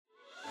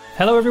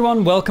Hello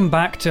everyone, welcome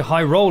back to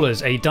High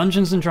Rollers, a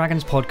Dungeons &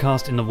 Dragons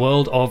podcast in the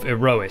world of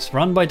Aerois,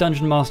 run by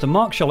Dungeon Master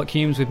Mark Sherlock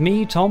Humes with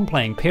me, Tom,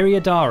 playing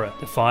Periadara,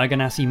 the Fire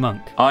Ganassi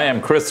monk. I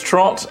am Chris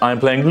Trott, I'm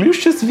playing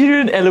Lucius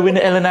Viren Elwin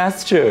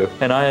Elenastro,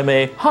 and I am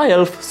a High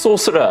Elf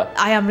Sorcerer.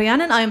 I am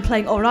Rhiannon, I am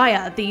playing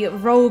Aerois, the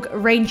Rogue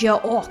Ranger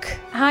Orc.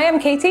 Hi, I'm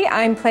Katie,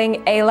 I'm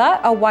playing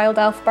Ayla, a Wild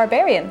Elf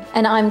Barbarian.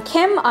 And I'm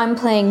Kim, I'm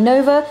playing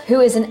Nova,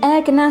 who is an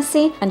Air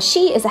Ganassi, and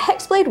she is a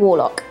Hexblade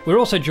Warlock. We're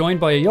also joined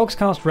by a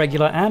Yogscast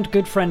regular and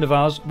good friend of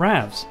ours,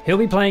 Ravs. He'll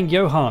be playing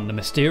Johan, the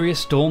mysterious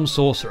Storm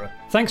Sorcerer.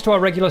 Thanks to our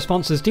regular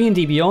sponsors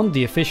D&D Beyond,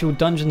 the official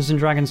Dungeons &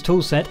 Dragons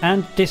toolset,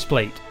 and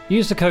Displate.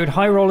 Use the code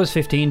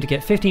HIGHROLLERS15 to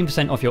get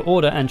 15% off your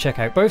order and check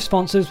out both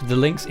sponsors with the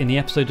links in the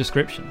episode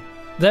description.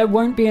 There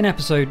won't be an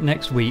episode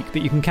next week,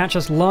 but you can catch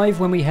us live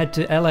when we head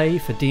to LA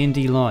for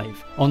D&D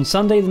Live. On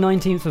Sunday the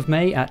 19th of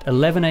May at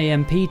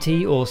 11am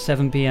PT or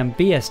 7pm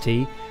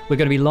BST, we're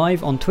going to be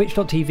live on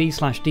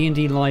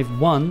twitch.tv/D&D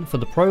Live 1 for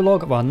the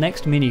prologue of our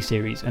next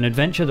mini-series, an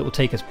adventure that will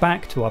take us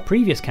back to our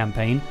previous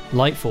campaign,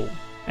 Lightfall.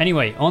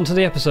 Anyway, on to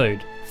the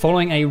episode.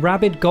 Following a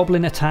rabid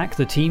goblin attack,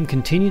 the team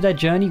continue their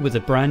journey with a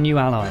brand new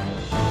ally.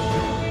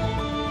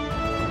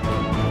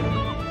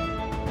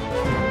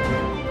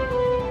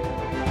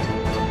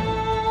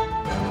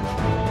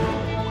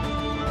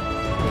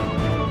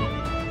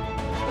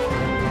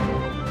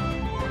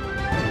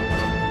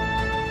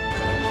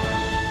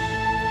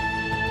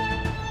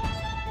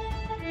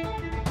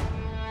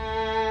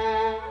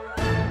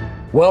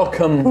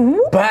 Welcome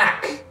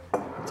back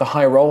to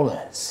High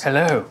Rollers.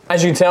 Hello.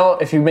 As you can tell,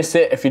 if you missed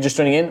it, if you're just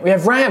joining in, we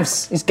have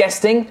Ravs. He's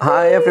guesting.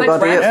 Hi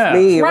everybody, Thanks, Ravs. it's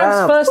me, Ravs.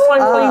 Rav. First time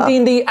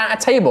playing D&D at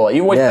a table.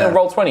 You always play on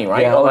Roll20,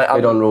 right? Yeah, I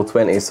played on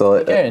Roll20,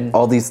 so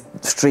all these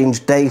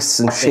strange dice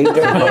and shapes. I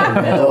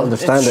don't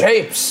understand it.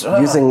 Shapes.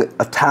 Using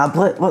a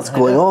tablet? What's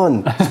going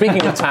on?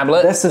 Speaking of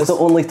tablet, This is the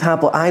only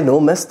tablet I know,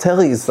 Miss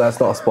Tilly's. That's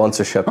not a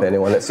sponsorship,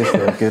 anyone. It's just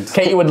really good.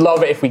 Katie would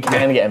love it if we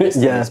can get a Miss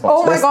Yeah. sponsor.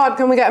 Oh my god,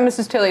 can we get a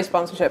Mrs. Tilly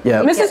sponsorship?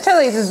 Yeah. Mrs.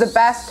 Tilly's is the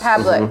best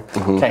tablet.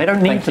 Okay, They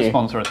don't need thank to you.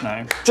 sponsor us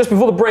now. Just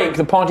before the break,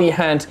 the party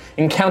had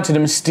encountered a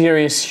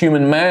mysterious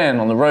human man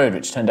on the road,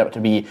 which turned out to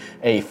be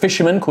a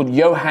fisherman called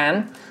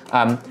Johan,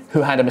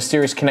 who had a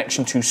mysterious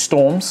connection to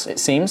storms, it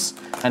seems,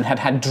 and had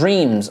had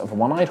dreams of a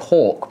one-eyed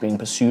hawk being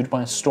pursued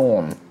by a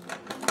storm.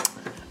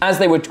 As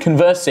they were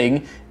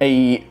conversing,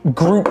 a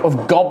group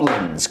of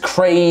goblins,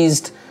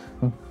 crazed,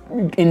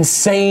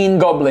 insane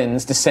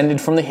goblins, descended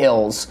from the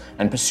hills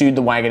and pursued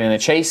the wagon in a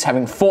chase.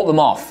 Having fought them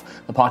off,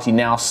 the party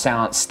now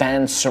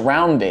stands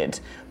surrounded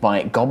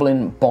by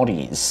goblin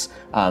bodies,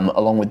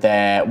 along with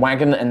their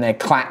wagon and their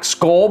clack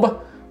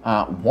scorb.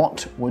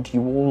 What would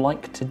you all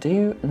like to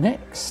do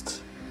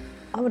next?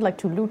 I would like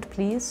to loot,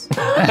 please.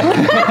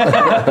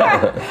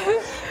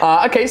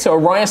 Okay, so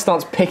Aerois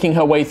starts picking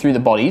her way through the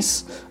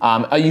bodies.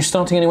 Are you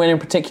starting anywhere in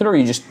particular, or are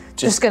you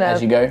just gonna,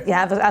 as you go?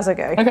 Yeah, as I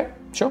go. Okay,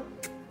 sure.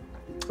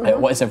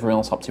 What is everyone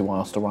else up to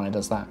whilst Aerois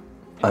does that?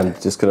 I'm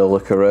just going to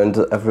look around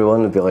at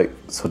everyone and be like,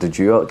 so did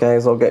you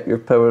guys all get your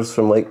powers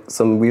from like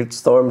some weird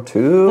storm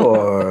too?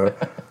 Or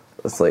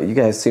it's like, you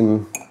guys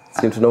seem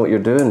to know what you're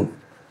doing.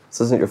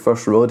 This isn't your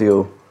first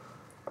rodeo.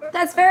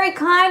 That's very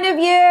kind of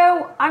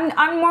you.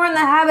 I'm more in the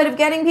habit of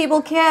getting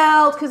people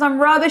killed because I'm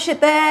rubbish at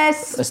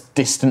this. This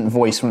distant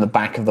voice from the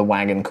back of the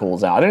wagon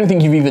calls out. I don't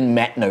think you've even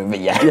met Nova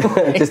yet.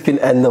 Just been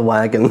in the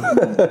wagon.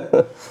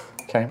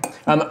 Okay.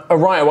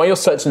 Aerois, while you're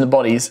searching the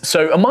bodies,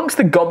 so amongst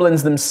the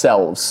goblins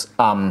themselves,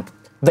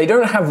 they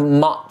don't have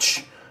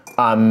much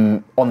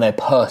on their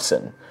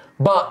person,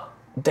 but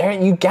there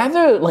you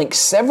gather like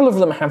several of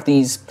them have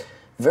these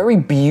very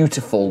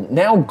beautiful,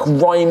 now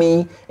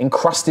grimy,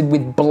 encrusted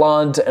with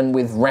blood and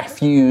with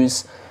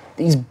refuse,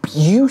 these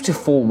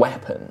beautiful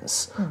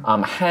weapons,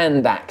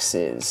 hand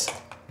axes,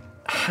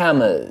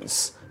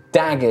 hammers,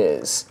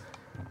 daggers,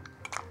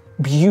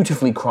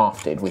 beautifully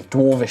crafted with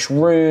dwarvish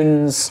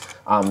runes,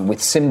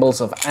 with symbols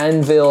of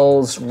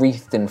anvils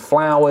wreathed in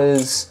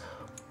flowers,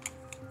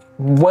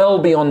 well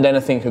beyond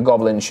anything a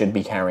goblin should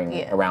be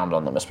carrying around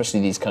on them,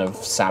 especially these kind of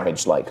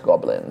savage-like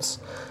goblins.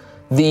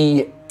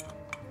 The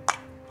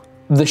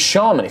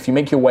shaman, if you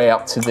make your way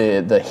up to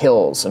the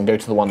hills and go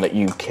to the one that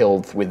you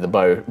killed with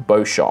the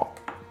bow shot,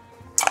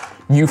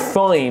 you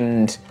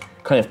find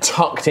kind of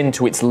tucked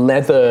into its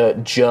leather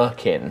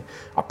jerkin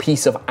a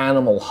piece of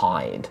animal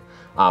hide,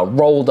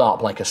 rolled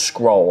up like a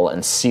scroll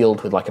and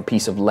sealed with like a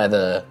piece of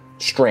leather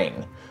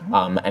string,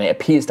 and it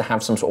appears to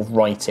have some sort of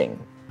writing.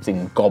 It's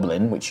in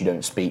Goblin, which you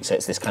don't speak, so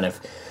it's this kind of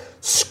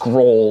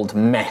scrawled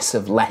mess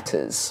of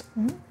letters.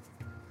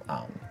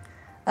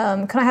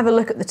 Can I have a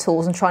look at the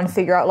tools and try and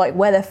figure out like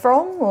where they're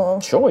from? Or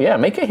Sure, yeah.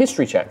 Make a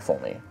history check for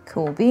me.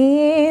 cool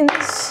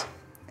beans.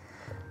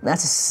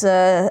 That is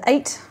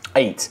 8.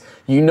 8.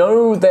 You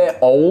know they're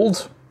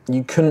old.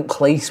 You couldn't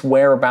place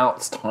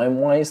whereabouts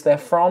time-wise they're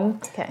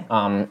from. Okay.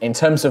 In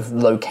terms of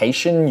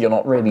location, you're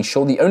not really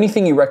sure. The only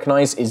thing you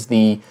recognize is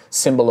the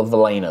symbol of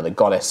Velena, the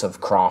goddess of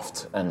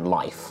craft and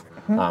life.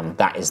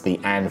 That is the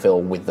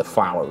anvil with the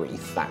flower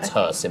wreath. That's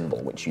her symbol,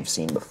 which you've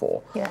seen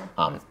before. Yeah.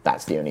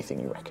 That's the only thing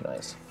you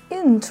recognize.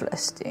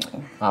 Interesting.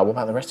 What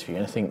about the rest of you?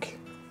 Anything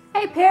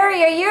Hey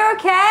Perry, are you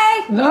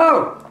okay?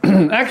 No!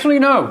 Actually,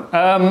 no.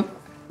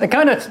 They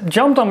kind of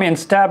jumped on me and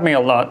stabbed me a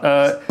lot.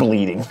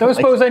 Bleeding. Don't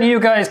suppose any of you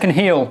guys can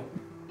heal?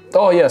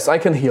 Oh yes, I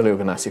can heal you,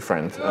 Ganassi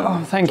friend.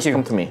 Oh, thank just you.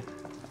 Come to me.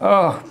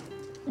 Oh,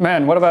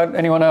 man, what about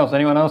anyone else?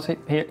 Anyone else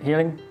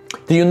healing?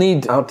 Do you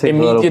need I'll take a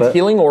little immediate bit.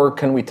 healing, or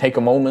can we take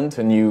a moment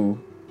and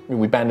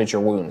we bandage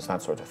your wounds,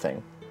 that sort of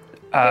thing?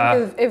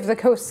 If the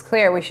coast's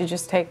clear, we should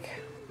just take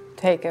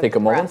Take a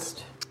moment?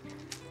 rest.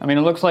 I mean,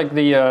 it looks like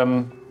the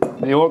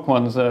orc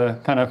one's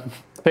kind of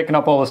picking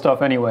up all the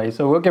stuff anyway,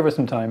 so we'll give her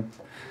some time.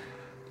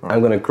 I'm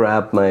going to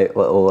grab my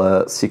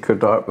little seeker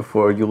dart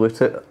before you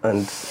loot it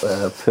and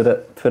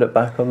put it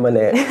back on my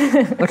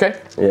neck. Okay.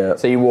 Yeah.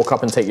 So you walk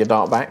up and take your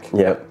dart back.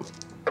 Yep.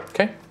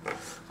 Okay.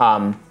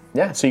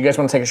 Yeah. So you guys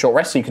want to take a short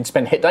rest, so you can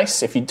spend hit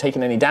dice if you've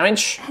taken any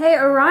damage. Hey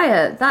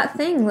Aerois, that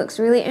thing looks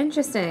really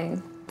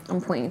interesting. I'm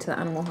pointing to the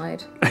animal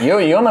hide.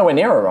 You're nowhere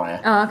near Aerois.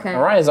 Oh, okay.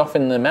 Aeroi's off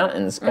in the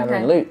mountains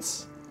gathering Okay.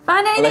 loots.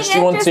 Find anything Unless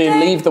you want to interesting?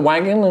 leave the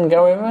wagon and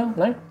go over.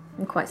 No.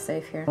 I'm quite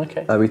safe here.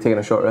 Okay. Are we taking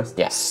a short rest?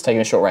 Yes, taking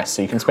a short rest,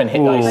 so you can spend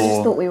hit I dice.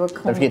 just thought we were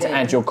Don't forget to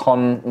add your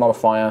con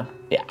modifier.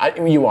 Yeah,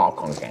 you are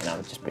con gain.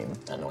 I'm just being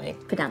annoying.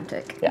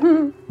 pedantic.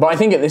 Yeah. But I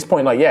think at this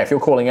point, like, yeah, if you're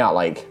calling out,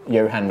 like,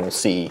 Johan will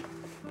see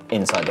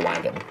inside the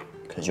wagon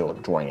because you're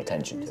drawing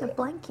attention There's to a it.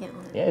 blanket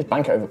on it. Yeah, it's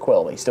blanket over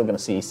Quill, but he's still going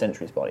to see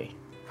Sentry's body.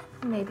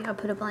 Maybe I'll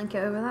put a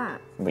blanket over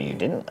that. But you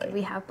didn't, though.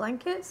 We have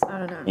blankets? I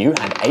don't know. You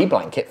had a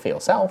blanket for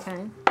yourself.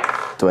 Okay.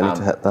 Do I need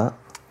to hit that?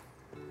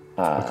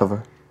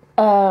 Recover?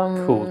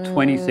 Cool,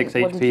 26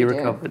 what did HP you do?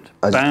 recovered.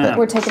 I just Bam!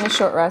 We're taking a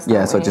short rest. Yeah,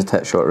 aren't so I we? just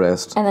hit short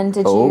rest. And then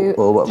did oh, you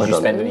Oh, what have Did I you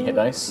done? spend any hit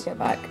dice? get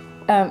back?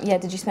 Yeah,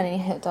 did you spend any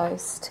hit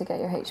dice to get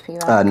your HP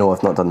back? No,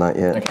 I've not done that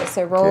yet. Okay.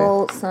 So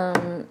roll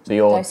some. So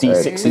your dice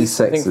D6s,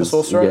 twos. I think, for D6s,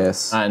 Sorcerer?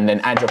 yes. And then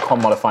add your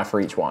con modifier for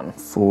each one.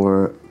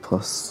 4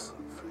 plus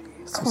 3,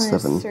 so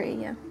Minus 7. 3,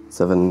 yeah.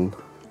 7.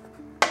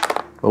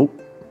 Oh,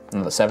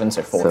 Another 7,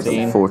 so 14.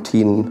 7,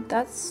 14.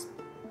 That's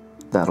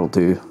That'll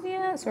do.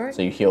 that's alright.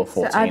 So you heal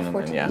 14, So add and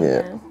 14. then,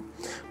 Yeah.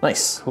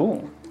 Nice.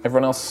 Cool.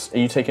 Everyone else, are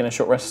you taking a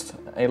short rest,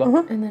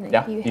 Ayla? And then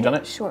Yeah, you you hit done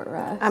it? short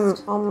rest. I'm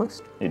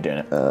almost. You're doing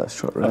it.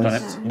 Short I've done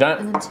rest. it. You done it?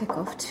 And then tick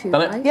off 2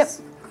 Done it? dice.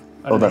 Yep.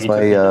 I don't that's think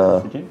my, you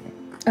took it, did you?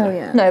 Oh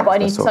yeah. No, but I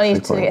need That's all 3 to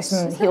get points.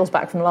 some heals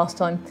back from last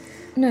time.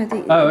 No,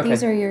 Oh, okay.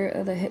 these are your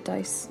other hit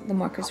dice, the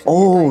markers for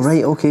Oh, the hit dice.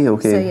 right, okay.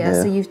 So yeah,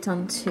 so you've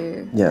done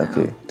 2. Yeah,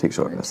 okay. Take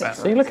short rest.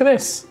 See, look at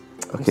this.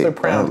 I'm Okay, so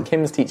proud.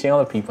 Kim's teaching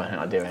other people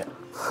how to do it.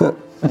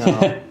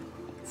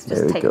 It's There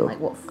just we taken go. like,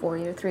 what, 4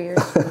 years, 3 years?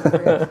 to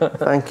learn through.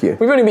 Thank you.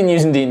 We've only been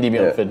using D&D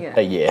Beyond Yeah. for Yeah.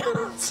 a year,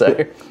 so...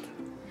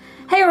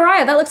 Hey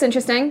Aerois, that looks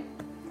interesting.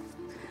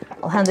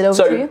 I'll hand it over to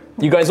So, you.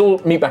 you guys all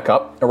meet back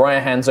up.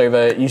 Araya hands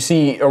over. You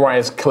see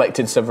Araya's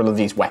collected several of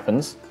these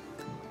weapons,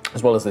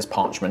 as well as this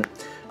parchment.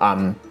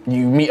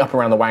 You meet up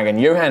around the wagon.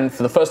 Johan,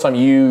 for the first time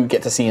you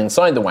get to see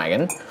inside the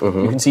wagon,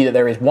 you can see that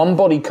there is one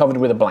body covered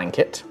with a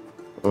blanket.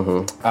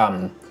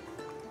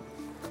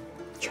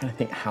 Trying to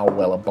think how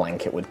well a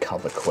blanket would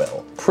cover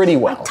Quill. Pretty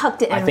well. I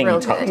tucked it in I think real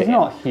you tucked good. it It's in.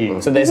 not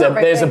huge. So there's not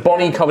very a big,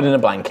 body yeah. covered in a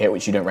blanket,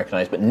 which you don't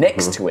recognise, but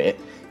next to it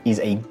is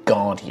a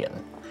guardian,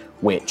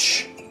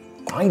 which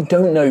I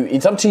don't know.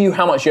 It's up to you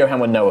how much Johan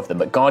would know of them,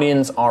 but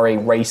guardians are a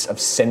race of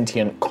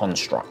sentient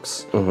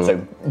constructs,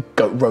 so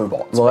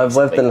robots. Well, I've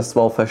lived basically. in a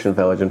small fishing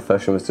village, and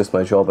fishing was just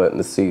my job out in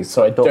the sea,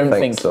 So I don't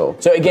think so.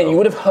 So again, you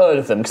would have heard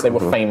of them because they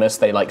were famous.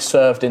 They like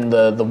served in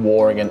the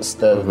war against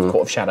the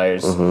Court of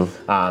Shadows.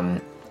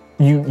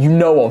 You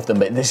know of them,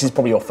 but this is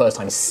probably your first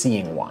time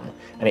seeing one.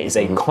 And it is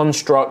a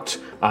construct.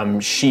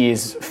 She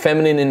is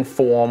feminine in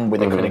form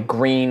with a kind of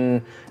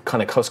green,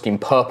 kind of custom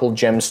purple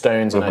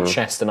gemstones in her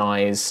chest and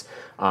eyes,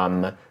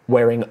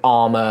 wearing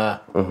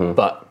armor,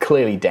 but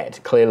clearly dead,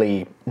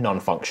 clearly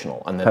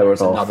non-functional. And then Powered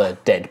there's off. another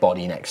dead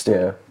body next to Yeah.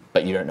 her,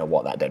 but you don't know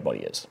what that dead body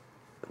is.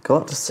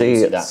 Got to say, you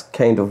see it's that.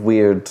 kind of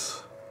weird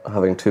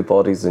having 2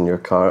 bodies in your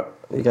cart.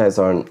 You guys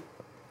aren't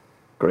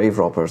grave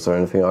robbers or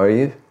anything, are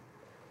you?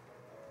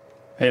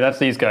 Hey, that's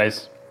these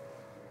guys.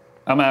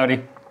 I'm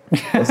outie.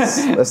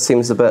 This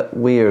seems a bit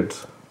weird.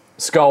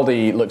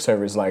 Scaldi looks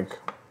over, is like,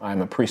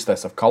 I'm a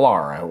priestess of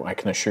Kalar. I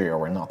can assure you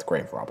we're not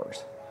grave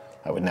robbers.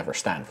 I would never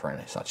stand for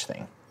any such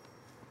thing.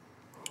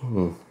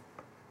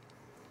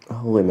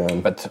 Holy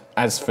man. But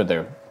as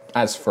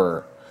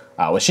for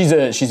well, she's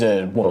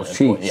a woman.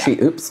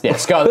 Oops. Yeah,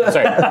 Scaldi,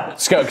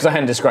 sorry, because I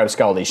hadn't described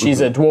Scaldi. She's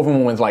a dwarven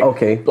woman with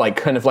like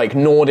kind of like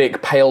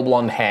Nordic pale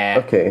blonde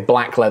hair,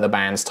 black leather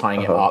bands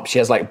tying it up. She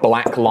has like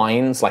black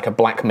lines, like a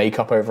black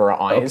makeup over her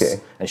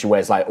eyes, and she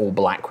wears like all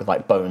black with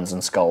like bones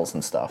and skulls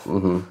and stuff.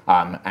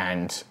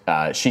 And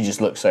she just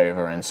looks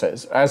over and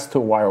says, "As to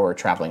why we're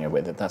traveling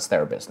with it, that's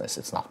their business.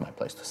 It's not my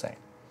place to say."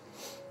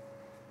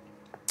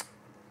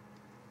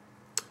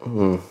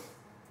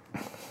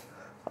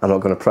 I'm not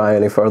going to pry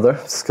any further.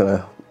 Just going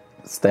to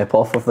step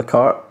off of the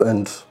cart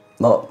and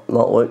not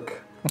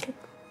look. Okay.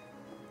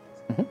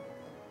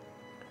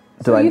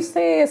 So you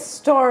say a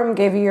storm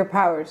gave you your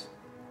powers?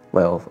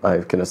 Well, I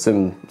can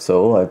assume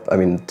so. I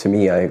mean, to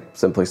me, I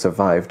simply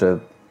survived a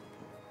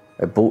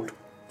boat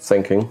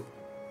sinking.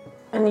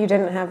 And you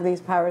didn't have these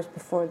powers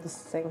before the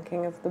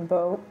sinking of the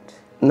boat?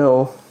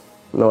 No,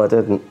 I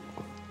didn't.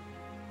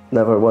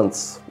 Never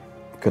once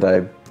could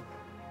I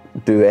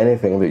do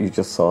anything that you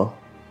just saw.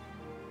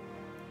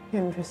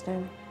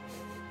 Interesting.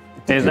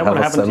 Is You that have what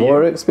a happened to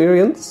similar you?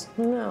 experience?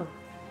 No.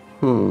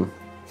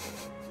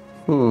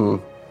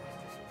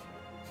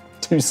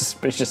 Two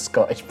suspicious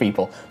Scottish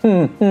people.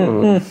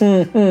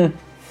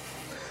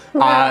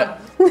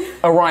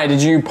 Aerois,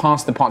 did you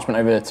pass the parchment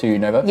over to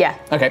Nova? Yeah.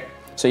 Okay.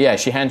 So yeah,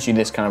 she hands you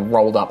this kind of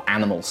rolled up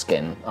animal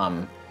skin,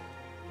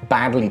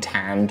 badly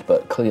tanned,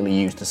 but clearly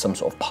used as some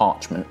sort of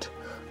parchment.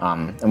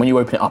 And when you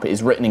open it up, it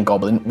is written in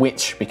Goblin,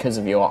 which, because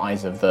of your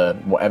eyes of the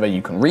whatever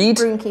you can read,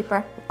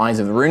 Runekeeper. eyes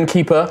of the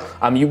Runekeeper,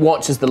 you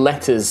watch as the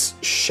letters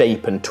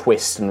shape and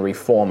twist and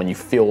reform, and you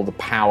feel the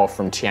power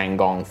from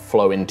Tiangong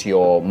flow into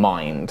your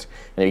mind,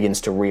 and it begins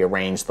to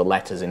rearrange the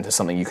letters into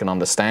something you can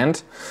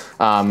understand.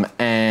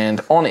 And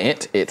on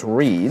it, it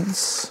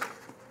reads.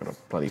 I've got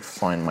to bloody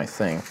find my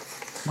thing.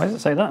 Why does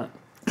it say that?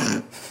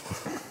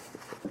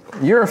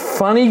 You're a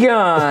funny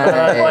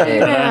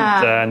guy.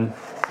 Done.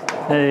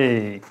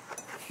 Hey.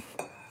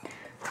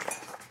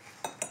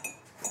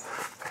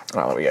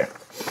 Oh, there we go.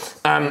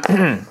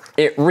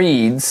 It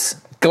reads,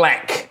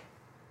 Gleck,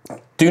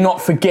 do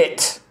not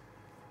forget,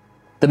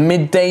 the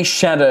midday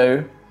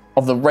shadow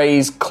of the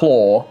raised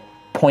claw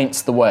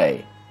points the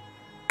way.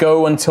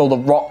 Go until the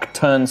rock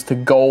turns to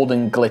gold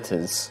and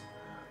glitters.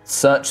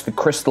 Search the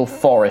crystal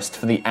forest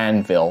for the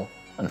anvil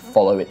and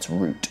follow its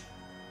route.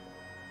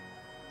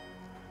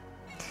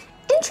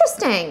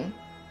 Interesting.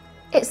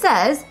 It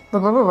says blah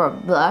blah blah blah,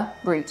 blah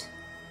route.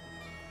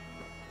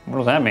 What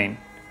does that mean?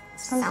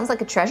 Sounds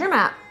like a treasure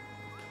map.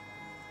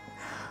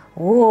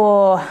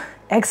 Oh,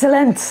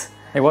 excellent.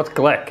 Hey, what's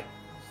Gleck?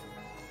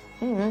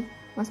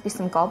 Must be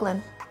some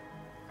goblin.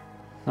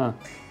 Huh.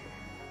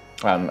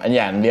 And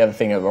yeah, and the other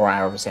thing,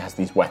 Aerois obviously has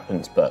these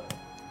weapons, but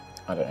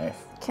I don't know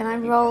if Can I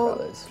roll?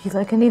 Do you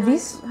like any of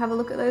these? Have a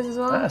look at those as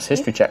well. That's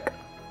history check.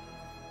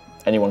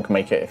 Anyone can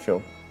make it if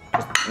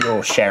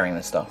you're sharing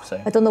this stuff. So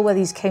I don't know where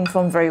these came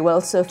from very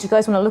well, so if you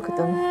guys want to look at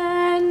them.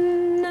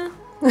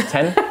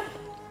 10.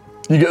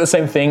 You get the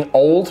same thing.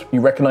 Old.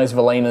 You recognize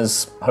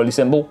Velena's holy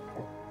symbol.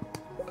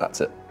 That's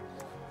it.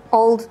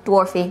 Old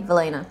dwarfy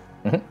Velena.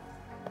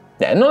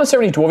 Yeah, not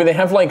necessarily dwarven. They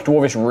have like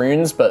dwarvish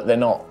runes, but they're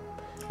not,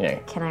 you know.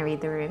 Can I read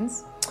the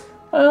runes?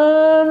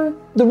 The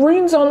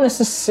runes aren't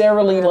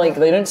necessarily like,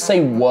 they don't say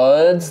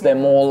words. They're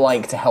more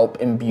like to help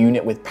imbue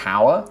it with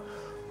power.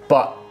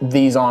 But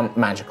these aren't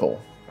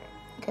magical.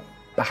 Okay.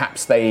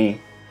 Perhaps they.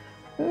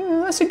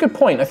 That's a good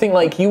point. I think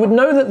like you would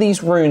know that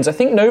these runes. I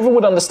think Nova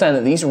would understand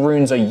that these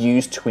runes are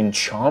used to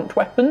enchant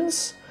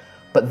weapons,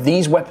 but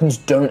these weapons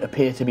don't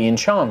appear to be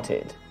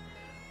enchanted.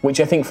 Which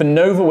I think for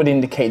Nova would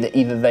indicate that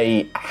either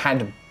they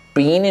had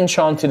been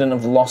enchanted and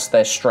have lost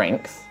their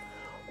strength,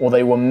 or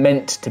they were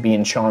meant to be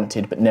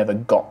enchanted but never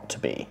got to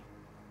be.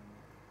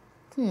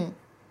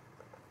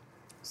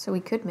 So we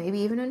could maybe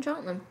even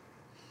enchant them.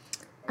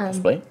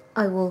 Possibly.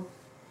 I will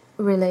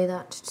relay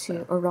that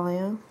to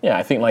Aerois. Yeah,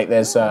 I think like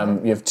there's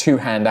you have 2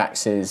 hand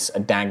axes, a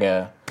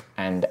dagger,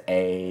 and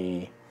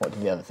a what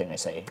did the other thing I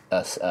say?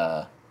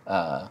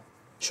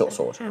 Short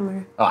sword.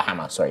 Hammer. Oh,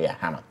 hammer. Sorry, yeah,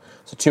 hammer.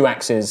 So 2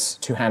 axes,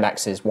 2 hand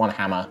axes, 1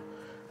 hammer,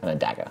 and a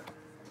dagger.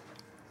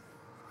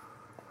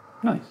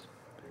 Nice.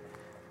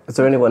 Is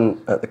there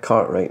anyone at the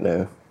cart right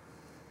now?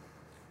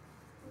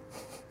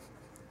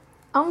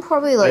 I'm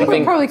probably like,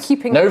 think Probably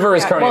keeping. Nova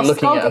is yeah, currently well,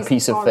 looking at a Scaldy's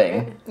piece of on thing.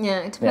 it. yeah,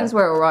 it depends Yeah.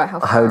 where Aerois, how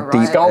How far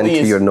deep Aerois. Scaldy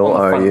into is your note on the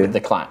are front you? with the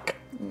clack,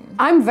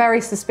 I'm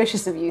very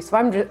suspicious of you, so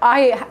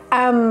I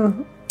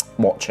am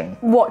watching.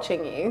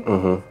 watching you.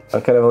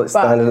 I'm kind of like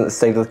standing at the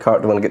side of the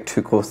cart. Don't want to get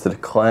too close to the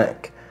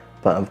clack,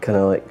 but I'm kind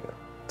of like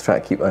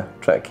trying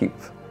to keep,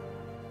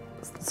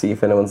 see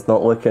if anyone's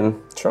not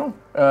looking. Sure.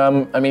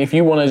 I mean, if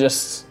you want to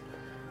just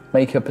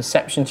make a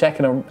perception check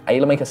and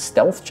Ayla make a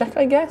stealth check,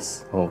 I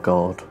guess. Oh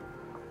God.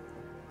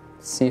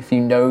 See if you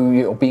know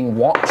you're being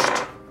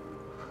watched.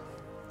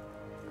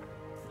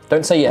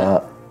 Don't say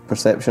yeah.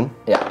 Perception.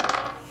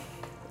 Yeah.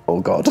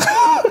 Oh God.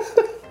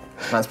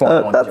 That's what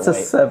I wanted That's to a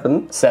wait.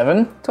 7.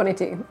 7?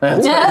 22. So,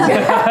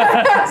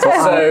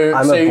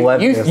 I'm so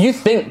oblivious. you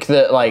think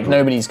that like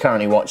nobody's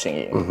currently watching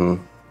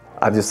you.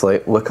 I just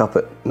like look up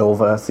at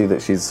Nova, see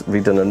that she's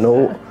reading a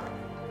note.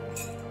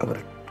 I'm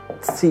gonna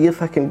see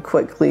if I can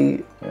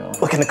quickly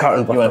look in the cart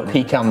and You want to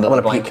peek under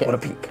the blanket. I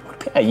want to peek.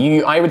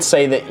 Yeah, I would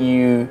say that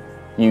you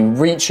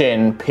reach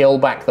in, peel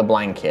back the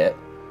blanket,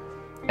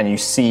 and you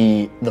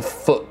see the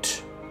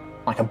foot,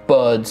 like a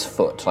bird's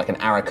foot, like an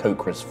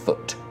Aarakocra's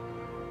foot.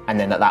 And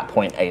then at that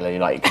point, Ayla,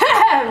 you're like,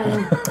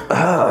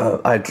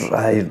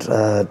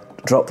 I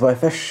dropped my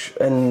fish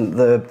in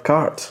the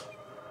cart.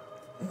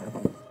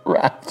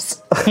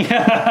 raps.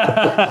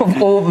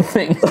 Of all the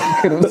things you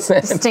could have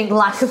said. Distinct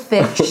lack of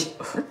fish.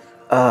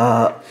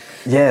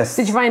 Yes.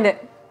 Did you find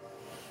it?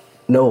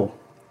 No.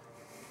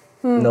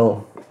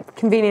 No.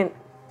 Convenient.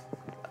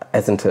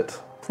 Isn't it?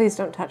 Please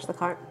don't touch the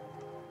cart.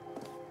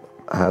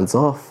 Hands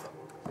off.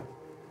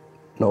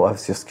 No, I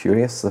was just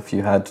curious if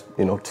you had,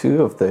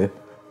 2 of the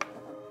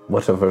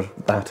whatever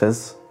that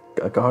is.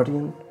 A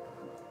guardian?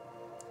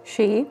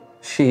 She.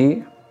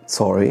 She?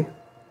 Sorry.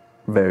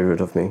 Very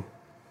rude of me.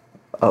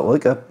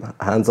 Look,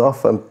 hands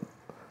off.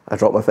 I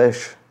dropped my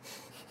fish.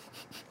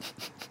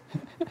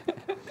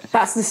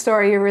 That's the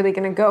story you're really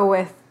going to go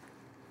with.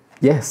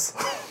 Yes.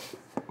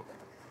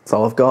 That's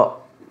all I've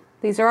got.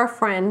 These are our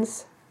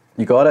friends.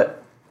 You got it?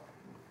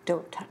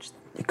 Don't touch them.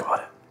 You got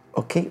it.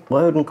 Okay,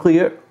 loud and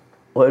clear.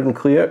 Loud and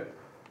clear.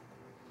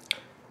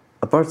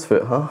 A bird's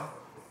foot, huh?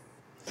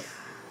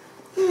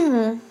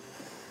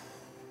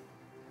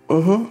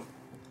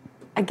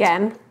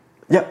 Again,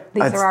 Yep.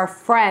 these are our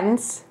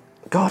friends.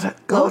 Got it.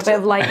 A little Got bit it.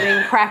 of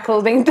lightning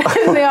cracking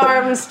down the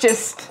arms,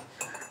 just...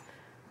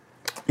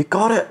 You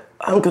got it.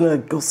 I'm gonna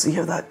go see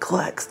how that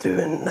clack's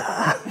doing.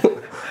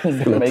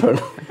 Turn away.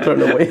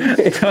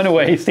 Turn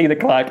away, see the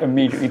clack,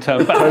 immediately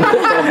turn back.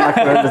 Back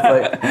around,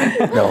 just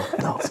like,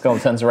 no. Skull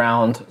turns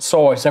around.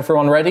 So, is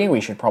everyone ready?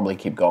 We should probably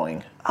keep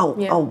going. I'll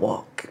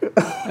walk.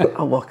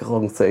 I'll walk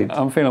alongside.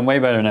 I'm feeling way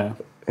better now.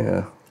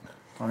 Yeah.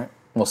 All right.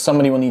 Well,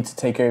 somebody will need to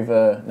take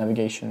over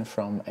navigation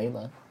from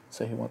Ayla.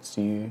 So, who wants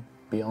to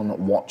be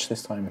on watch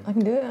this time? I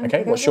can do it.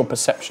 Okay. What's your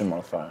perception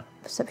modifier?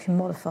 Perception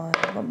modifier.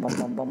 Bum, bum,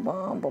 bum, bum,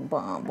 bum, bum,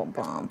 bum, bum,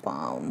 bum,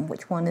 bum.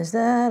 Which one is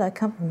that? I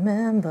can't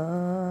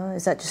remember.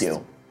 Is that just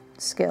Skill.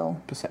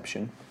 Skill?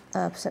 Perception.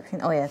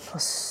 Perception. Oh yeah,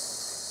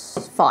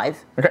 +5.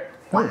 Okay.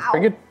 Wow.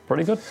 Pretty good.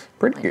 Pretty good.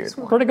 Pretty good.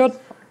 Pretty good.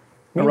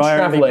 When Aerois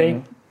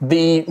traveling,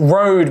 the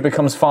road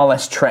becomes far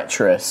less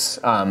treacherous.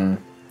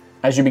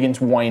 As you begin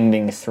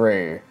winding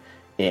through,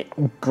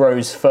 it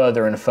grows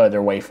further and further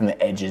away from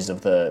the edges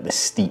of the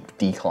steep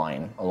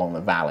decline along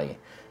the valley,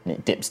 and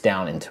it dips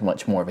down into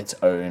much more of its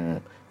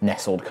own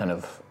nestled kind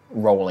of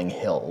rolling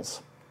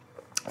hills.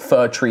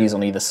 Fir trees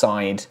on either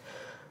side.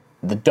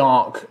 The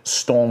dark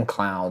storm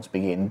clouds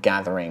begin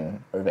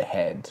gathering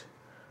overhead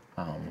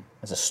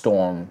as a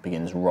storm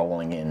begins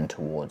rolling in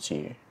towards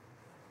you.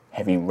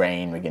 Heavy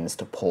rain begins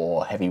to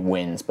pour, heavy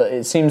winds, but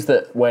it seems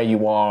that where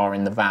you are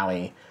in the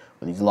valley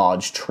with these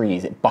large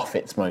trees, it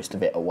buffets most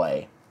of it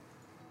away.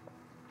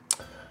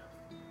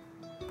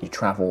 You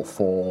travel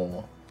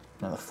for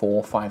another 4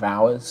 or 5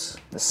 hours.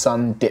 The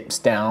sun dips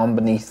down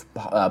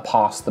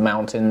past the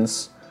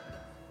mountains.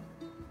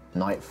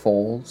 Night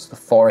falls. The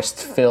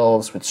forest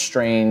fills with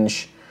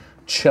strange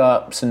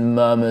chirps and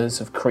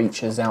murmurs of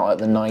creatures out at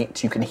the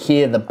night. You can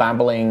hear the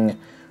babbling,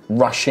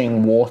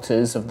 rushing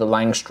waters of the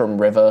Langstrom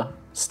River,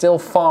 still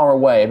far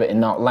away, but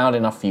not loud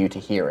enough for you to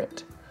hear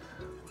it.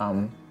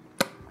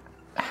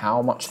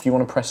 How much do you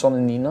want to press on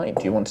in the night?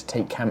 Do you want to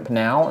take camp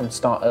now and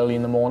start early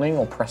in the morning,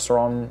 or press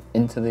on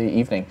into the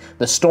evening?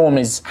 The storm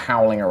is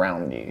howling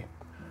around you.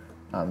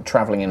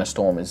 Traveling in a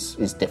storm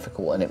is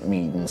difficult, and it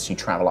means you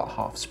travel at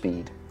half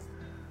speed.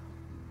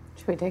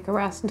 Should we take a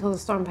rest until the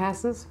storm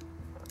passes?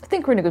 I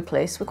think we're in a good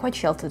place. We're quite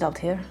sheltered out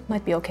here.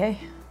 Might be okay.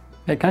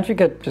 Hey, can't you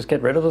just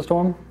get rid of the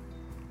storm?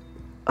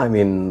 I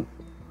mean,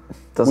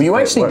 Well, you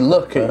actually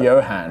look at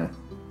Johan,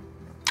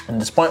 and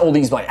despite all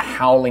these like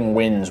howling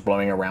winds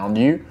blowing around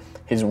you,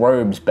 his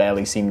robes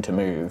barely seem to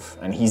move,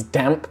 and he's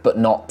damp but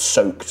not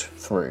soaked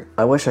through.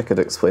 I wish I could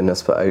explain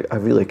this, but I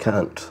really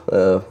can't.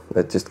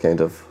 It just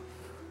kind of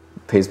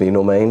pays me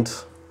no mind.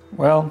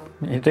 Well,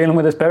 you're dealing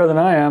with this better than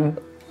I am.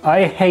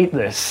 I hate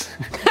this.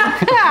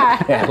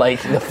 Yeah, like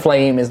the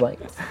flame is like...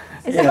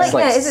 Is it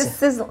like,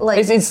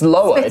 It's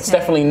lower. It's spitting?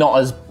 definitely not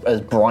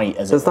as bright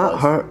as Does it that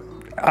was. hurt?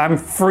 I'm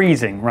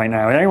freezing right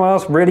now. Anyone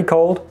else really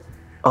cold?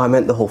 Oh, I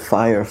meant the whole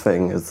fire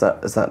thing. Is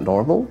that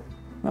normal?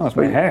 No, it's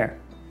my hair.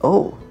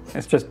 Oh,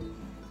 It's just,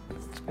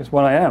 it's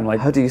what I am. Like,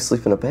 how do you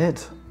sleep in a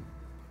bed?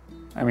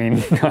 I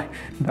mean,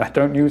 I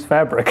don't use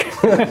fabric. See,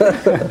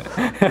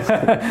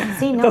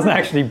 It doesn't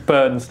actually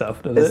burn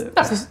stuff, does it?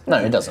 No,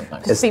 it doesn't. No.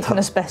 Just sleep on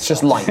asbestos. It's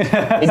just light.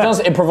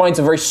 It provides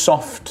a very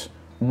soft,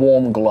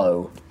 warm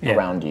glow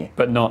around you.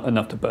 But not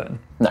enough to burn.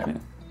 No.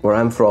 Where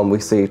I'm from, we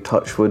say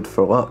touch wood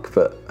for luck,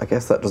 but I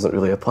guess that doesn't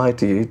really apply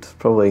to you. It's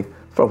probably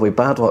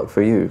bad luck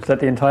for you. Set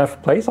the entire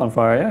place on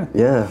fire,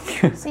 yeah.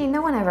 Yeah. See,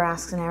 no one ever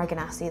asks an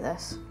Aerois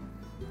this.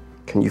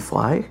 Can you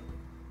fly?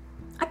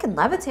 I can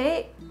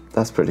levitate.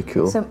 That's pretty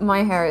cool. So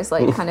my hair is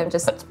like kind of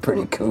just... That's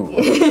pretty cool.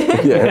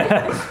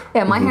 Yeah.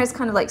 Yeah, my hair is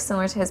kind of like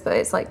similar to his, but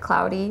it's like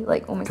cloudy,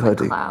 like almost Cloudy.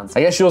 like clouds. I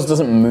guess yours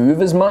doesn't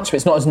move as much, but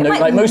it's not as might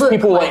like most look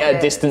people like like at a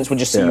it. distance would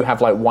just see Yeah. you have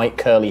like white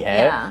curly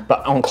hair. Yeah.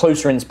 But on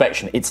closer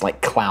inspection, it's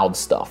like cloud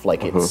stuff.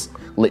 Like it's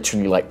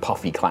literally like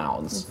puffy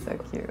clouds. So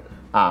cute.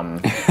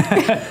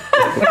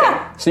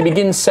 So he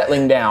begins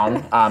settling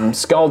down.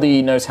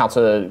 Scaldy knows how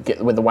to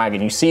get with the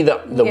wagon. You see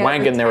that the Yeah,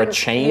 wagon, there are the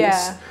chains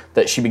yeah.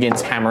 that she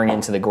begins hammering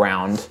into the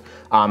ground.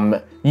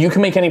 You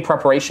can make any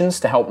preparations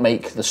to help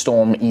make the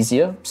storm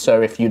easier.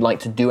 So if you'd like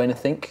to do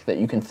anything that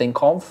you can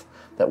think of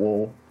that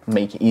will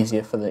make it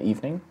easier for the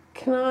evening.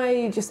 Can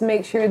I just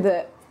make sure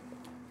that,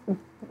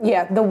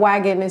 the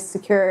wagon is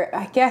secure?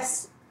 I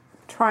guess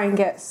try and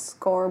get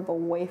Scorb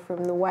away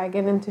from the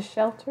wagon into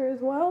shelter as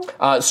well?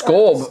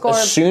 Scorb, Scorb.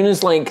 as soon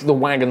as like the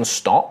wagon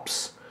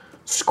stops,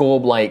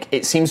 Scorb, like,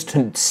 it seems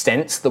to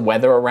sense the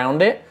weather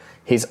around it.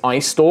 his eye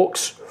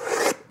stalks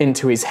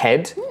into his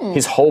head.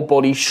 His whole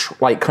body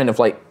kind of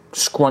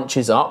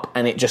scrunches up,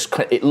 and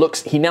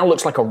he now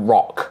looks like a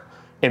rock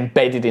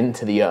embedded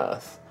into the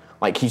earth.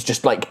 Like he's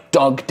just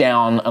dug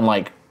down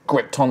and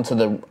gripped onto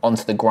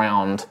the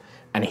ground,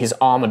 and his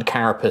armored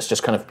carapace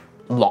just kind of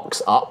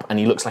locks up, and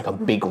he looks like a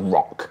big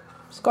rock.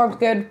 Scorb's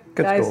good,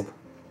 Good guys.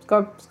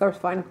 Scorb's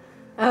fine.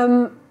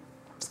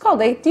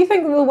 Scaldy, do you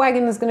think the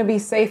wagon is going to be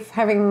safe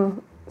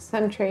having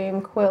Sentry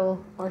and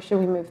Quill, or should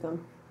we move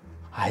them?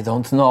 I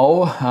don't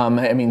know.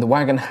 I mean, the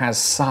wagon has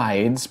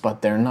sides,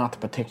 but they're not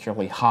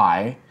particularly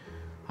high.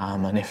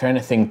 And if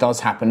anything does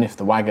happen, if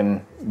the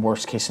wagon,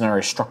 worst case scenario,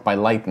 is struck by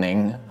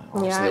lightning,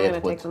 obviously I'm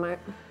going to take them out.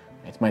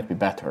 it might be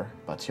better,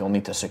 but you'll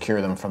need to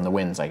secure them from the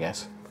winds, I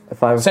guess.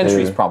 If I was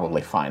Sentry's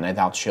probably fine. I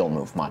doubt she'll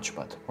move much,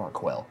 but or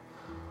Quill.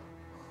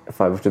 If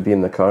I were to be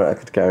in the cart, I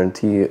could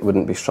guarantee it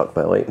wouldn't be struck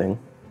by lightning.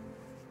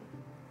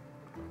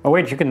 Oh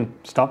wait, you can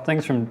stop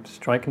things from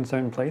striking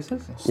certain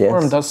places?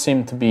 Storm Yes. does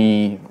seem to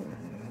be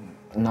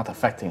not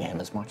affecting him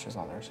as much as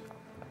others.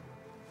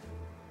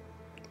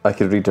 I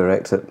could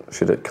redirect it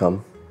should it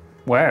come.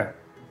 Where?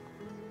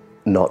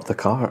 Not the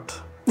cart.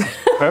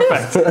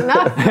 Perfect.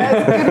 Enough,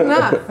 that's good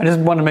enough. I just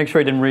want to make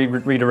sure I didn't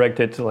redirect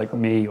it to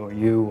me or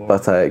you. Or...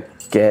 But I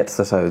get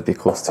that I would be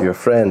close to your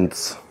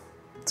friends.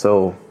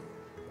 So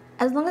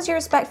As long as you're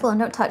respectful and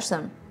don't touch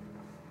them.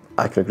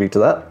 I can agree to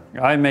that.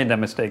 I made that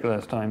mistake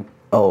last time.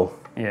 Oh,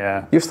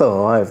 Yeah. you're still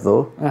alive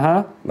though.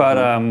 But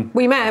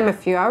We met him a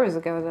few hours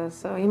ago, though,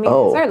 so you mean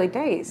Oh. it's early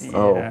days.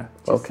 Oh, yeah.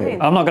 okay.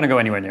 saying. I'm not going to go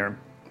anywhere near him.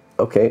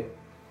 Okay.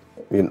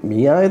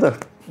 Me either.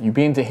 You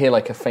begin to hear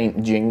a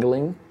faint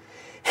jingling.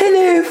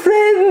 Hello,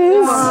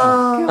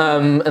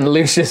 friends! And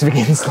Lucius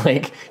begins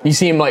you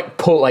see him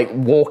pull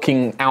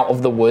walking out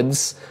of the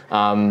woods,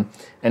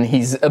 and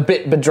he's a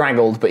bit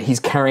bedraggled, but he's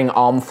carrying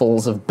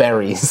armfuls of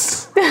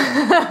berries.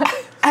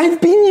 I've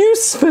been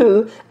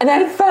useful, and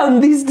I've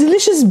found these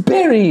delicious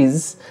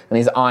berries. And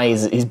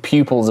his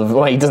pupils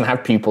he doesn't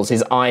have pupils,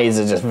 his eyes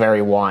are just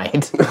very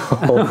wide.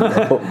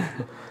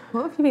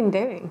 What have you been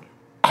doing?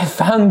 I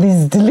found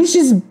these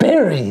delicious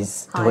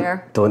berries.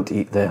 Higher. Don't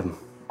eat them.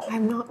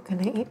 I'm not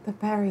going to eat the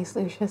berries,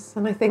 Lucius,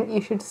 and I think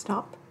you should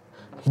stop.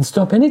 I can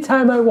stop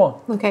anytime I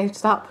want. Okay,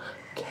 stop.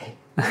 Okay.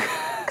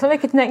 Can I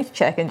make a nature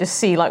check and just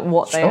see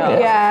what they are?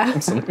 Yeah.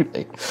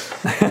 Absolutely.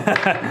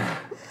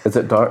 Is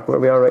it dark where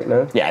we are right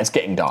now? Yeah, it's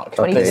getting dark.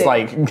 Okay. It's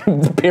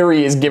the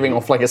Piri is giving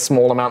off a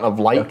small amount of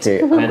light,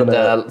 Okay, I'm and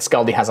gonna-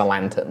 Scaldy has a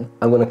lantern.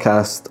 I'm going to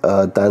cast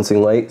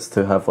dancing lights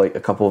to have a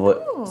couple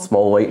of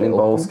small lightning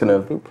balls kind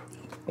of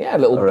Yeah,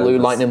 little around blue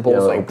this- lightning balls.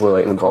 Yeah, little blue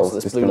lightning across balls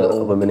this just blue going to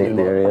little illuminate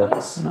blue the area.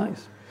 lights.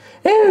 Nice.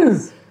 Oh,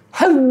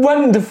 how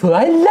wonderful!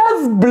 I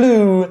love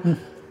blue.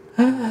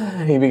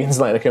 He begins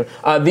lighting.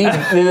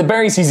 The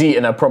berries he's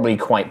eaten are probably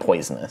quite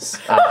poisonous.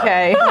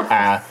 Okay.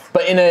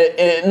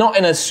 But not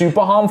in a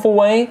super harmful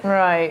way.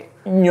 Right.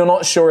 You're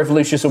not sure if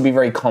Lucius will be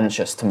very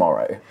conscious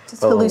tomorrow.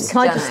 Just hallucinogenic.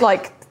 Can I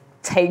just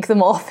take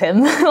them off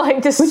him?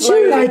 Just Would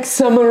you like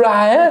some,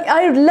 Mariah?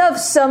 I would love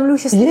some,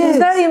 Lucius. Thank Yes. you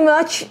very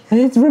much.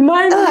 It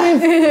reminds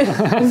me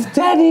of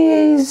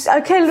Daddy's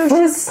Okay,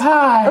 Lucius.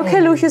 pie. Okay,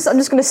 Lucius. I'm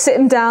just going to sit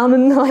him down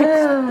and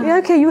yeah,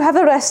 okay, you have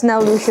a rest now,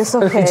 Lucius. He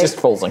Okay. just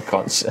falls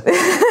unconscious.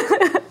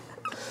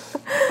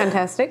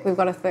 Fantastic. We've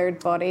got a third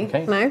body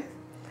Okay.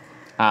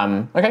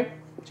 now. Okay.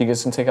 Do you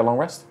guys can take a long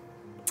rest?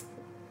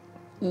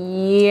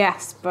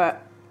 Yes,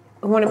 but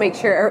I want to make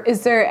sure.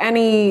 Is there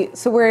any?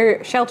 So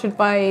we're sheltered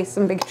by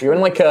some big trees. You're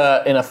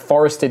in a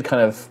forested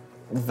kind of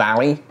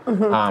valley,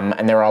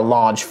 and there are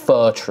large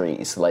fir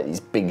trees, these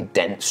big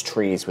dense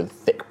trees with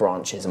thick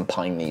branches and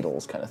pine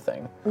needles, kind of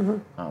thing.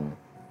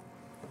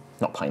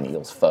 Not pine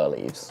needles, fir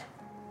leaves.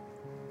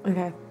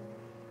 Okay.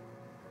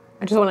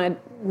 I just want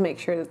to make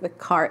sure that the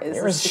cart is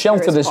You're as secure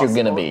sheltered as you're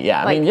going to possible. be.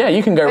 Yeah, I mean,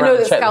 you can go I around know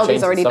and that check the Scaldy's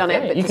chains and already stuff. done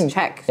it, Yeah, but you just can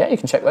check. Yeah, you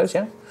can check those.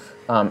 Yeah.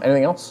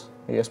 Anything else?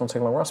 You guys want to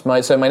take a long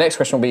rest? So my next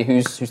question will be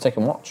who's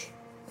taking watch?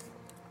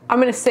 I'm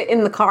going to sit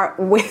in the cart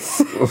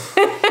with.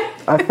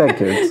 I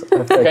figured.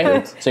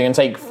 Okay. So you're going to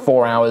take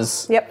 4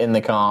 hours Yep. in the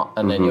cart,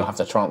 and then you'll have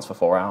to trance for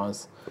 4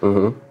 hours.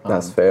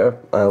 That's fair.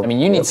 I mean,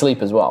 you need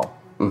sleep as well.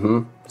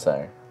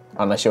 So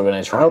unless you're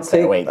going to try and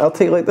stay awake. I'll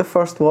take the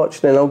first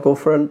watch, then I'll go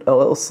for a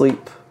little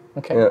sleep.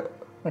 Okay. Yeah.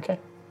 Okay.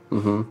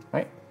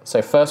 Right. So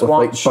first With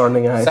watch.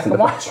 burning eyes in Second the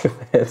watch. back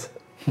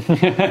of my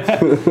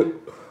head.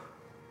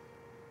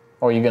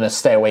 Or are you going to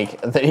stay awake?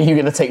 Are you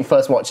going to take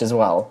first watch as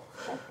well?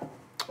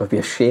 It'd be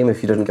a shame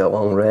if you didn't get a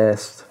long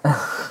rest.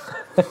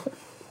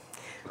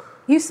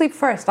 You sleep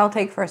first. I'll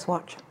take first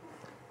watch.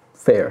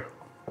 Fair.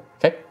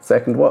 Okay.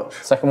 Second watch.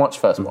 Second watch,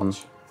 first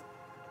watch.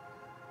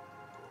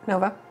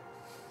 Nova,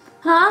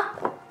 Huh?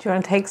 do you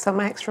want to take some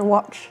extra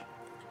watch?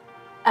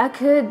 I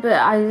could,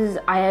 but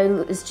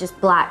it's just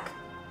black.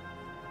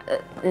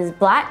 There's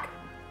black,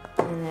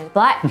 and there's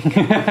black,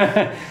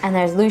 and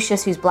there's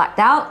Lucius who's blacked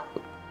out.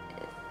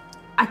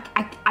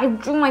 I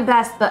do my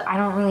best, but I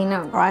don't really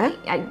know. Right.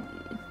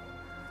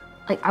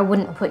 I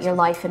wouldn't put your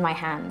life in my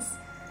hands.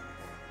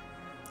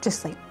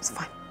 Just sleep. It's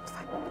fine. It's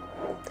fine.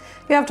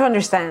 You have to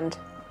understand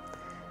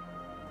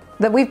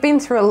that we've been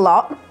through a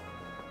lot,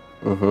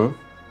 Mm-hmm.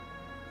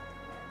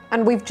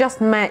 And we've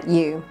just met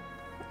you.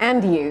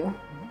 And you.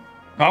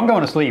 I'm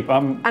going to sleep.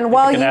 And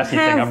while with the you Ganassi thing,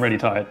 have- I'm really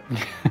tired.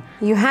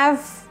 You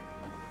have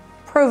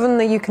proven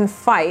that you can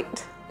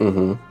fight.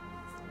 Mm-hmm.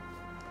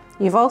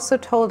 You've also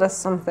told us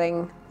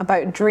something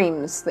about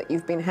dreams that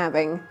you've been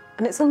having,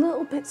 and it's a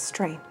little bit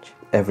strange.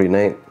 Every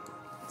night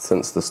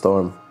since the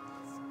storm.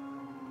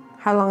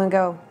 How long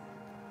ago?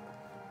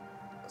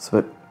 It's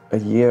about a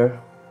year,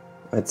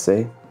 I'd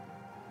say.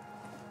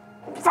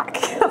 Fuck,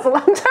 that's a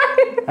long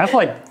time.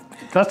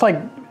 That's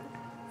like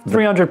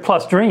 300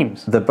 plus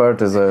dreams. The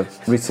bird is a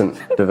recent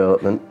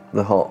development,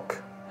 the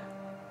hawk.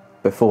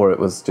 Before it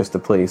was just a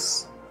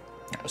place,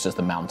 It was just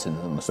the mountains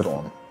and the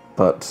storm.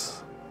 but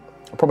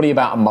Probably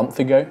about a month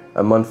ago.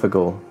 a month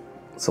ago,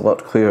 it's a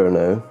lot clearer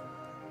now.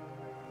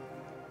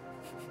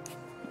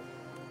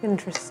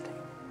 Interesting.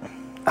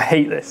 I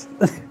hate this.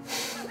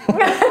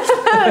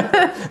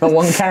 The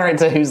one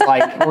character who's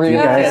like really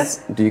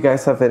Do you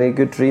guys have any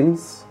good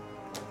dreams?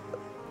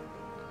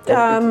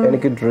 Any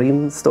good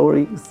dream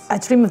stories? I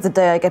dream of the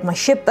day I get my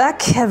ship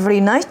back every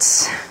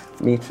night.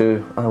 Me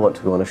too. I want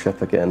to go on a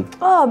ship again.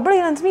 Oh,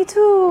 brilliant, me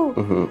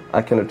too.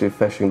 I cannot do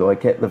fishing though. I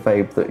get the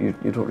vibe that you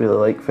don't really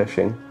like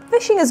fishing.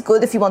 Fishing is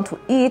good if you want to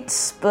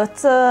eat,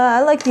 but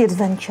I like the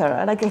adventure.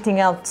 I like getting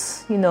out,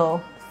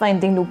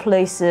 finding new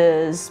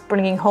places,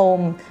 bringing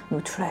home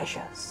new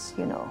treasures,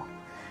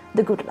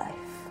 the good life.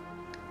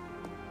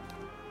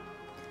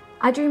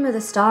 I dream of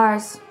the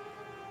stars.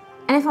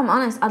 And if I'm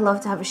honest, I'd love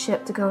to have a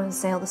ship to go and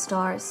sail the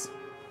stars.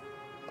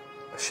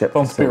 A ship.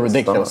 Don't to be the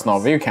ridiculous, stars.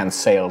 Nova. You can't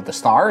sail the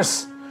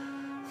stars.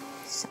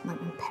 Except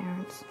like my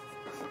parents.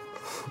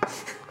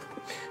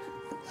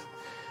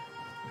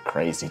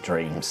 Crazy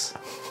dreams.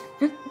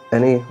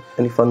 Any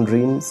fun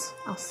dreams?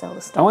 I'll sail the I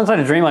stars. once had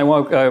a dream I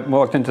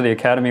walked into the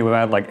academy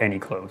without like any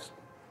clothes.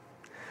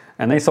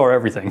 And they saw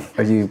everything.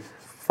 Are you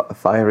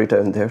fiery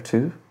down there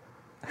too?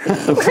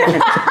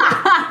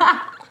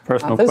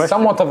 Personal This is question.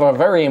 somewhat of a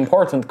very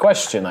important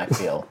question, I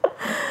feel.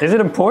 Is it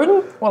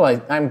important?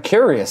 Well, I'm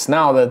curious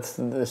now that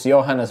this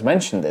Johan has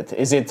mentioned it.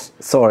 Is it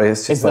Sorry,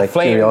 it's is just the my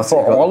flame curiosity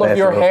for got all of better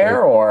your over hair,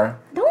 here. or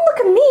Don't look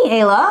at me,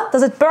 Ayla.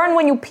 Does it burn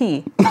when you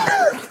pee?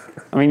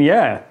 I mean,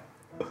 yeah.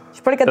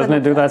 Should probably get Doesn't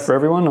it do that for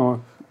everyone, or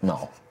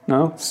no?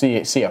 no? See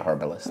a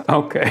herbalist.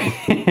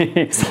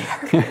 Okay.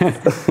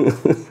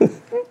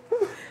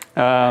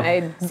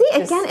 See,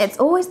 again, it's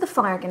always the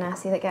fire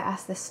ganassi that get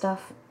asked this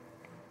stuff.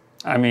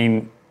 I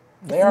mean,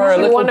 They are a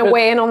You little want to bit,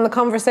 weigh in on the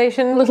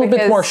conversation? a little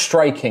bit more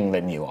striking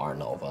than you are,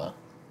 Nova.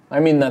 I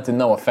mean that in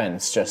no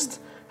offense. Just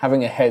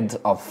having a head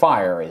of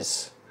fire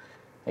is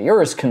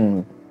yours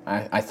can.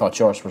 I thought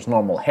yours was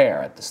normal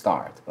hair at the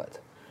start, but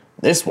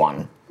this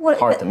one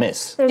hard to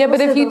miss. There's Yeah,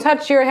 but if also you the-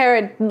 touch your hair,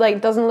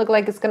 it doesn't look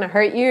like it's going to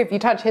hurt you. If you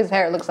touch his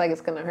hair, it looks like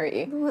it's going to hurt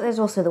you. There's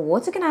also the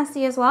water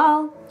ganassi as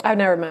well. I've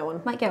never met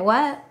one. Might get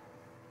wet.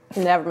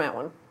 Never met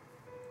one.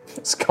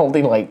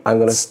 Scully I'm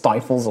gonna-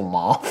 stifles a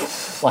laugh.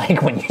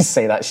 Like when you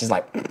say that, she's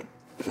like,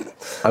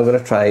 I'm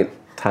gonna try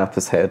tap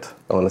his head.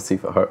 I want to see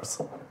if it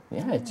hurts.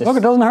 yeah, it just look,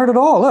 it doesn't hurt at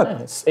all. Look.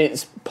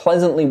 it's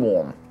pleasantly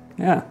warm.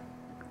 Yeah.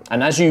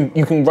 And as you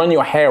can run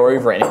your hair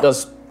over it, and it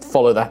does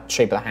follow that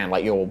shape of the hand,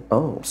 like you're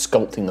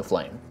sculpting the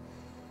flame.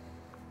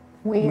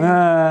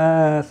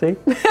 Weird. See?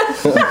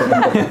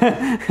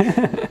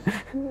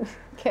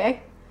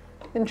 Okay.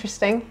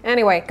 Interesting.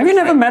 Anyway. Have you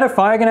never met a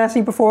fire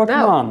ganassi before? Come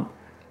No. on.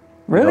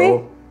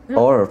 Really? No.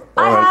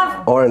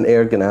 Or an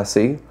air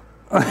ganassi.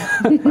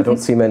 I don't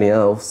see many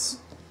elves,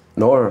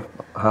 nor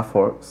half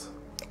orcs.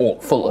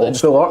 Full. They're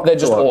just, So orc- they're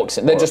just so orc-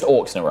 orcs. They're just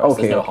orcs in a row.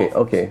 Okay, There's no okay, half.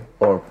 okay.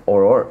 Or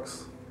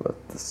orcs. But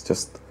it's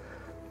just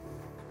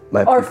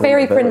my Or people in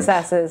fairy the village.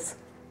 princesses.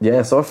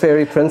 Yes, or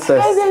fairy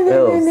princess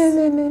elves.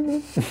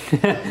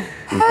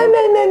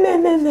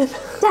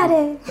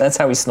 Daddy. That's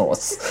how he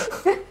snores.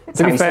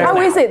 To be fair, How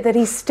is it that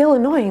he's still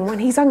annoying when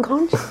he's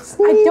unconscious?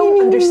 I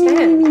don't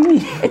understand.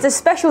 It's a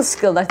special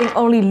skill that I think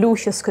only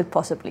Lucius could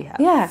possibly have.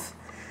 Yeah.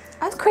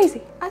 That's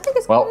crazy. I think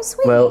it's Well- kind of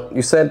sweet. Well,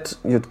 you said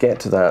you'd get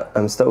to that.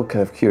 I'm still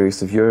kind of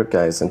curious of your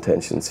guys'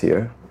 intentions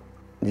here.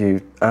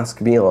 You ask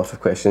me a lot of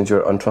questions.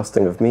 You're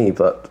untrusting of me,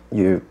 but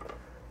you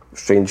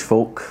strange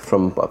folk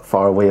from a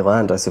faraway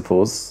land, I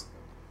suppose,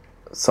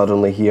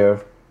 suddenly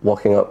here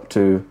walking up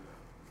to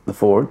the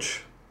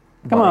forge.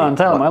 come on,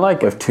 tell him. I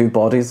like With it. 2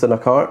 bodies in a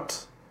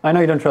cart. I know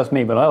you don't trust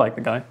me, but I like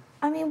the guy.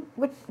 I mean,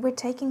 we're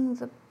taking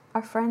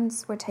our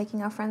friends'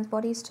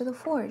 bodies to the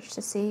forge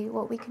to see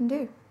what we can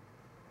do.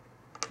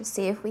 To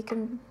see if we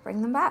can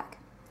bring them back.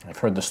 I've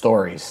heard the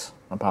stories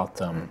about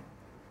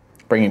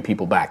bringing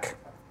people back.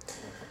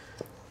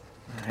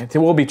 It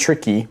will be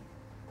tricky.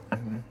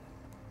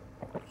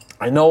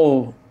 I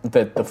know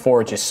that the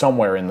forge is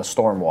somewhere in the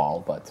storm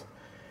wall, but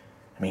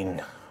I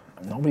mean,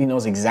 nobody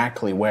knows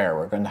exactly where.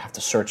 We're going to have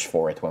to search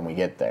for it when we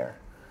get there.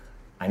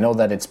 I know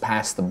that it's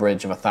past the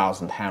Bridge of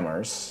 1,000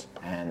 Hammers,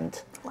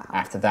 and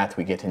after that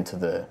we get into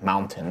the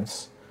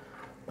mountains.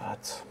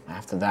 But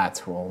after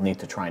that, we'll need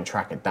to try and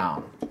track it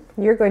down.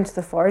 You're going to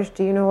the forge.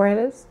 Do you know where it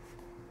is?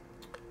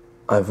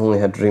 I've only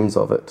had dreams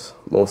of it.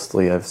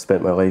 Mostly I've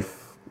spent my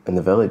life in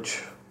the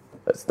village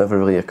it's never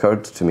really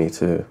occurred to me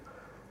to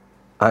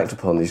act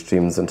upon these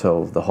dreams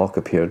until the hawk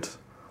appeared.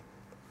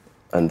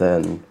 And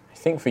then... I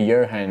think for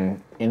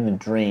Johan, in the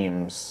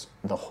dreams,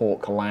 the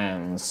hawk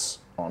lands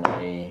on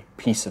a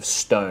piece of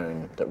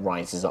stone that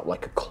rises up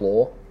like a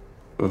claw.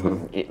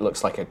 It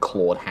looks like a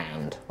clawed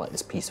hand, like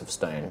this piece of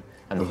stone.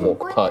 And the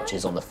hawk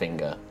perches on the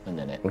finger, and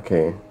then it...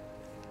 Okay.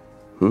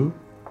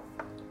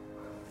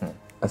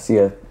 I see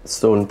a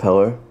stone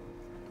pillar,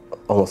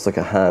 almost like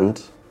a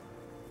hand,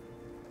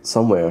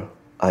 somewhere.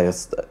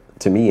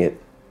 To me, it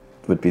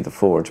would be the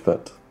forge,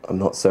 but I'm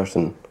not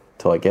certain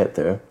till I get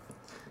there.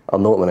 I'll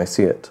know it when I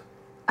see it.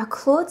 A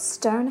clawed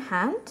stone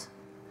hand?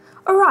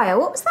 Aerois,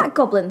 what was that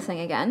goblin thing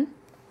again?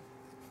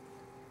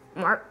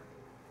 Mark.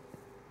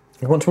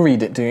 You want to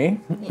read it, do you?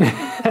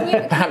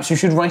 Yeah. Perhaps you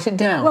should write it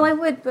down. Well, I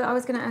would, but I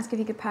was going to ask if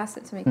you could pass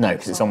it to me. No,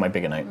 because it's on my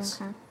bigger notes.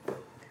 Okay.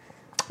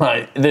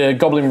 Right, the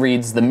goblin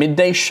reads, "The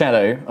midday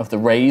shadow of the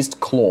raised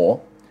claw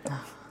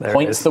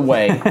points the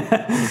way.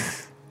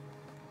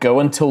 Go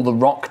until the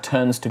rock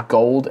turns to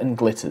gold and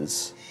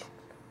glitters."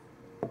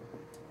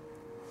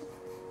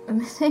 A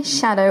midday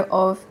shadow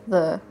of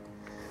the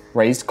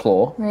Raised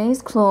claw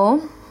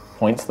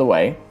points the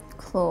way.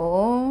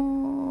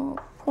 Claw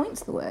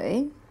points the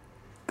way.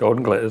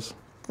 Golden glitters.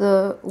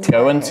 The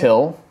Go way.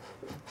 until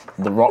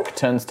the rock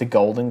turns to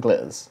gold and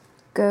glitters.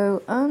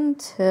 Go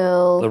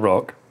until The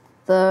rock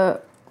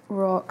the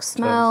rock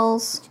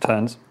smells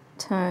turns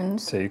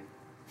turns to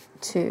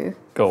to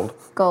gold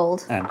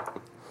and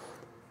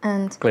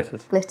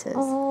glitters. glitters.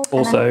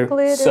 Also,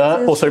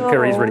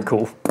 Piri's really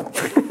cool.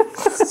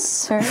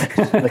 Sir,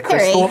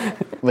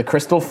 The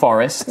crystal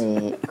forest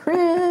the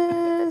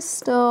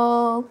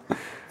crystal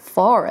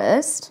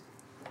forest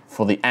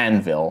for the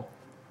anvil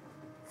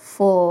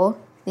for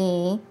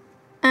the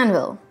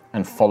anvil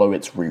and follow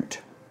its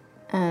route.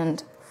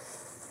 and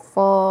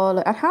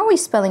follow. And how are we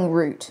spelling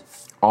root?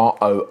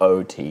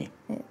 R-O-O-T.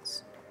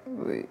 It's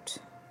root.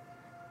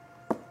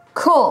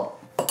 Cool.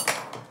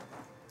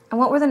 And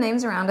what were the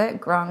names around it?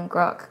 Grung,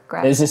 Grok,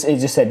 Grek. It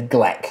just said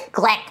Gleck.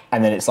 Gleck.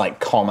 And then it's like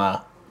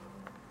comma,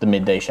 the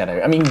midday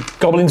shadow. I mean,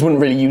 goblins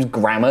wouldn't really use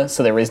grammar,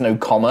 so there is no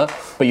comma,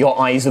 but your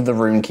eyes of the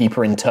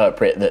runekeeper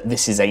interpret that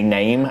this is a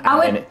name.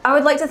 And I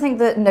would like to think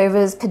that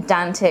Nova's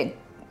pedantic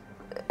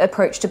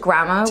approach to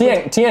grammar.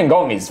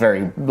 Tiangong is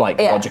very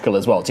logical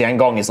as well.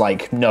 Tiangong is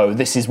like, no,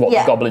 this is what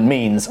the goblin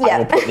means. I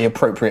will put the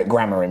appropriate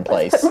grammar in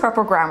place. Put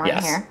proper grammar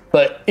in here.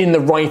 But in the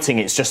writing,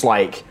 it's just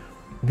like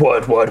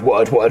word,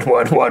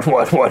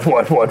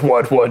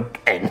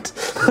 end.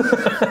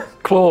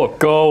 Claw,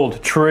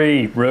 gold,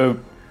 tree, root.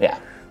 Yeah.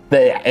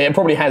 It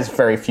probably has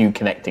very few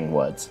connecting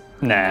words.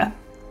 Nah.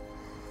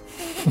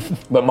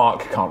 But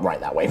Mark can't write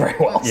that way very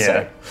well. Yeah.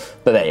 So.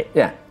 But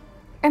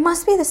It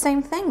must be the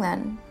same thing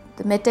then.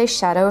 The midday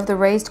shadow of the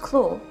raised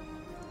claw.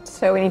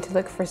 So we need to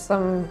look for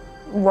some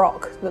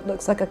rock that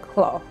looks like a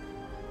claw.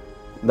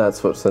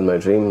 That's what's in my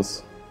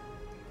dreams.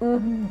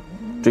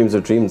 Dreams are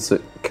dreams.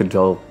 It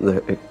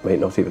might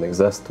not even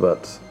exist,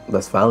 but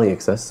this valley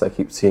exists. I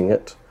keep seeing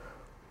it.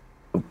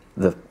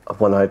 A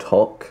one-eyed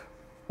hawk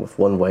with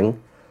one wing.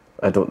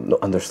 I don't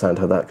understand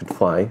how that could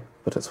fly,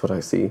 but it's what I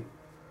see.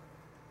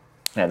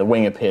 Yeah, the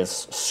wing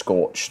appears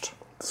scorched.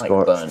 Like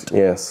burnt.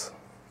 Yes.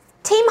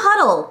 Team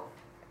huddle.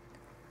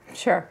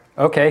 Sure.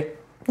 Okay.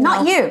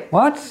 Not you.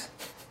 What?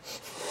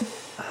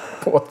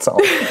 What's up?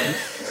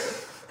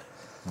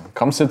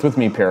 Come sit with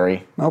me,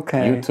 Piri.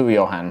 Okay. You too,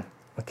 Johan.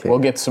 Okay. We'll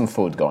get some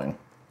food going.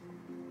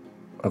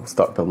 I'll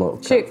start building a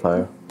little Shoot.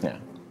 campfire. Yeah.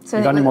 So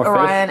You got any more fish?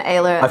 Orion,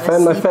 Ayla, I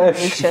found my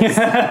fish.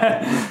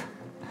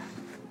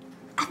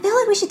 I feel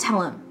like we should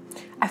tell him.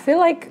 I feel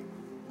like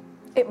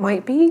it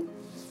might be.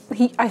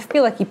 I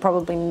feel like he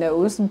probably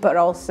knows, but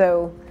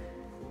also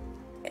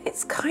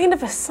it's kind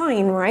of a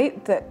sign,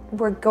 right, that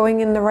we're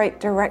going in the right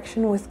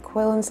direction with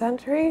Quill and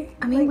Sentry.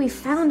 I mean, we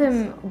found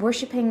him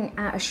worshipping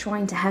at a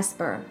shrine to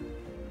Hesper.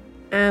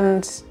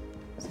 And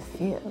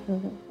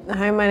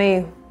how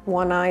many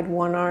one-eyed,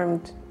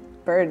 one-armed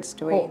birds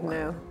do we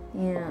know?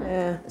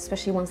 Yeah.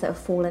 Especially ones that have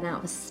fallen out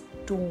of a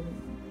storm.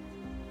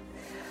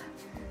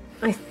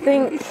 I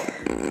think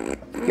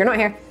you're not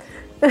here.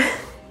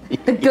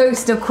 The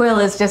ghost of Quill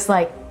is just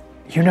like,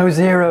 You know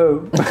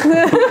zero.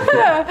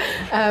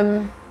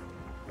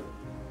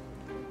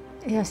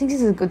 Yeah, I think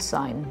this is a good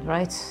sign,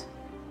 right?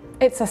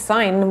 It's a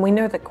sign, and we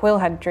know that Quill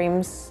had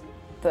dreams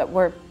that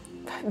were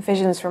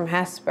visions from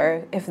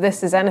Hesper. If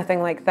this is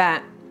anything like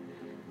that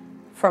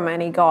from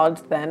any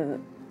god,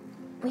 then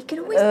we could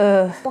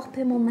always bop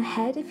him on the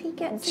head if he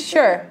gets it.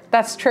 sure,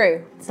 that's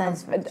true.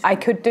 Sounds I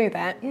could do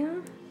that. Yeah.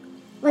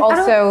 Like,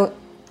 Also,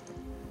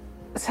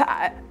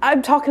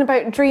 I'm talking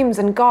about dreams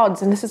and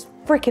gods, and this is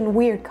freaking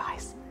weird,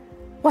 guys.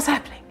 What's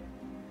happening?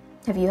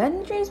 have you had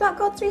any dreams about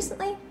gods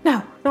recently?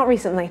 No, not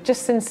recently.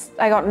 Just since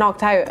I got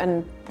knocked out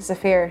and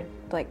Zephyr,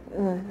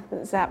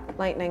 zap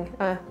lightning.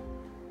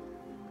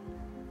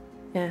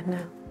 Yeah, no.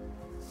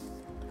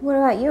 What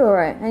about you,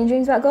 alright? Any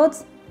dreams about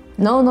gods?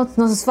 No, not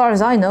as far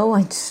as I know.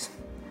 I just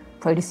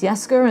pray to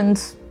Siasker and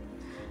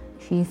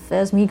she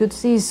fares me good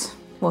seas.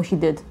 Well, she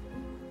did.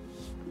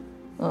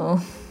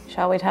 Oh.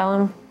 Shall we tell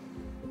him?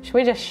 Should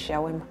we just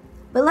show him?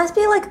 But let's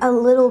be like a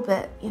little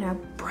bit,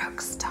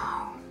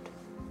 Brookstone.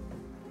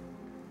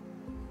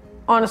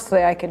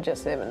 Honestly, I could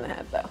just hit him in the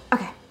head, though.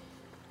 Okay.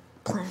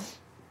 Plan.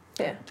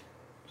 Yeah.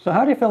 So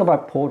how do you feel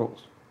about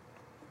portals?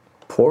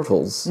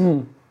 Portals?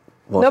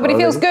 What Nobody are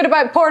feels they? good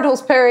about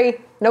portals,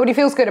 Perry. Nobody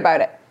feels good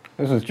about it.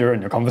 This was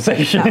during your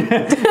conversation.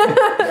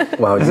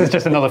 Wow, This is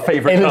just another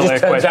favourite Ava colour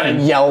just turns out question.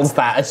 and yells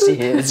that as she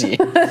hears you.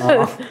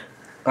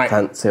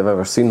 can't say I've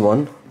ever seen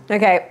one.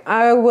 Okay,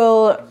 I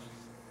will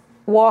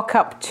walk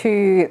up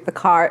to the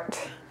cart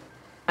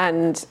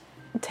and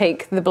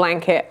take the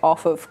blanket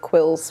off of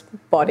Quill's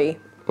body.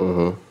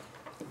 I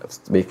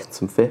was making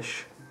some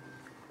fish.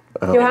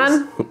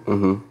 Johan?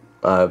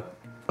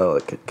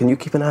 Can you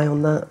keep an eye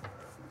on that?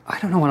 I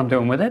don't know what I'm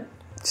doing with it.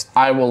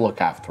 I will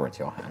look after it,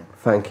 Johan.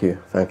 Thank you.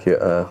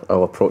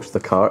 I'll approach the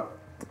cart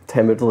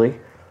timidly,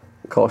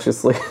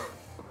 cautiously.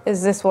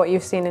 Is this what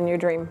you've seen in your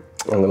dream?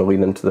 I'm going to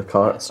lean into the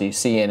cart. So you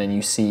see in and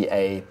you see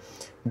a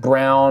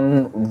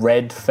brown,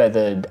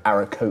 red-feathered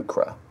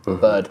Aarakocra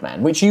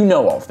birdman, which you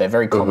know of. They're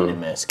very common in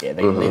Merskir.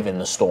 They live in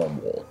the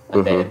storm wall.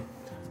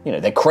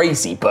 And they're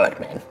crazy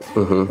birdmen.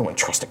 You wouldn't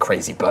trust a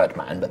crazy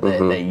birdman, but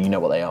they you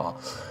know what they are.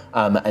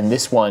 And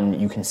this one,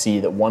 you can see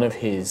that one of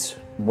his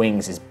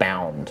wings is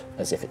bound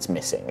as if it's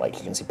missing. Like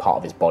you can see part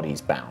of his body's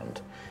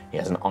bound. He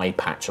has an eye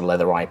patch, a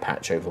leather eye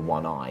patch over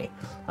one eye,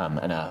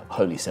 and a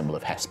holy symbol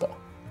of Hesper.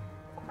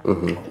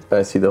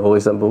 I see the holy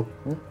symbol.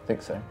 I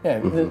think so.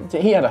 Yeah,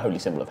 he had a holy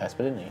symbol of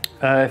Hesper, didn't he?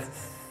 I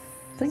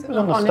think it was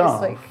on the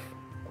staff.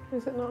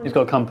 Is it not? He's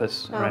got a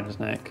compass around his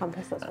neck.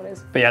 Compass, that's what it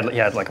is. But he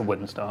had like a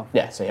wooden staff.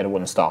 Yeah, so he had a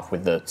wooden staff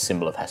with the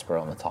symbol of Hesper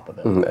on the top of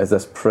it. Is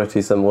this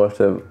pretty similar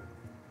to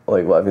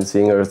like what I've been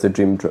seeing, or is the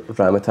dream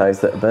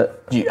dramatized it a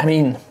bit? I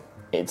mean,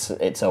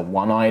 it's a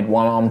one-eyed,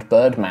 one-armed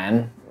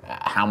birdman.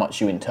 How much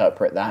you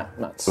interpret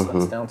that's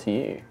down to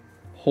you.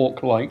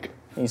 Hawk-like.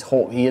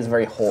 He is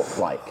very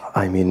hawk-like.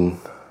 I mean,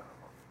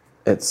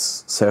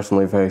 it's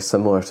certainly very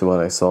similar to what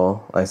I saw.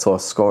 I saw a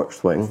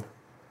scorched wing.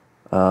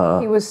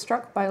 He was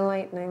struck by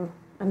lightning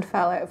and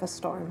fell out of a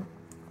storm.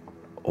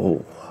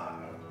 Oh.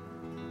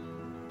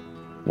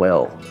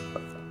 Well,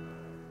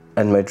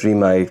 in my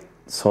dream I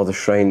saw the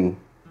shrine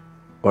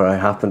where I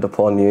happened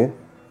upon you,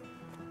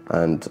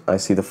 and I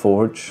see the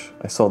forge,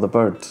 I saw the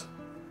bird.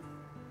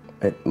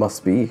 It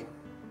must be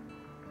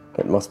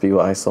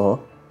what I saw.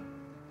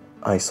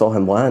 I saw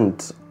him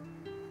land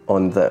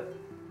on that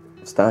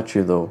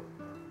statue though.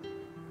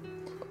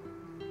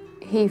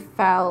 He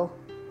fell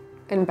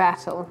in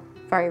battle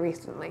very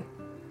recently.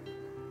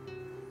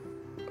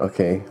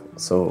 Okay,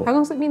 so How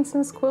long's it been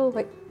since Quill?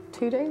 Like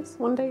 2 days?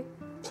 1 day?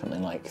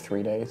 Something like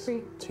 3 days.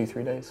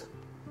 2-3 days.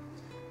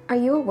 Are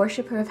you a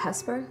worshipper of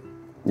Hesper?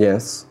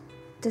 yes,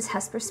 Does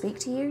Hesper speak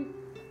to you?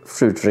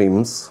 through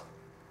dreams.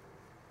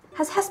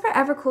 Has Hesper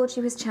ever called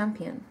you his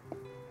champion?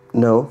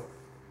 No,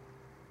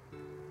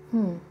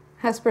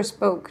 Hesper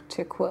spoke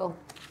to Quill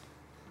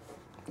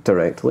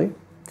directly.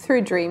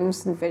 through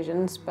dreams and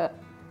visions, but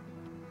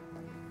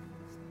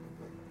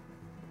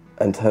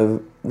And how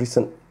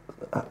recent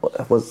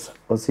was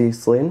he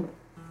slain?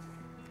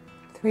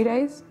 3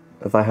 days?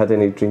 Have I had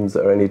any dreams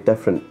that are any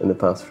different in the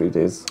past 3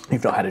 days?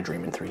 You've not had a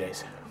dream in 3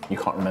 days. You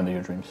can't remember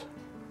your dreams.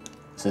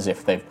 It's as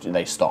if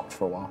they stopped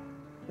for a while.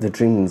 The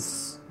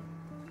dreams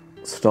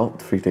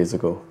stopped 3 days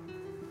ago.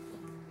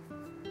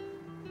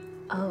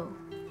 Oh.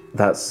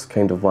 That's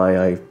kind of why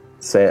I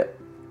set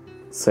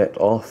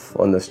off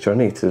on this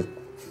journey to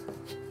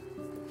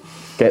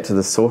get to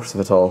the source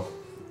of it all.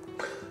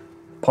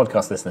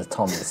 Podcast listeners,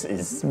 Tom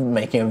is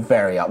making a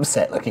very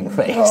upset looking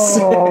face.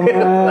 Oh,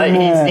 man. Like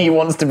he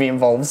wants to be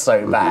involved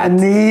so bad.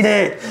 Need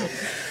it.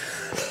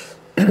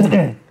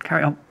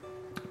 Carry on.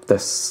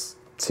 This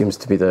seems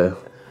to be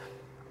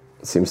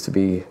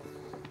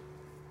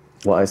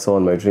what I saw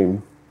in my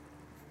dream.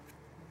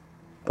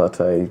 But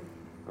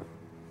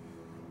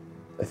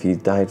if he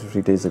died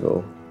 3 days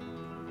ago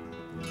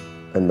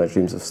and my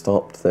dreams have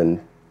stopped,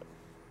 then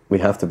we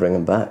have to bring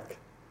him back.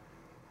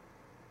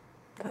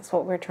 That's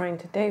what we're trying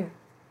to do.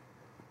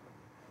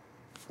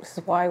 This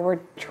is why we're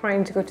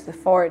trying to go to the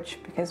forge,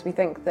 because we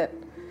think that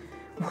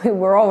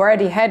we're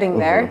already heading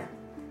there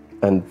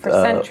And for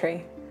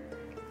Sentry.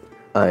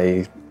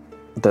 I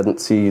didn't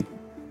see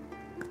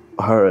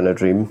her in a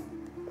dream.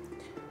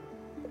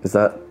 Is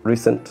that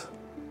recent?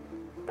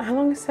 How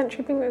long has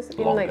Sentry been? Has it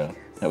been Longer. like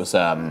It was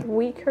a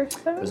week or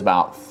so? it was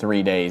about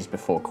 3 days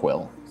before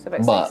Quill. So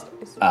about But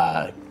 6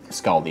 days.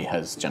 Scaldy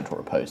has gentle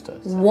repose to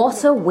us.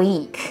 What a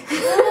week.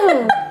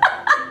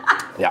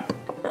 Yep.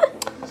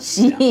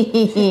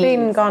 She's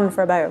been gone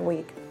for about a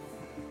week.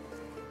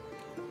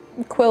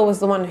 Quill was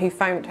the one who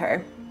found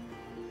her.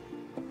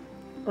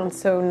 And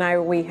so now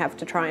we have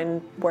to try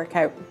and work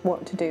out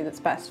what to do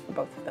that's best for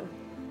both of them.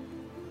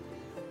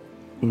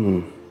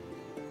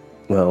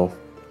 Well,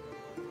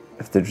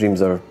 if the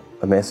dreams are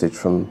a message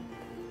from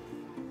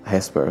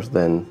Hesper,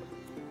 then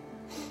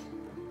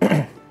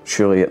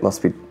surely it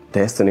must be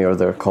destiny or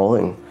their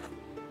calling.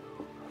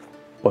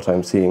 What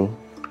I'm seeing.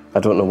 I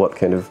don't know what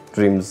kind of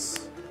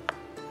dreams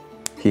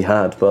he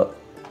had, but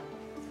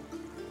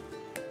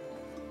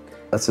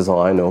This is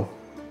all I know.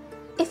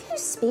 If you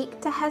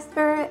speak to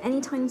Hesper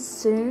anytime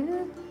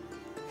soon,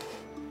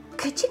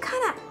 could you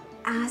kind of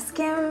ask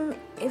him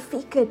if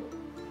he could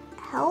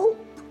help?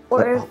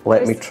 Or if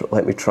Let me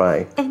there's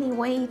try. any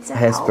way to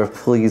Hesper, help?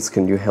 please,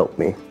 can you help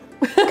me?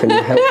 Can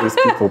you help these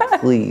people,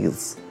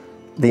 please?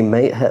 They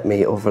might hit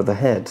me over the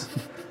head.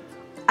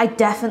 I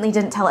definitely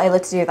didn't tell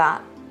Ayla to do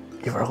that.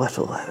 You were a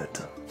little loud.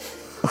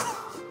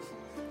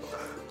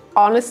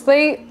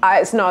 Honestly,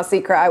 it's not a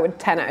secret. I would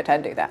 10 out of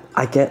 10 do that.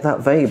 I get that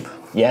vibe.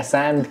 Yes,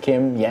 and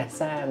Kim.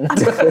 Yes, and.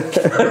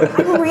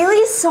 I'm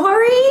really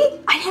sorry.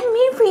 I didn't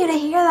mean for you to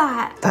hear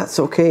that. That's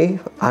okay.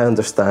 I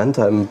understand.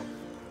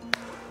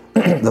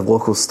 The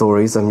local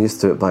stories, I'm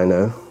used to it by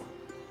now.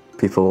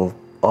 People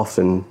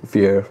often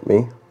fear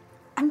me.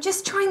 I'm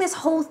just trying this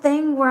whole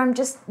thing where I'm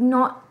just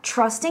not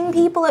trusting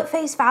people at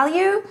face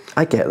value.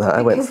 I get that.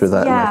 I went Because, through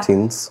that in yeah. my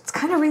teens. It's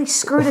kind of really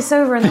screwed us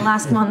over in the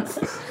last month.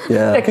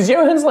 Yeah. Yeah, because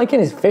Johan's like in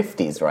his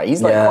 50s, right?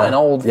 He's like Yeah. quite an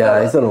old fella.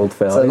 Yeah, he's an old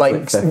fella. So He's like,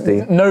 like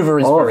 50. Nova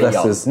is All of very this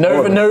young. is-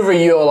 all of Nova,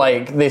 this- you're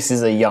like, this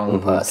is a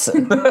young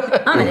person.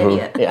 I'm an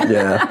idiot. Yeah.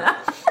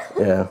 Yeah.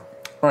 Yeah.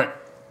 All right.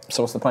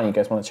 So what's the plan? You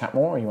guys want to chat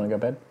more or you want to go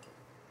to bed?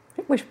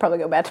 We should probably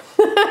go to bed.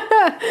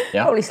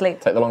 Yeah. Probably sleep.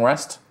 Take the long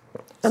rest.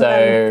 And So,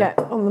 then get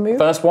on the move.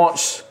 first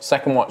watch,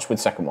 second watch with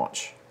second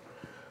watch.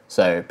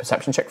 So,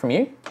 perception check from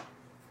you.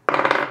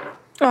 Oh,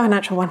 a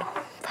natural one.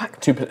 Fuck.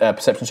 Two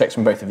perception checks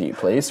from both of you,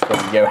 please, from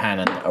Johan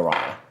and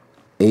Aerois.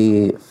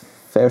 A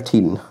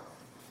 13.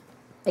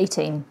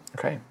 18.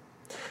 Okay.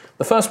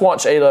 The first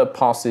watch, Ayla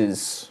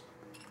passes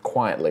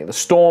quietly. The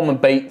storm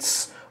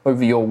abates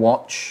over your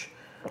watch.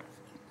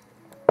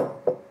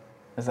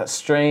 There's that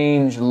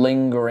strange,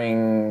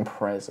 lingering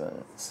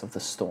presence of the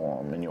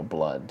storm in your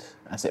blood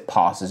as it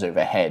passes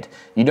overhead.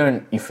 You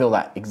feel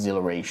that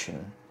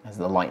exhilaration as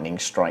the lightning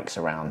strikes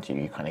around you.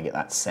 You kind of get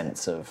that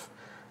sense of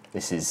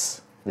this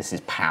is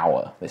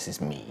power, this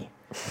is me.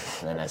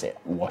 And then as it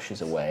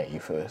washes away, you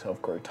feel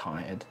yourself grow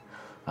tired.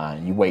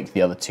 You wake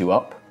the other two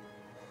up.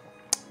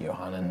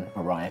 Johan and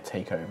Aerois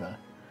take over.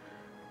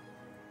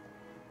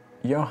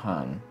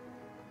 Johan,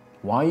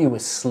 while you were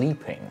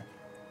sleeping,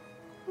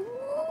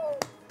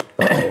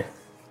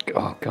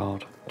 Oh,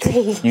 God.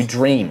 you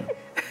dream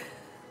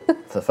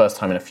for the first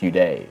time in a few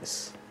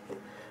days.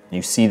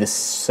 You see the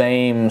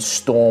same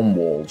storm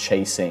wall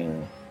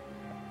chasing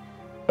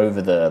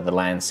over the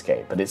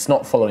landscape, but it's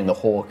not following the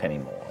hawk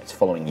anymore, it's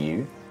following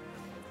you.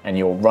 And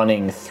you're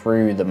running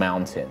through the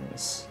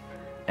mountains,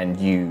 and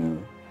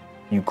you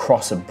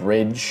cross a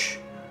bridge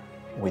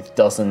with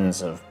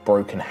dozens of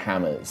broken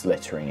hammers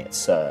littering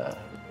its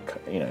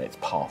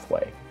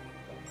pathway.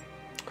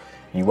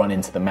 You run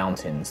into the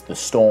mountains. The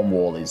storm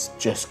wall is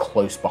just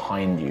close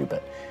behind you,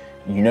 but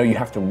you know you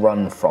have to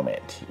run from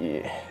it.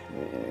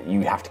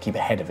 You have to keep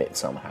ahead of it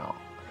somehow.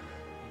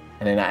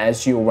 And then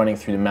as you're running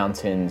through the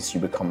mountains,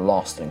 you become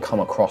lost and come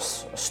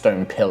across a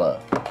stone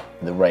pillar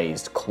with a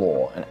raised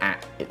claw, and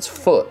at its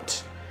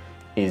foot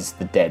is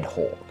the dead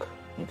hawk.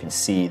 You can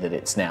see that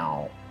it's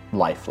now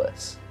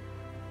lifeless.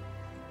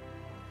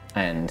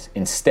 And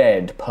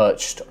instead,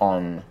 perched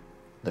on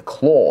the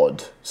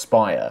clawed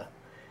spire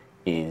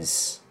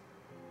is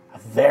a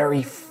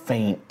very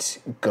faint,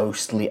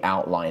 ghostly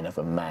outline of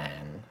a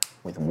man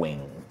with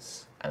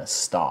wings and a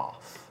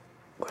staff.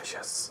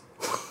 Lucius.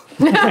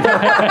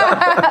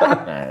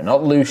 No,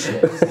 not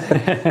Lucius.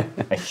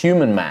 A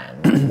human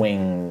man with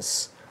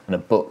wings and a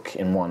book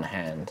in one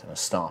hand and a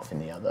staff in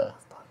the other.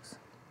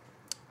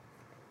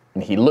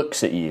 And he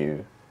looks at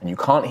you, and you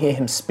can't hear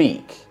him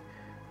speak,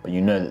 but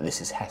you know that this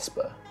is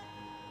Hesper.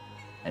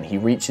 And he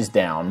reaches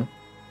down,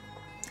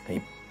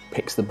 and he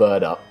picks the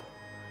bird up,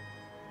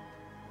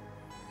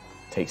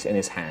 takes it in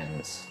his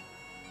hands,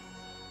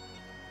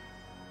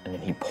 and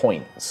then he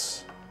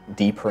points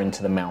deeper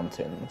into the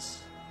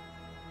mountains.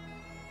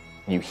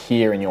 You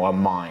hear in your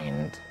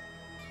mind,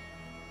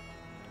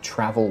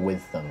 travel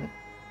with them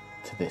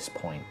to this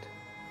point,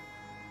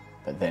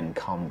 but then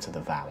come to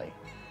the valley.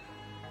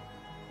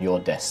 Your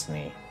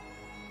destiny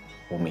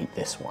will meet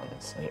this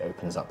one's. And he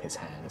opens up his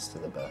hands to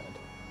the bird,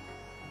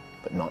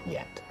 but not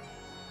yet.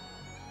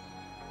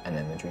 And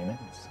then the dream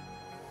ends.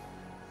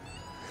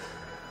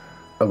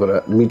 I'm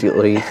gonna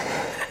immediately.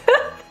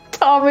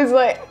 Tom is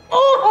like,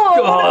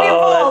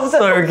 Oh, that's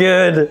so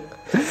good.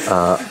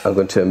 I'm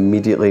going to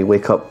immediately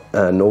wake up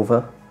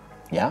Nova.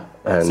 Yeah?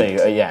 And,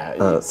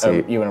 so, so-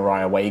 you and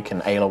Aerois awake,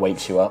 and Ayla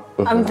wakes you up.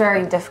 I'm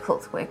very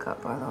difficult to wake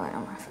up, by the way.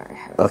 I'm very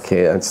heavy.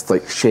 Okay, I'm just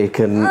like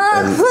shaking.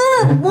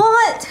 And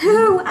What?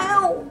 Who?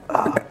 Ow!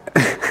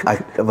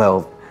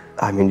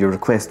 your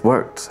request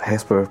worked.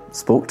 Hesper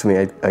spoke to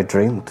me. I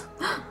dreamed.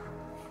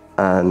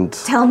 And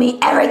Tell me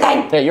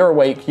everything! Yeah, you're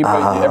awake. You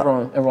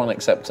both, everyone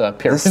except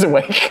Piri is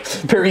awake.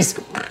 Piri's...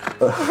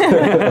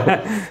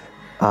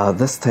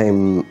 this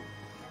time,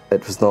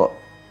 it was not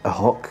a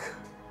hawk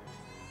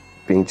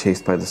being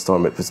chased by the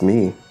storm, it was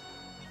me.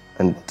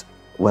 And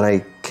when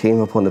I came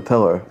upon the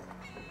pillar,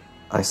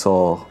 I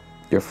saw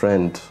your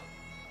friend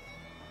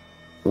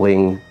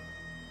laying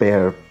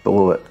bare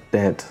below it,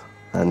 dead.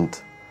 And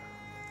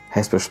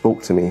Hesper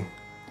spoke to me.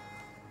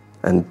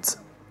 And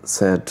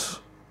said,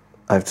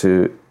 I have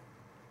to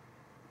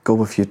go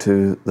with you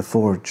to the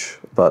forge,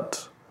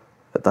 but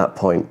at that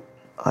point,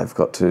 I've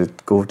got to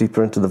go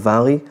deeper into the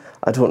valley.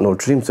 I don't know,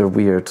 dreams are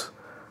weird.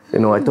 You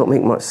know, I don't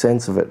make much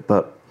sense of it,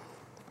 but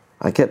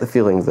I get the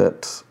feeling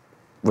that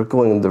we're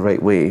going the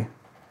right way.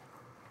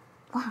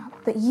 Wow,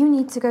 but you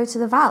need to go to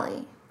the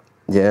valley.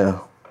 Yeah.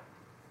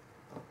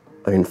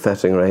 I mean,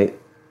 fitting, right?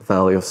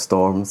 Valley of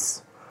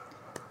Storms.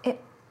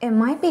 It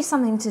might be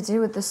something to do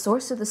with the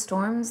source of the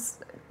storms.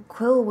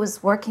 Quill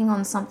was working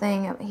on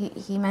something.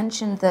 He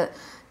mentioned that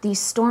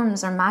these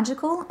storms are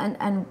magical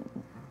and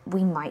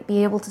we might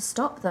be able to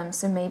stop them.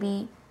 So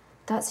maybe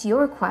that's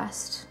your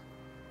quest.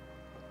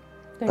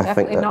 They're I think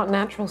definitely that- not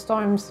natural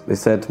storms. They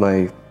said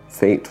my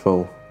fate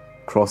will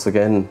cross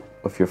again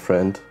with your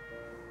friend,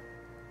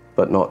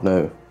 but not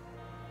now.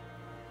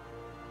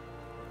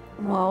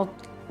 Well,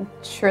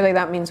 surely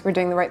that means we're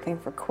doing the right thing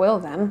for Quill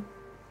then.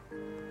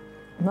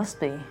 Must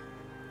be.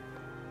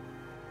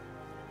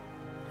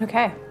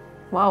 Okay.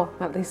 Well,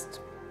 at least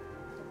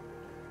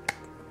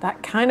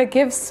that kind of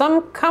gives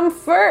some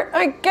comfort,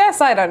 I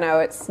guess. I don't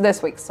know.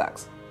 This week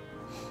sucks.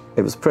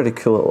 It was pretty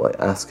cool, like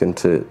asking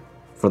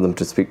for them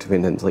to speak to me,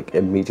 and then like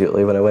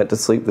immediately when I went to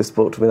sleep, they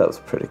spoke to me. That was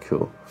pretty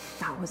cool.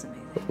 That was amazing.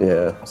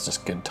 Yeah. That's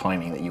just good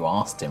timing that you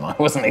asked him. I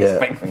wasn't Yeah.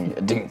 expecting you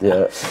to do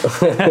that.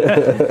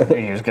 Yeah. I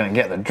knew you was going to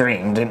get the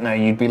dream. Didn't know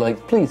you'd be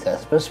like, please,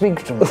 Esper,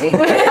 speak to me.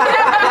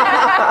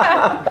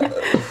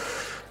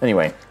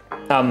 Anyway,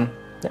 well,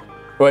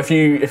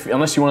 if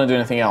unless you want to do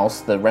anything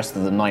else, the rest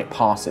of the night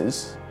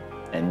passes,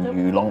 and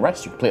you long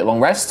rest. You complete a long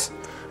rest,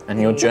 and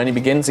your journey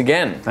begins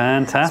again.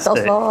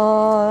 Fantastic.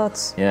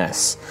 Slots.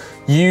 Yes.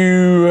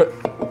 You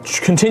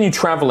continue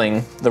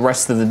traveling the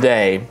rest of the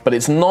day, but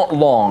it's not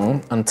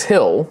long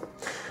until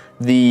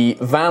the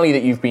valley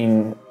that you've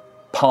been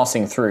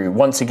passing through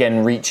once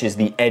again reaches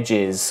the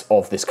edges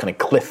of this kind of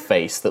cliff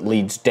face that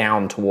leads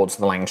down towards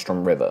the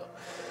Langstrom River.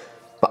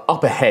 But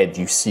up ahead,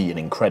 you see an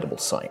incredible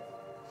sight.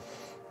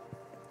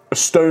 A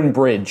stone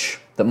bridge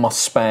that must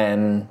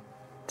span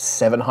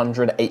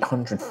 700,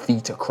 800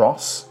 feet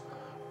across,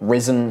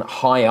 risen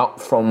high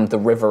up from the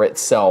river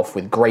itself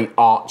with great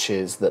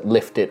arches that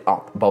lift it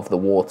up above the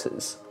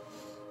waters.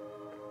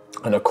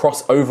 And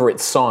across over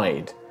its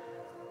side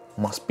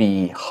must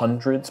be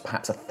hundreds,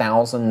 perhaps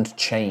 1,000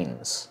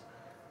 chains,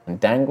 and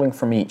dangling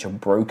from each a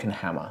broken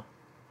hammer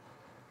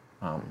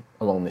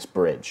along this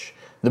bridge.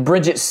 The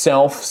bridge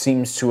itself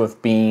seems to have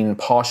been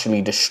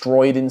partially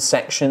destroyed in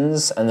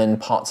sections, and then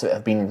parts of it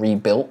have been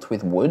rebuilt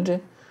with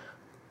wood.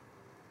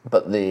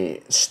 But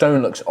the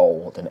stone looks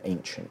old and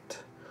ancient.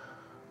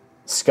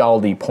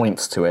 Scaldi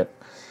points to it.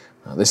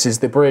 This is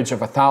the bridge of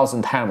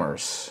 1,000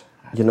 hammers.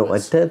 You know, I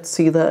did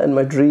see that in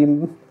my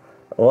dream.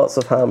 Lots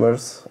of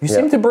hammers. You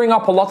seem to bring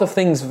up a lot of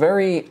things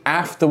very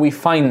after we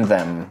find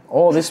them.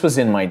 Oh, this was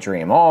in my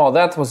dream. Oh,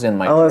 that was in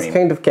my I was dream.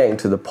 kind of getting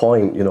to the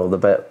point, you know, the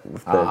bit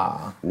with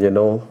the, you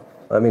know,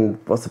 I mean,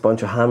 what's a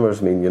bunch of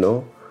hammers mean, you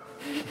know?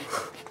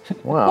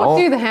 Well, What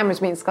do the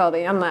hammers mean,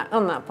 Scaldi, on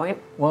that point?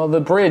 well,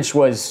 the bridge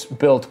was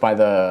built by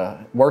the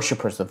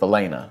worshippers of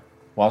Elena.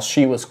 While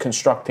she was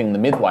constructing the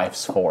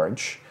midwife's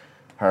forge,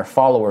 her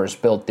followers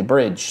built the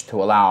bridge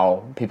to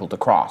allow people to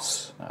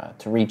cross,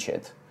 to reach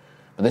it.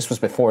 But this was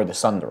before the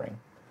Sundering.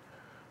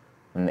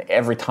 And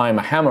every time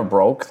a hammer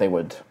broke, they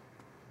would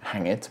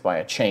hang it by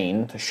a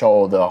chain to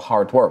show the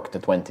hard work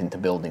that went into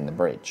building the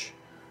bridge.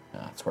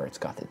 That's where it's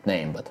got its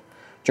name. But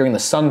during the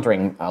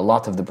Sundering, a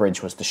lot of the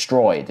bridge was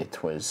destroyed.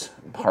 It was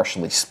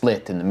partially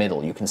split in the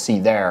middle. You can see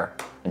there,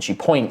 and she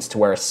points to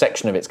where a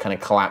section of it's kind of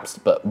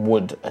collapsed, but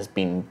wood has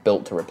been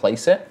built to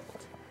replace it.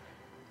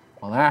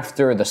 Well,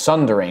 after the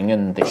Sundering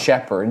and the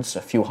Shepherds,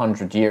 a few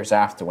hundred years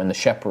after, when the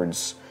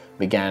Shepherds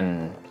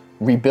began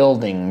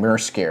rebuilding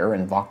Murskir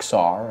and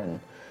Voxar, and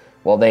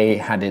well, they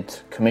had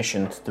it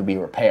commissioned to be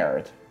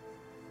repaired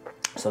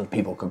so that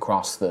people could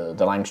cross the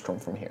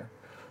Langstrom from here.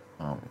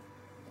 I'm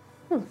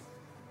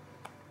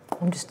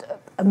just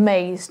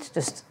amazed,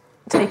 just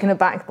taken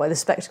aback by the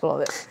spectacle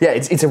of it. Yeah,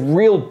 it's a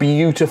real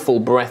beautiful,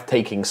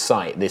 breathtaking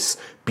sight. This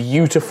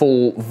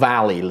beautiful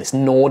valley, this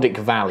Nordic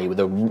valley with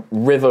a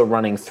river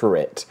running through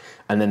it,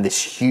 and then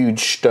this huge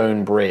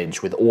stone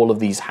bridge with all of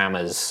these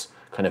hammers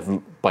kind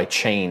of by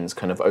chains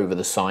kind of over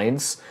the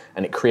sides,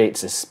 and it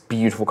creates this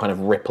beautiful kind of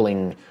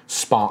rippling,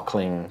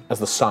 sparkling as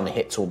the sun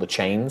hits all the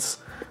chains.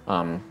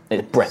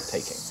 It's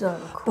breathtaking. So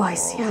cool. By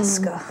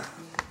Siaska.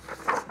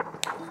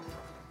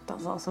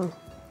 That's awesome.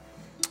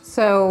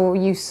 So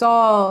you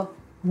saw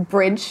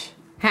bridge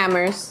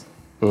hammers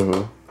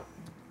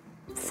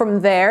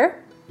from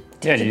there.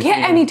 Yeah, did you Get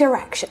see any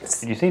directions?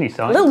 Did you see any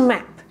signs? Little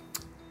map.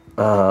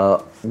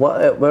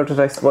 Where did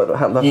what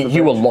happened after the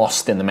You were bridge?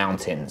 lost in the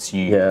mountains.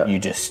 You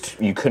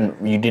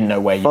didn't know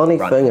where you Funny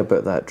were thing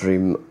about that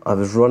dream, I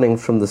was running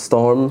from the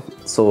storm,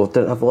 so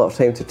didn't have a lot of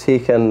time to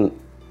take in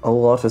a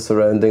lot of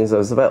surroundings. I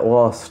was a bit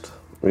lost,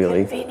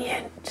 really.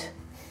 Convenient.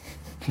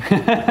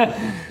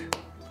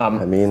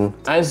 I mean,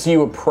 As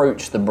you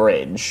approach the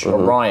bridge,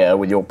 Aerois,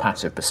 with your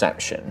passive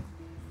perception,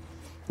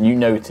 you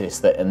notice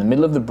that in the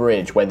middle of the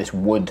bridge, where this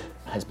wood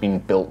has been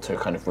built to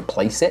kind of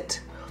replace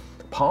it,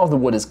 part of the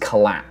wood has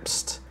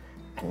collapsed,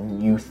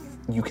 and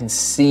you can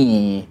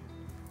see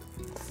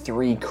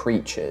 3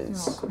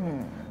 creatures.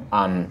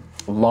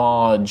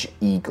 Large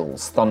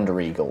eagles,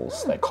 thunder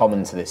eagles. They're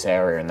common to this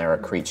area, and they're a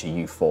creature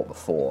you fought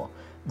before.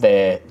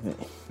 You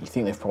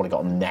think they've probably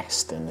got a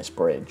nest in this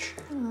bridge.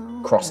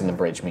 Crossing the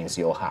bridge means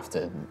you'll have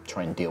to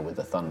try and deal with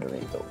the thunder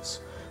eagles.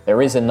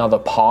 There is another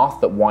path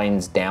that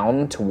winds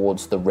down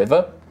towards the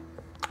river.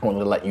 I want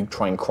to let you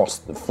try and cross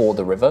ford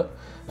the river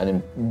and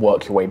then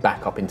work your way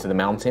back up into the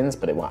mountains,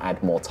 but it will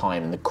add more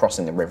time, and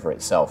crossing the river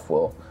itself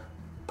will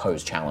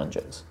pose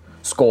challenges.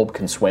 Scorb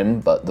can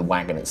swim, but the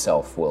wagon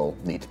itself will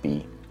need to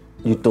be...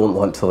 You don't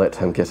want to let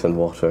him get in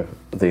water.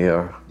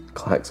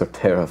 Clacks are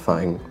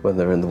terrifying when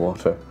they're in the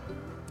water.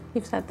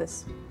 You've said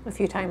this a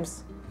few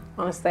times.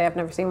 Honestly, I've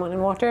never seen one in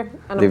water,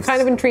 and I'm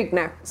kind of intrigued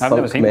now. I've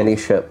never Sunk seen many one.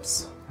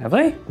 ships. Have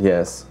they?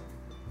 Yes.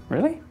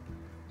 Really?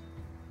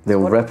 They'll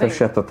What do you rip a think?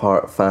 ship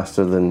apart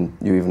faster than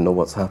you even know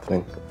what's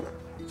happening.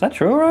 Is that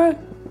true, right?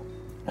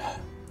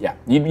 Yeah,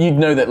 you'd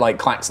know that like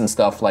clacks and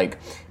stuff,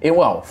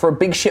 for a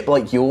big ship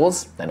like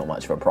yours, they're not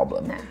much of a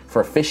problem. No.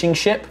 For a fishing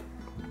ship,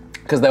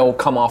 because they'll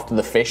come after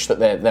the fish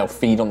they'll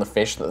feed on the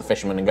fish that the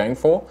fishermen are going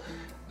for,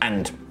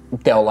 and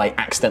they'll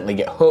accidentally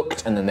get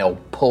hooked, and then they'll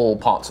pull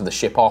parts of the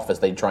ship off as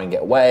they try and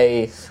get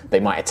away. They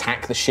might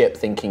attack the ship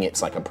thinking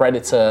it's like a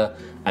predator,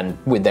 and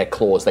with their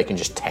claws they can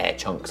just tear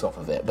chunks off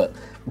of it, but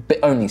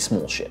only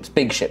small ships.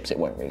 Big ships it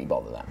won't really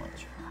bother that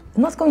much.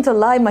 I'm not going to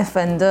lie, my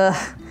friend.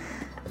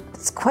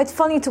 It's quite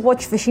funny to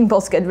watch fishing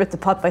boats get ripped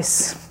apart by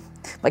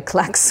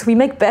clacks. We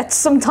make bets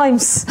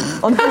sometimes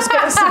on who's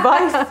going to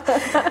survive.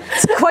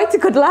 It's quite a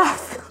good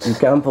laugh. You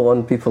gamble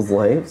on people's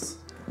lives.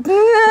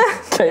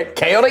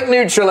 Chaotic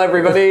neutral,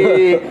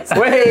 everybody!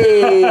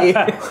 Way!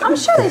 I'm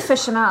sure they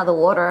fish them out of the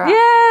water.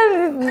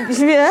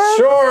 Yeah.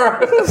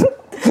 Sure!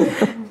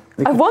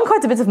 I've won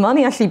quite a bit of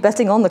money actually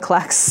betting on the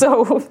clacks,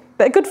 so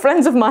they're good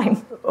friends of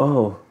mine.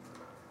 Oh.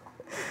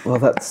 Well,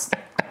 that's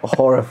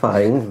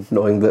horrifying,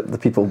 knowing that the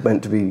people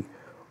meant to be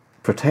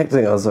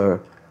protecting us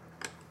are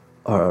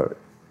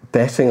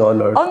betting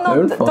on our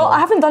downfall. I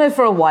haven't done it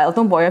for a while,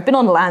 don't worry. I've been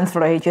on land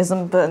for ages,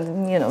 but,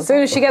 As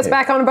soon as she gets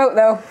back on a boat,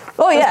 though,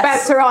 Oh, those yes.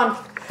 bets are on.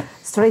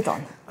 Straight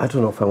on. I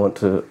don't know if I want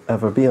to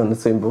ever be on the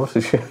same boat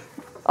as you.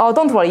 Oh,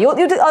 don't worry.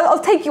 I'll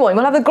take you on.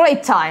 We'll have a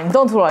great time.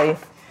 Don't worry.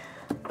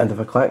 And if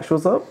a clack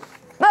shows up?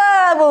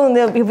 Well,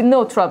 there'll be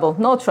no trouble.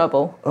 No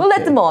trouble. We'll let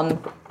Okay. them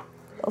on.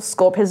 Oh,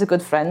 Scorpion's a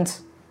good friend.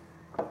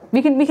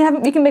 We can make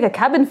a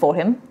cabin for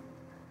him.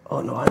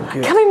 Oh no, I'm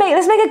good.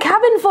 Let's make a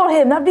cabin for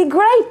him. That'd be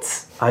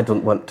great. I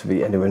don't want to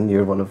be anywhere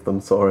near one of them,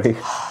 sorry.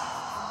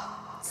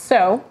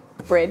 So,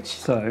 bridge,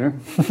 So,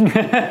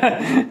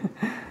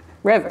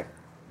 river,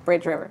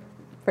 bridge, river,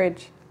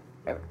 bridge,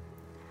 river.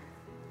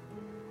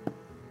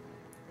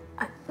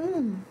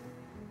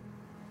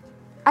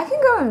 I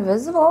can go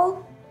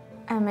invisible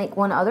and make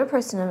one other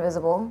person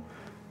invisible.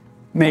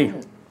 me.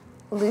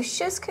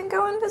 Lucius can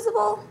go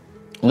invisible.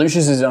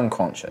 Lucius is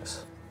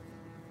unconscious,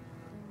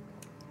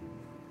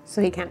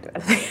 So he can't do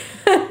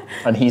anything.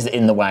 and he's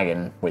in the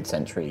wagon with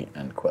Sentry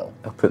and Quill.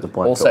 I'll put the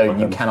black Also, top on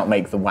you him. cannot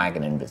make the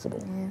wagon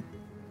invisible.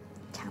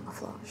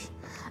 Camouflage.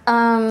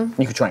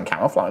 You could try and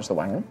camouflage the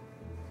wagon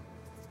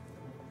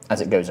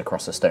as it goes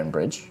across a stone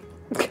bridge.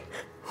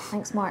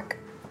 Thanks, Mark.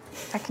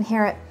 I can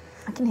hear it.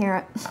 I can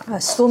hear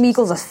it. Storm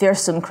eagles are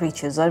fearsome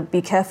creatures. I'd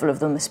be careful of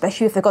them,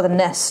 especially if they've got a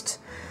nest.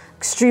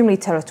 Extremely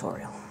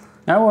territorial.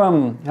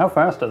 How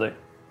fast are they?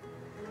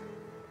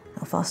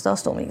 How fast are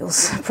storm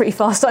eagles? Pretty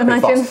fast, I Pretty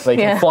imagine. fast. They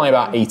can fly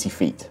about 80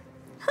 feet.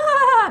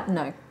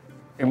 No.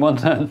 In one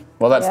turn?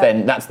 Well,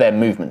 that's their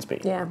movement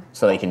speed. Yeah.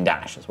 So they can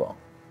dash as well.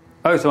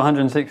 Oh, so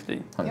 160.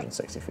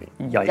 160 feet.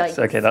 Yikes. Yikes.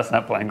 Okay, that's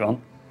that plan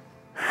gone.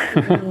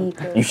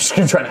 You're just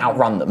going to try and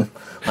outrun them.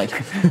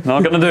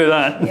 Not gonna do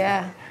that.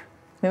 Yeah.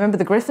 Remember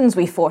the griffins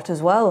we fought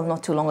as well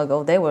not too long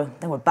ago? They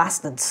were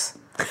bastards.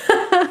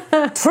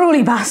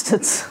 Truly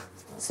bastards.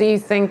 So you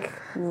think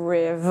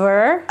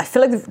river? I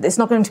feel like it's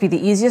not going to be the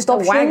easiest The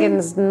option.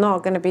 wagon's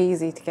not going to be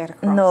easy to get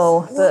across.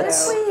 No, What but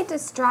if we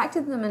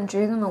distracted them and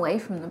drew them away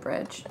from the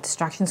bridge?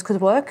 distractions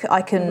could work.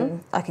 I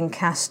can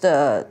cast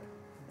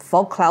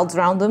fog clouds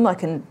around them. I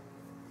can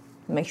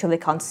make sure they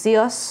can't see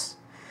us.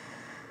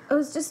 It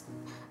was just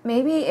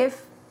maybe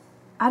if,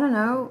 I don't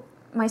know,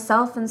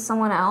 myself and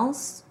someone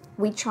else,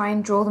 we try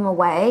and draw them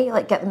away,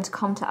 like get them to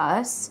come to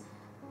us.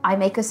 I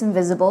make us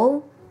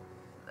invisible.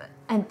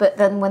 But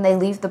then when they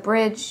leave the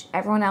bridge,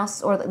 everyone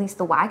else, or at least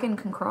the wagon,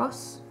 can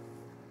cross.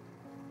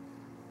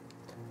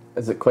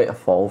 Is it quite a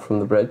fall from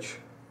the bridge?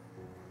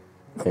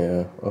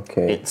 Yeah,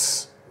 okay.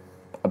 It's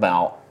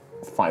about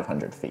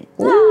 500 feet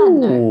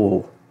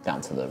Ooh.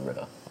 down to the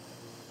river.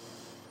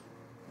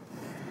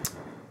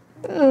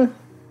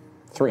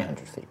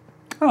 300 feet.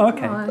 Oh,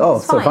 okay. Oh,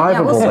 It's fine. Yeah,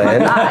 we'll survivable survive then.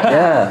 that,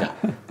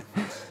 Yeah.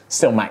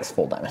 Still max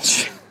full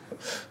damage.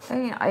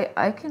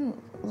 I can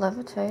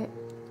levitate.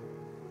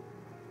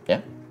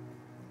 Yeah?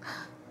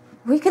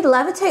 We could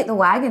levitate the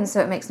wagon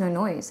so it makes no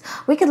noise.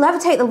 We could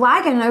levitate the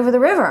wagon over the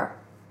river.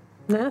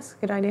 That's a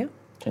good idea.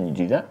 Can you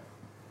do that?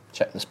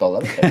 Check the spell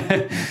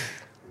levitate.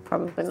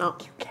 Probably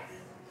not.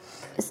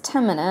 It's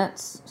 10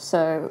 minutes,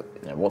 so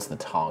Yeah, what's the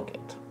target?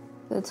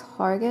 the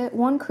target,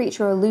 one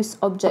creature or loose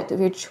object of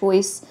your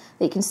choice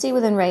that you can see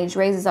within range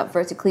raises up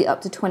vertically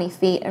up to 20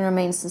 feet and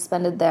remains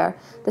suspended there.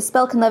 The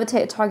spell can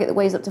levitate a target that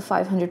weighs up to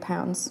 500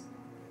 pounds.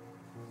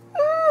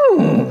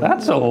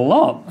 That's a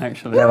lot,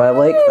 actually. Yeah, I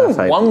like that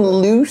idea. One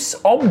loose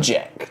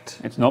object.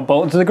 It's not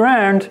bolted to the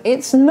ground.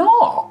 It's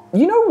not.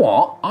 You know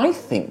what? I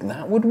think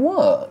that would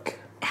work.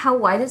 How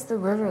wide is the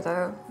river,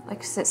 though? Like,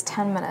 'cause it's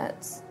 10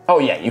 minutes. Oh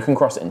yeah, you can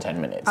cross it in 10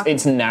 minutes.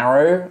 It's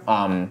narrow.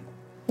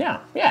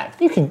 Yeah,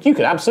 you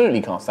could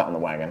absolutely cast that on the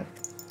wagon.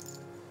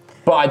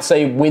 But I'd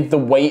say with the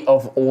weight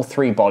of all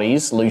three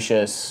bodies,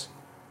 Lucius,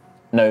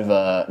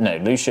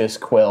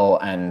 Quill,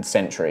 and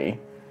Sentry,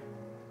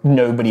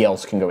 nobody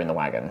else can go in the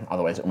wagon.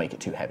 Otherwise, it'll make it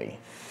too heavy.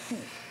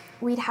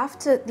 We'd have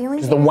to. The only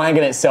Because thing the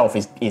wagon itself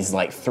is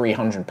like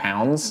 300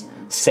 pounds.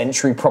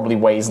 Sentry probably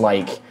weighs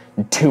like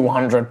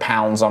 200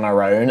 pounds on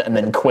her own, and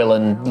then Quill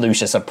and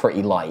Lucius are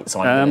pretty light. So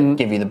I'm going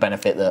to give you the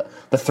benefit that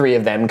the three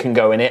of them can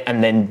go in it,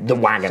 and then the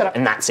wagon,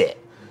 and that's it.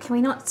 Can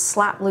we not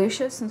slap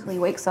Lucius until he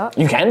wakes up?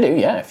 You can do,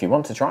 yeah, if you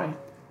want to try.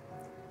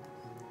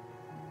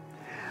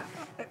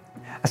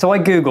 So I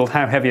googled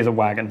how heavy is a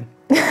wagon.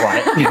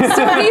 Right.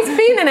 So he's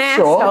been an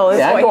asshole. Sure. Is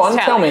Yeah, what go he's on,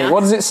 tell telling me. us. What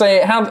does it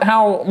say?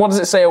 What does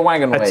it say a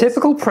wagon weighs? A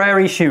typical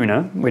prairie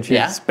schooner, which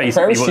Yeah, is basically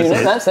prairie what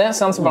schooner, it is, that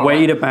sounds about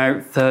weighed right. about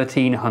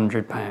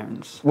 1,300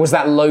 pounds Was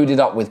that loaded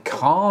up with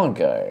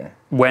cargo?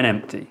 when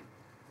empty.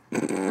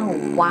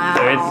 Oh, wow.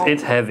 So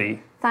it's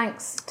heavy.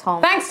 Thanks,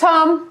 Tom. Thanks,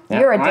 Tom.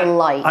 You're a right.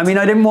 delight. I mean,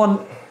 I didn't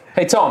want...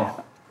 Hey, Tom,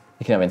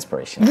 you can have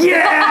inspiration.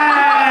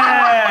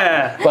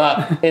 Yeah!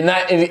 But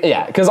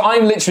yeah, because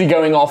I'm literally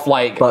going off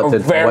like But a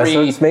did very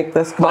wizards make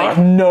this car? like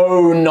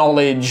no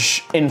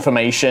knowledge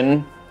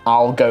information.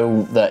 I'll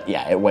go that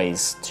it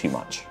weighs too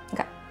much.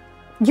 Okay.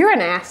 You're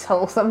an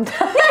asshole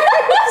sometimes.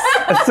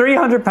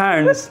 300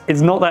 pounds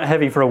is not that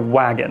heavy for a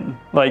wagon.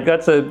 Like,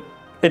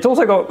 it's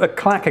also got a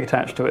clack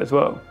attached to it as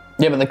well.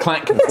 Yeah, but the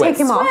clack can Take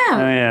twist. him off. Oh,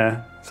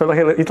 yeah. So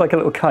it's like a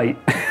little kite.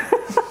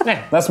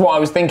 Yeah, that's what I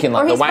was thinking.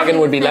 Like Or the he's wagon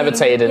probably would be thinking-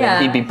 levitated yeah.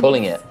 and he'd be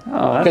pulling it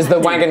because the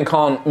wagon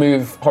can't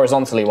move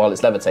horizontally while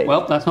it's levitated.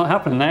 Well, that's not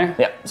happening there.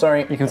 Yeah,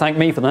 sorry. You can thank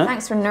me for that.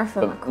 Thanks for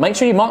nerfing my Make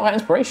sure you mark that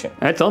inspiration.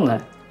 It's on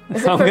there.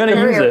 Is it I'm for going to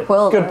Fury use or it.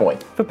 Quill, Good though? boy.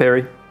 For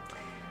Piri.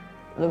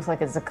 Looks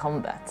like it's a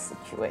combat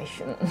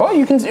situation. Well,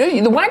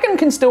 the wagon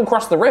can still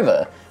cross the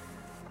river.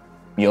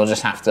 You'll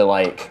just have to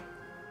like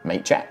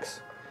make checks.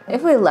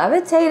 If we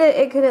levitate it,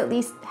 it could at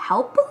least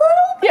help a little?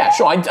 Yeah,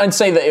 sure. I'd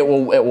say that it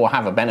will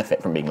have a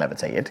benefit from being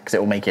levitated because it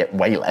will make it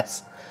way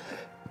less.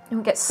 It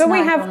would get So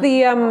we snagged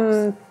have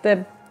on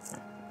the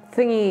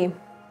thingy.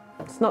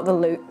 It's not the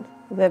lute.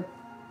 The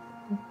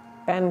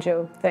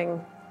banjo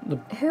thing.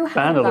 Who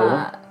had Bandolore.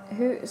 that?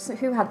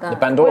 Who had that?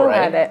 Bandora. Will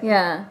had it.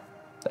 Yeah.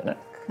 Don't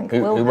know.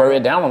 Quill Who wrote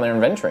it down on their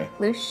inventory?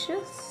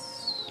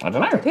 Lucius? I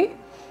don't know. He?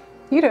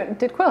 You don't?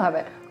 Did Quill have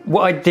it?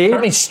 What I did...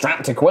 Probably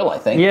strapped to Quill, I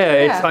think.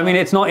 Yeah, I mean,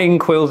 it's not in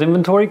Quill's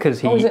inventory because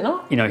he... Oh, is it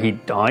not? You know, he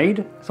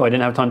died, so I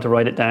didn't have time to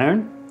write it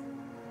down.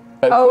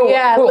 But Oh,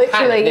 yeah, Quill had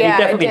literally, it, didn't he? yeah.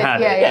 definitely I did.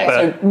 had it, Yeah,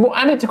 Yeah, yeah. so we'll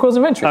add it to Quill's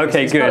inventory.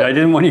 Okay, He's good. got it. I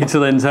didn't want you to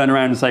then turn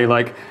around and say,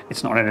 like,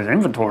 it's not in his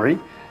inventory.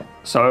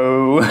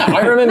 So... I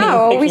remember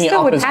No, you we picking it still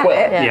up would as have Quill.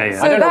 it. Yeah,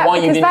 yeah. I don't know why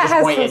you because didn't that just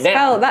has write it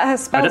spell. down. That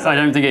has spells. I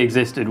don't think it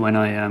existed when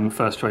I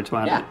first tried to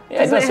add Yeah, it. yeah,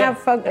 Doesn't does, it yeah.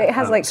 have? It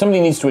has like Somebody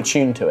needs to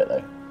attune to it,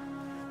 though.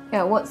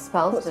 Yeah, what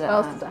spells did it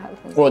spells have? does it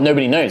have? Well,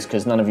 nobody knows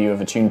because none of you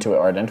have attuned to it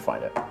or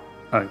identified it.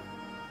 Oh.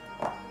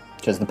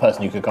 Because the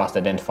person who could cast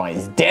Identify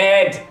is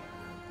dead!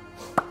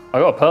 I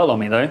got a pearl on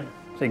me, though,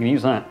 so you can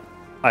use that.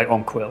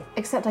 On Quill.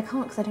 Except I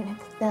can't because I don't have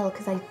the spell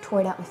because I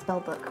tore it out my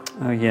spell book.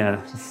 Oh, yeah.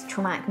 It's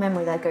traumatic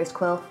memory there, Ghost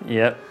Quill.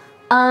 Yep.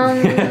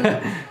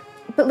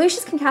 But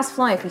Lucius can cast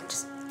fly if we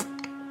just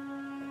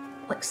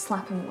like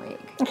slap him awake.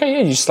 Okay,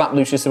 yeah, you slap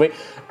Lucius away.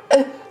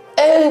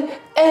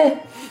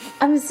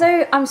 I'm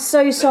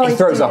so sorry. He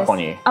throws to do up this. on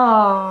you.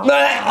 Oh,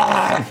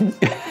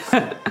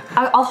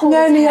 I'll hold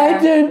his Nanny, hair.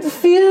 I don't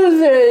feel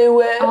very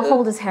well. I'll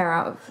hold his hair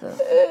out of the.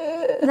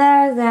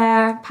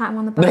 There. Pat him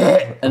on the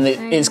back. And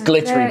it's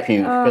glittery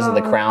puke because of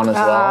the crown as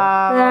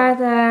well.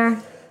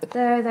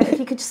 There. If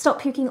you could just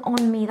stop puking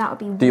on me, that would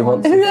be. Do you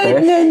want some Right,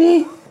 fish?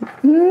 Nanny.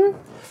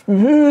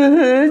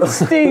 It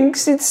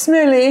stinks, it's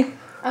smelly.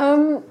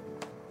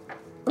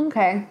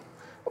 Okay.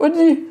 What do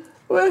you...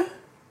 What?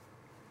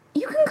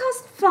 You can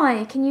cast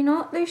fly, can you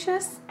not,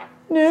 Lucius?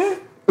 No,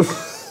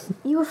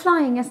 You were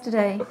flying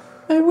yesterday.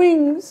 my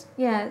wings.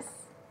 Yes.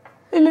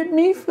 They let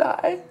me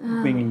fly.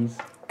 Wingies.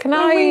 Can My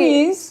I?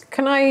 wingies.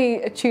 Can I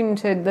attune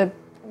to the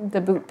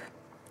boop?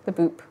 The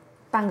boop.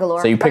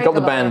 Bangalore. So you pick up the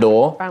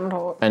bandor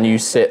Bandor. and you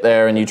sit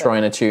there and you try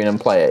and attune and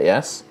play it,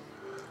 yes?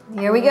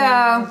 Here we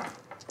go.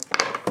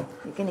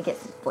 You're gonna get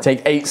some.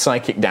 Take 8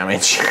 psychic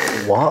damage.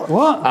 What?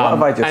 What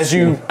have I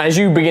just As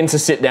you begin to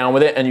sit down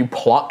with it and you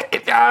pluck,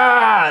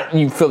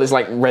 you feel this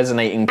like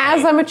resonating pain.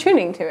 As I'm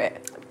attuning to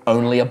it.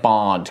 Only a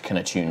bard can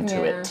attune to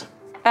Yeah. it.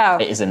 Oh.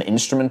 It is an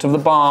instrument of the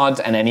bard,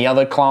 and any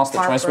other class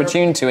that tries to Bard.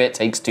 attune to it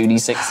takes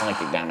 2d6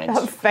 psychic damage.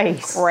 That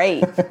face.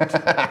 Great.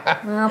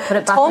 I'll put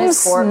it back in Tom's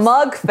his corpse.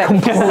 smug face.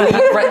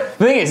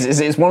 The thing is,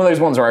 it's one of those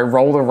ones where I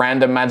rolled a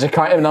random magic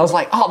item, and I was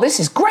like, "Oh, this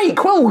is great!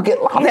 Quill will get.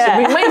 Oh, this will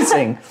be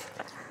amazing."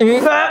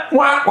 Wah,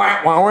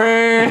 wah, wah,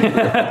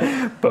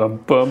 wah. Bum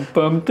bum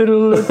bum.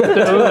 diddle,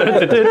 diddle,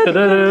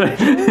 diddle,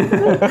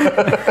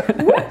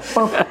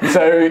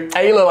 So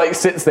Ayla like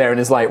sits there and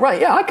is like,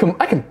 "Right, yeah, I can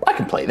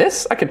play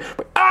this. I can."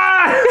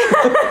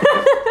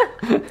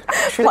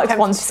 Like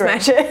one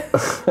Smash it.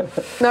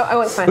 No, I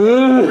won't smash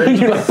it.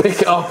 You like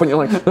pick it up and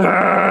you're like,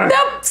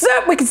 Nope, so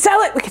we can sell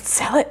it. We can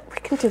sell it. We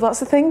can do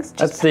lots of things.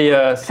 That's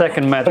the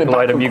second magical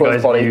back item from you Quill's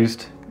guys body.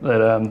 used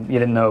that you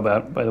didn't know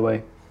about, by the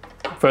way.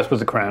 First was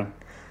the crown,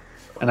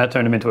 and that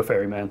turned him into a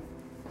ferryman.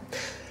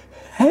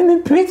 "I'm a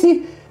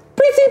pretty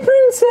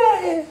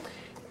princess."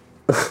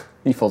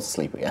 He falls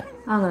asleep again.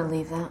 I'm gonna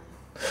leave that.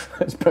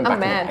 Just put him I'm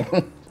back in the mad.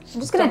 wagon. I'm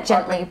just gonna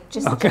gently,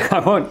 just Okay, I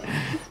won't.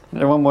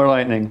 There won't more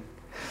lightning.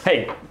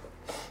 Hey,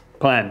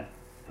 plan.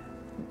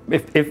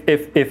 If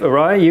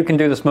Aerois, you can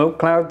do the smoke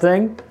cloud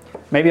thing,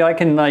 maybe I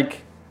can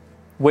like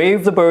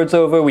wave the birds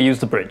over. We use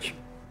the bridge.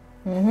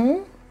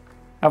 Mm-hmm.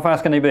 How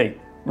fast can they be?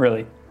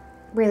 Really?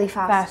 really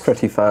fast.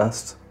 Pretty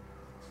fast.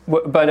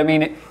 But I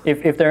mean,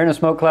 if they're in a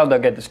smoke cloud, they'll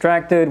get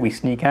distracted. We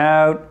sneak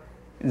out,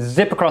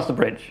 zip across the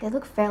bridge. They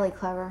look fairly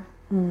clever.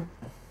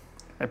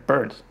 They're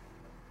birds.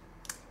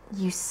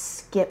 You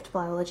skipped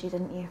biology,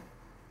 didn't you?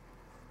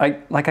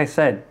 Like I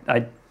said,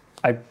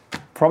 I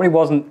probably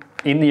wasn't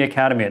in the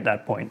academy at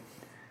that point.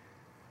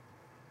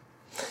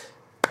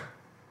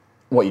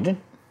 What you do?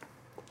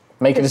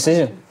 Make a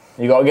decision.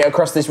 You got to get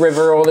across this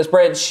river or this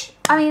bridge.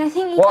 I mean, I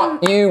think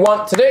What you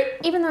want to do?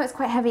 even though it's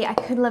quite heavy, I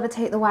could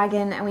levitate the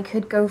wagon and we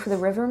could go for the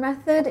river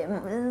method.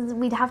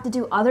 We'd have to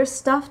do other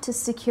stuff to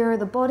secure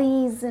the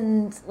bodies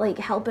and like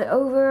help it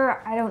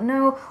over. I don't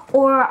know.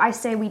 Or I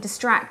say we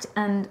distract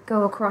and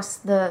go across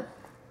the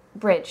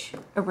bridge,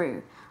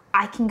 Aerois.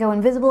 I can go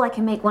invisible. I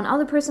can make one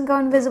other person go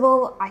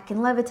invisible. I can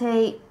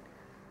levitate.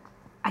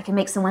 I can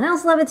make someone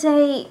else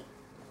levitate.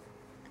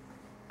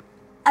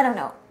 I don't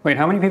know. Wait,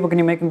 how many people can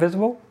you make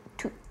invisible?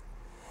 2.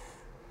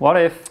 What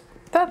if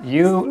That's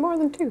You- more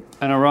than 2.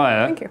 an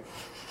Aerois? Thank you.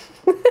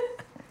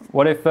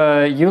 What if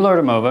you lure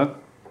them over,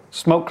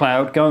 smoke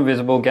cloud, go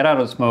invisible, get out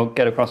of the smoke,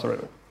 get across the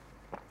river?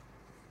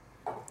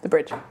 The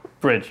bridge.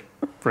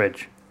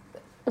 Bridge.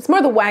 It's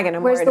more the wagon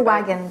I'm Where's worried the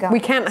about. wagon going? We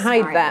can't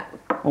hide Sorry. that.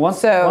 Well, once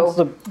So-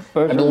 the birds I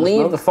are in the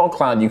believe smoke- the fog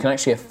cloud, you can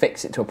actually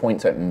affix it to a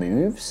point so it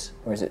moves,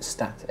 or is it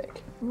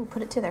static? We'll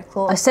put it to their I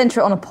claws. center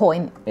it on a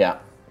point. Yeah.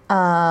 Oh,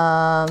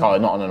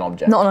 not on an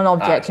object. Not on an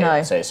object, okay,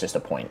 no. So it's just a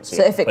point. So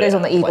you if it put goes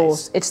on in the a place.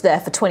 eagles, it's there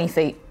for 20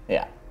 feet.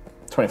 Yeah.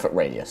 20-foot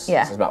radius.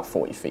 Yeah. So it's about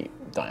 40 feet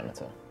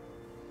diameter.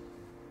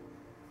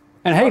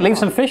 And hey, leave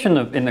some fish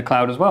in the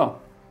cloud as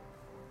well.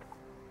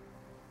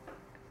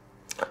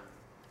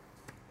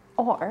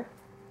 Or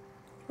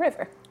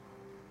river.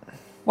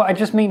 Well, I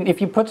just mean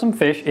if you put some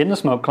fish in the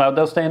smoke cloud,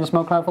 they'll stay in the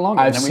smoke cloud for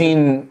longer. I've Then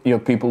we- seen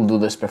people do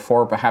this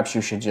before. Perhaps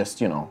you should just,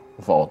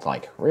 vote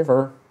like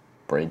river,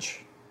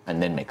 bridge,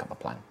 and then make up a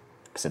plan.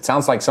 Because it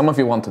sounds like some of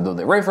you want to do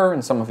the river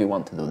and some of you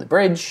want to do the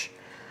bridge.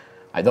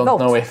 I don't Vote.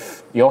 know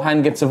if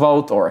Johan gets a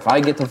vote or if I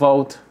get a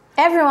vote.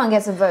 Everyone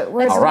gets a vote.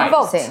 Where's All the right.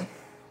 voting?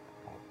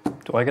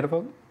 Do I get a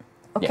vote?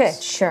 Okay.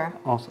 Yes. Sure.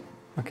 Awesome.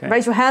 Okay.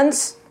 Raise your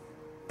hands.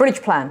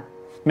 Bridge plan.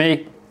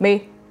 Me.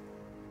 Me.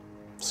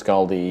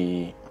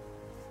 Scaldy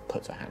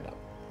puts a hand up.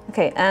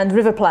 Okay, and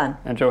river plan.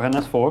 And Johan,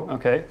 that's 4.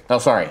 Okay. No,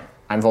 sorry.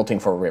 I'm voting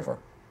for river.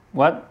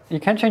 What? You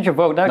can't change your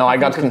vote. That No, I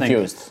got confuses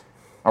things. confused.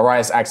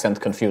 Ariah's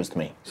accent confused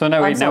me. So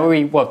now I'm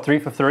sorry. we what? 3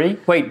 for 3?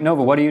 Wait,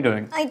 Nova, what are you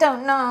doing? I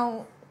don't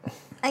know.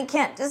 I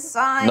can't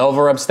decide.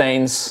 Nova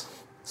abstains,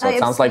 so I it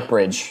sounds like abstain.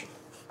 bridge.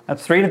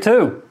 That's 3 to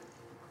 2.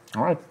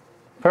 All right.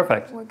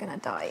 Perfect. We're gonna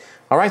die.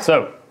 All right.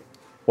 So,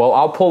 Well,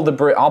 I'll pull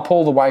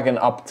the wagon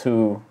up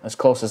to as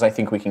close as I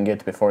think we can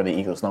get before the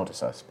eagles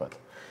notice us. But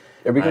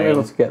Are we going to be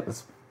able to get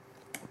this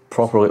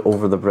properly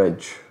over the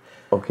bridge?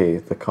 Okay,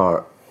 the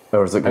cart.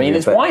 Or is it I going mean, to be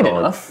it's a bit wide broad?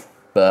 enough,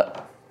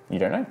 but you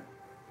don't know.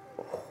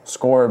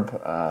 Scorb.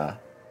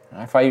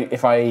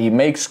 If I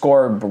make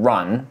Scorb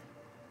run,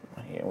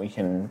 we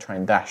can try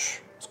and dash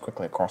as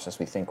quickly across as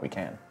we think we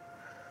can.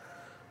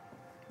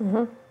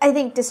 I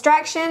think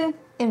distraction,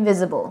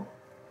 invisible.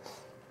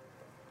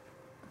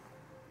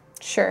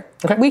 Sure.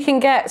 Okay. We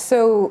can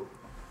so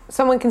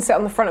someone can sit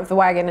on the front of the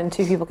wagon and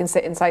 2 people can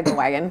sit inside the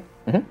wagon.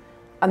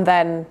 And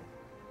then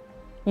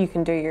you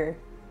can do your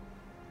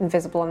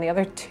invisible on the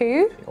other 2.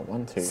 You got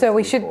 1, 2, So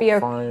we 3, should 4, be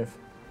 5,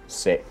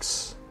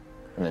 6,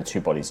 and then 2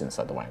 bodies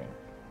inside the wagon.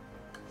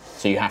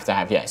 So you have to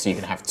have so you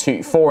can have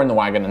 4 in the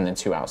wagon and then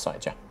 2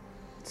 outside. Yeah.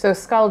 So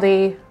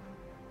Scaldy,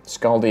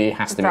 Scaldy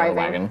has to be on the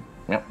Driving. wagon.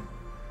 Yep.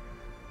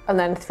 and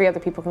then 3 other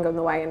people can go in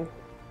the wagon.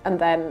 And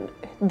then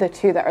the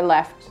 2 that are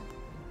left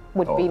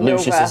would Oh, be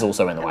Lucius Nova. is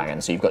also in the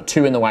wagon, so you've got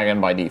 2 in the wagon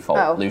by default.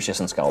 Oh. Lucius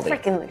and Scaldy.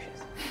 Freaking Lucius.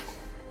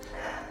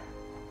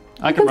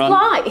 I You can can run.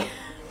 fly.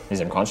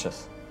 He's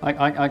unconscious.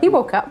 I He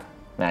woke up.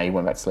 Now he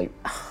went back to sleep.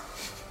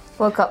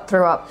 Woke up,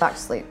 threw up, back to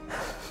sleep.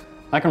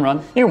 I can run.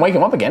 You can wake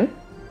him up again.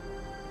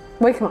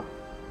 Wake him up.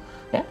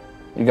 Yeah.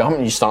 You go home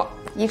and you start.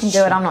 You can do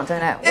it, I'm not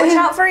doing it. Watch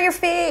out for your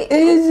feet!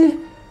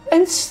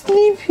 I'm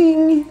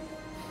sleeping.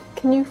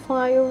 Can you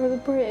fly over the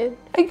bridge?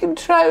 I can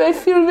try. I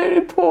feel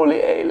very poorly,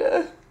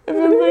 Ayla. I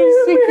feel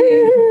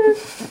very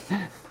sick.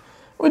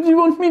 What do you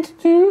want me to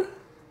do?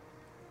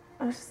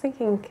 I was just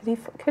thinking,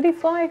 could he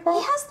fly He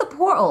across? has the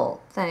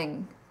portal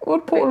thing.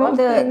 What portal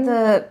thing?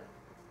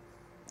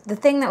 The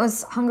thing that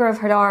was Hunger of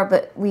Hadar,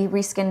 but we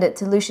reskinned it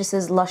to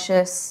Lucius's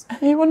Luscious.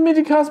 You want me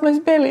to cast my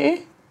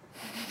belly?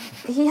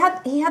 He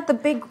had the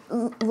big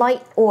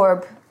light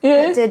orb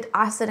Yeah. that did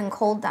acid and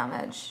cold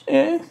damage.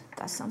 Yeah.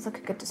 That sounds like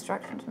a good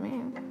distraction to me.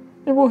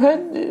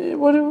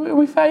 What are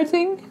we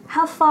fighting?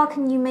 How far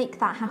can you make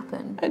that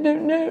happen? I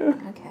don't know.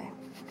 Okay.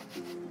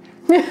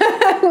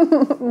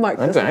 Mark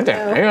I don't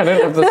know. I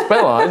don't have the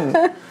spell. I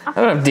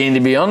don't have D&D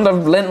Beyond.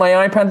 I've lent my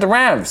iPad to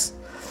Ravs.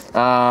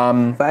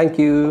 Thank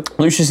you.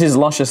 Lucius's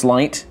Luscious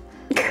Light.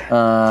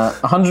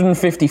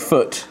 150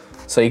 foot.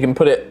 So you can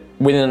put it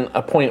within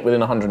a point within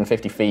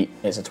 150 feet.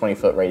 It's a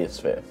 20-foot radius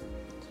sphere.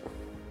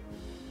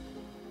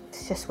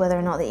 It's just whether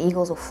or not the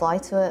eagles will fly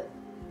to it.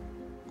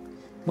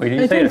 Wait, did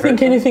you I say don't it think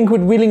hurt? anything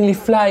would willingly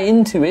fly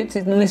into it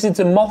unless it's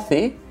a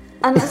mothy.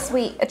 Unless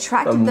we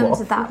attracted them to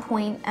moth. that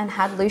point and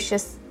had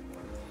Lucius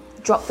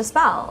drop the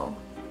spell.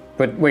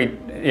 But wait,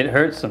 it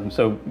hurts them,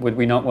 so would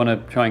we not want to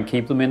try and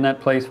keep them in that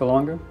place for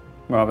longer?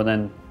 Rather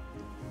than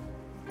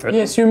hurt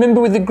Yes, you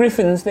remember with the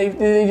griffins, they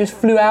just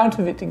flew out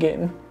of it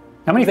again. them?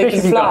 How many They fish can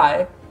have you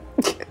fly.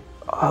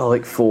 got?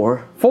 Like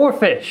 4. 4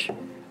 fish.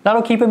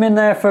 That'll keep them in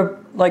there for,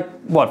 like,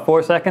 what,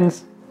 4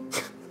 seconds?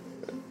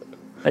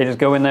 They just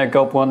go in there,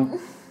 gulp one,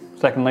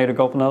 second later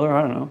gulp another,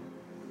 I don't know.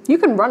 You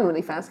can run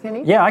really fast, can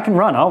you? Yeah, I can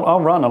run. I'll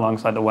run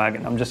alongside the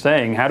wagon. I'm just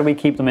saying, how do we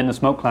keep them in the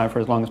smoke cloud for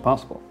as long as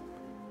possible?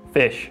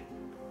 Fish.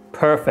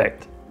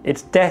 Perfect.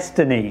 It's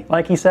destiny,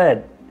 like he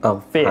said.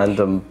 I'll Fish. hand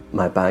him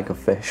my bag of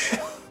fish.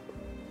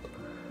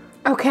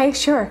 Okay,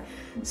 sure.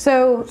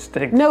 So,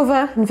 Stick.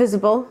 Nova,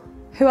 invisible.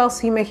 Who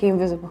else are you making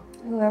invisible?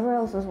 Whoever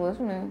else is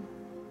listening.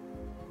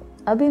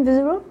 I'll be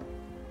invisible.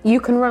 You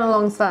can run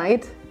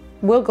alongside.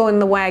 We'll go in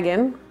the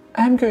wagon.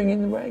 I'm going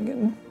in the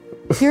wagon.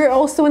 You're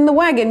also in the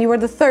wagon. You are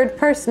the third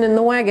person in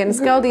the wagon.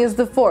 Scaldy is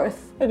the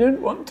fourth. I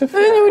don't want to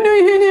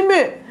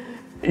fly.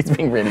 He's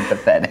being really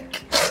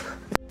pathetic.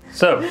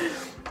 So,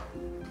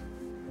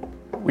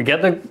 we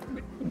get the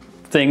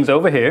things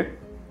over here.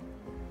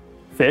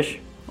 Fish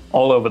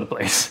all over the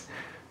place.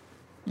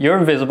 You're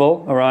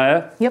invisible,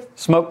 Aerois. Yep.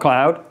 Smoke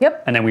cloud.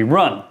 Yep. And then we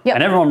run. Yep.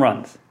 And everyone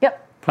runs.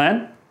 Yep.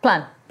 Plan?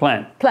 Plan.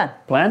 Plan. Plan.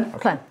 Plan?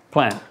 Plan.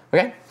 Plan.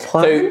 Okay.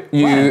 So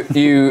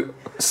you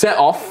set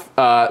off.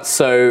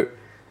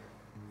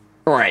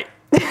 Right.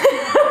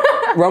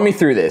 Run me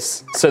through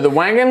this. So the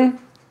wagon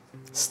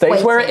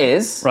stays where it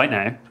is. Right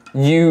now.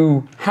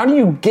 How do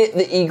you get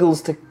the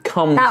eagles to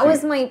come? That to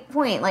was you? my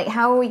point. Like,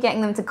 how are we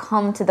getting them to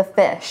come to the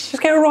fish?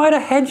 Just get right a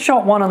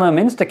headshot one of them.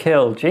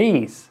 Insta-kill.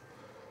 Jeez.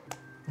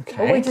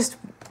 Okay. We just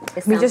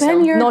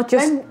Then you're not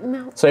just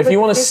So if you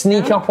want to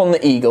sneak up on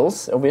the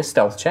eagles, it'll be a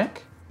stealth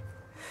check.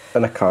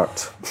 In a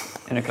cart.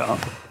 In a car.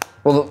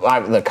 Well,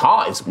 the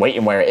car is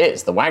waiting where it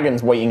is. The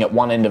wagon's waiting at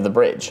one end of the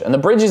bridge, and the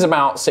bridge is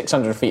about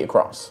 600 feet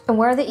across. And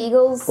where are the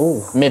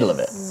eagles? Middle of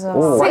it. This is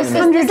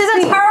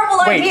a terrible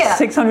Wait, idea.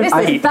 600 this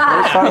feet. is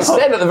bad. I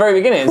said at the very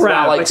beginning it's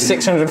about Right. like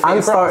 600 feet I'm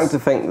across. starting to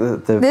think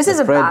that This the is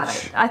a bridge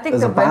bad- I think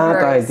is the a bad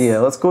river is- idea.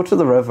 Let's go to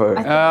the river.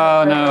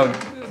 Oh, no.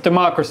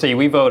 Democracy.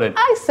 We voted.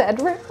 I said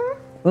river.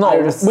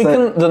 No, just we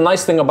said- can. The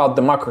nice thing about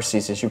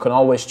democracies is you can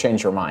always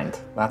change your mind.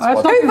 That's That's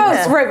what. not- Who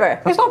votes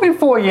river? It's not been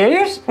 4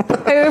 years.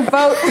 Who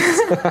votes?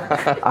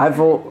 I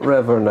vote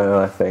river now,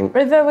 I think.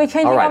 river. We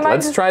changing All right, our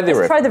minds? let's try the Let's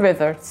river. try the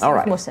river. It's All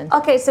right. more sense.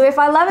 Okay, so if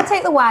I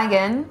levitate the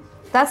wagon,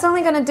 that's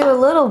only going to do a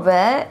little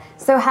bit.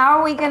 So how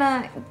are we going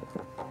to...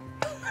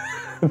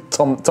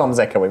 Tom's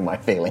echoing my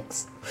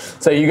feelings.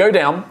 So you go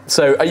down.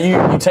 So you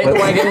take the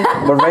wagon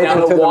We're right down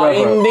into a the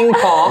river. winding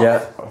path.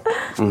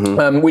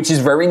 Yeah. Which is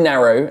very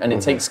narrow, and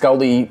it takes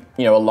Scaldy,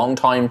 a long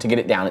time to get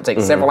it down. It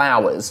takes several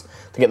hours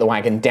to get the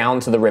wagon down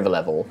to the river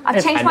level. I've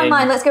changed And my then-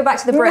 mind. Let's go back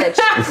to the bridge.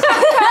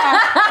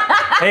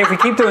 Hey, if we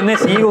keep doing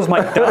this, eagles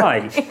might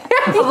die.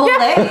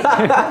 Probably.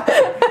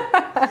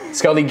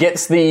 Scaldy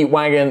gets the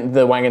wagon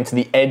to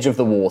the edge of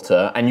the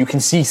water, and you can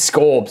see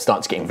Scorb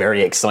starts getting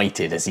very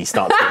excited as he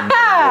starts getting near the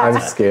water.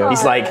 I'm scared.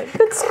 He's like,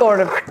 Good score.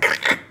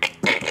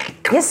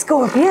 Yes,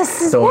 Scorp.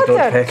 Yes, it's Don't water.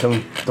 pet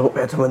them. Don't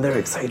pet them when they're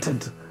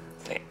excited.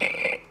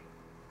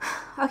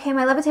 Okay,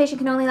 my levitation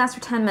can only last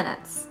for 10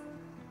 minutes.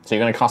 so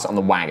you're going to cast it on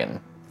the wagon,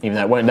 even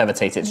though it won't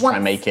levitate it to try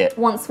and make it.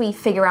 Once we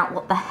figure out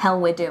what the hell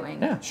we're doing.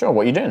 Yeah, sure.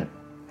 What are you doing?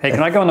 Hey,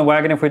 can I go on the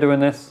wagon if we're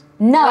doing this?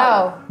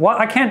 No. What?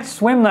 I can't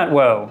swim that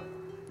well.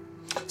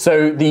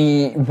 So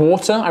the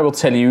water, I will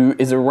tell you,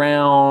 is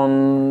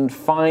around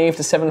 5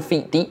 to 7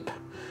 feet deep.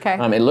 Okay.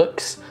 It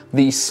looks.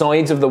 The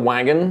sides of the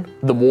wagon,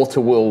 the water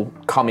will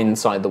come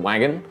inside the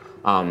wagon,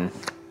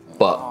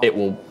 but it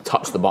will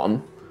touch the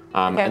bottom,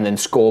 and then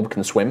Scorb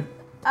can swim.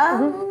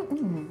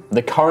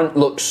 The current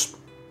looks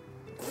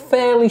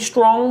fairly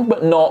strong,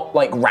 but not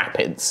like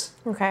rapids.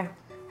 Okay.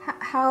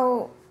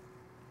 How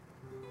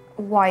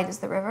wide is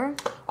the river?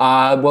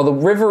 Well, the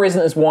river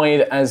isn't as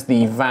wide as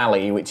the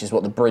valley, which is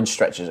what the bridge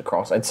stretches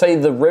across. I'd say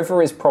the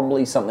river is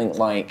probably something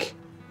like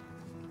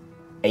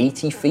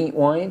 80 feet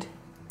wide.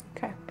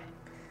 Okay.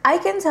 I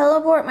can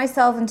teleport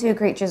myself and 2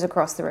 creatures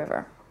across the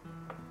river.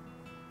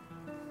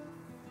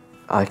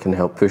 I can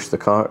help push the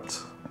cart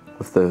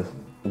with the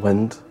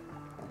wind.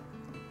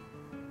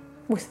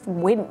 With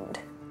wind.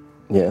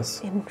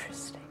 Yes.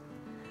 Interesting.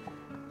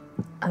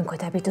 I'm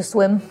quite happy to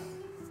swim.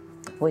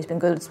 I've always been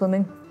good at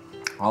swimming.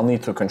 I'll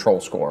need to control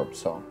Scorb,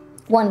 so.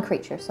 1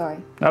 creature, sorry.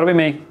 That'll be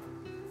me.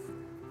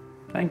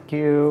 Thank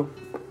you.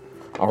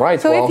 All right.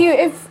 So well,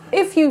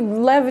 if you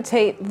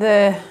levitate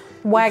the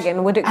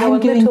wagon, would it go a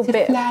little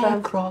bit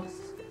across.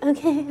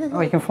 Okay. Oh,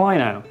 you can fly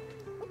now.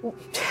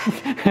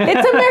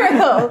 It's a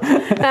miracle.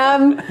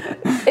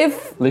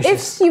 If you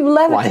Flies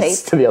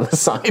levitate, to the other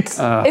side.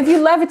 if you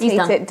He's levitate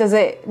done.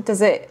 it,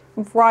 does it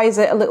rise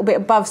it a little bit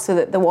above so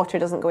that the water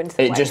doesn't go into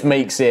the It wagon? just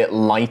makes it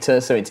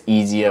lighter, so it's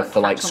easier for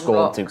like catch on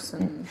Scorb rocks to.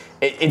 and-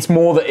 It's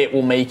more that it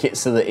will make it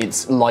so that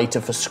it's lighter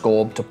for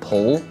Scorb to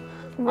pull,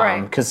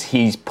 Right. Because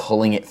he's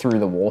pulling it through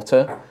the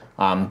water.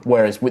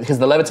 Whereas because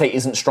the levitate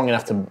isn't strong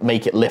enough to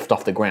make it lift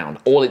off the ground,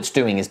 all it's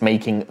doing is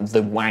making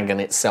the wagon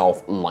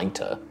itself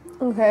lighter.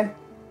 Okay.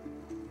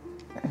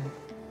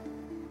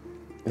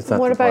 Is that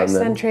What the about plan,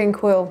 then? Sentry and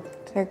Quill?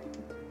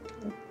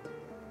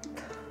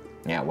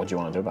 Yeah. What do you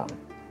want to do about them?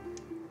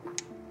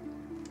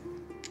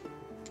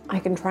 I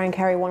can try and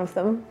carry one of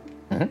them.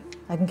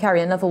 I can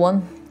carry another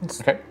one. Okay.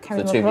 So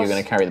Carry the them 2 of you are across.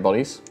 going to carry the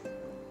bodies.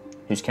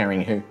 Who's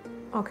carrying who?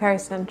 I'll carry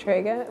Sentry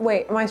again.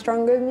 Wait, am I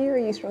stronger than you or are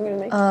you stronger than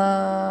me?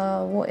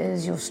 What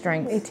is your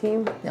strength?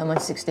 18. Yeah,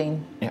 mine's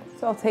 16.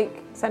 So I'll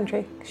take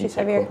Sentry, 'cause she's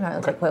take heavier. Quill. Right, I'll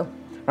Okay. take Quill. All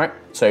right.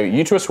 So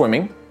you 2 are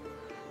swimming.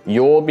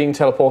 You're being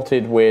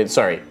teleported with.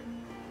 Sorry,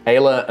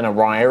 Ayla and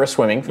Aerois are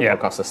swimming for Yeah.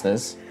 podcast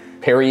listeners.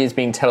 Piri is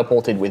being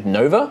teleported with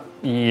Nova.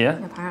 Yeah.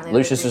 Apparently.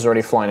 Lucius is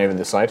already flying over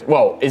this side.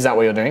 Well, is that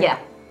what you're doing? Yeah.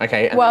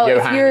 Okay. And Well, if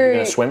Johan, you're- you're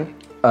going to swim.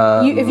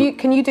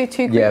 Can you do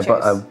 2 creatures? Yeah,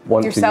 but I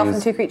want to Yourself and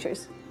use- 2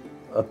 creatures.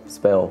 A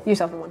spell.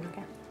 Yourself and 1,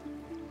 okay.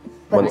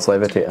 Once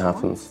levitate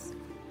happens.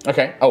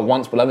 Okay. Oh,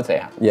 once levitate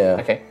happens. Yeah.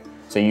 Okay.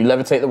 So you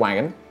levitate the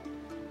wagon.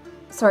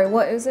 Sorry,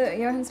 what is it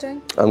Johan's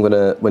doing? I'm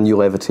gonna, when you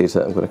levitate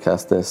it, I'm gonna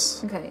cast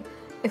this. Okay.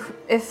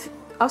 If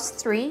us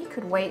 3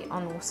 could wait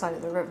on the side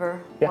of the river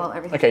while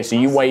everything. Okay. So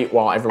you wait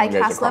while I everyone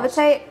goes cast across.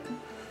 levitate.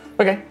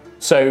 Okay.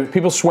 So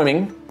people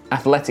swimming,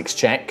 athletics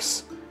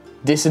checks,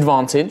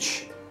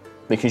 disadvantage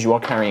because you are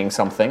carrying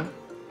something.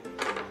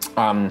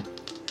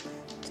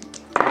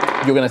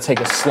 You're going to take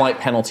a slight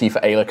penalty for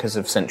Ayla because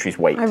of Sentry's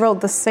weight. I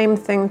rolled the same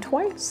thing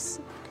twice.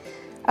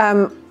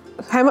 How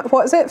much?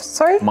 What is it?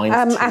 Sorry.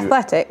 Minus 2.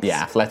 Athletics.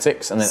 Yeah,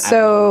 athletics, and then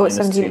So add minus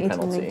 2 17, 18,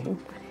 penalty. 19.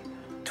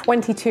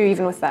 22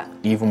 even with that.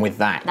 Even with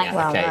that. Nice. Yeah.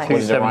 Wow, Okay. nice. What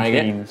does Aerois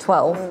get? 17.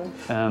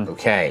 12.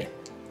 Okay.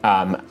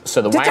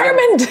 So the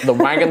Determined! wagon, the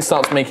wagon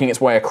starts making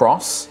its way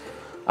across.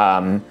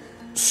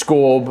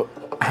 Scorb,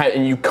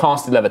 and you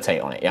cast a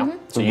levitate on it, yeah.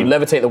 So you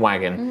levitate the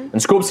wagon,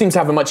 and Scorb seems to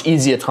have a much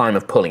easier time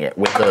of pulling it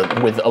with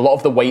a lot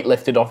of the weight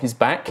lifted off his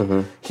back.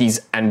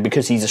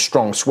 Because he's a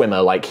strong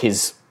swimmer, like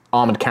his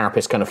armored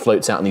carapace kind of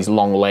floats out in these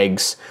long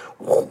legs.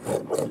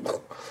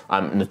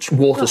 And the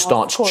water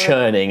starts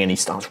churning, and he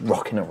starts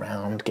rocking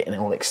around, getting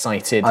all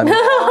excited. I'm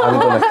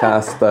gonna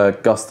cast a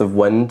gust of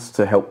wind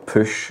to help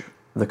push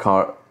the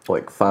cart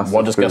like faster.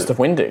 What does gust of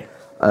wind do?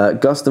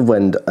 Gust of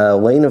wind, a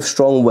line of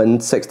strong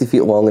wind, 60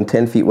 feet long and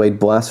 10 feet wide,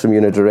 blasts from you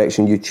in a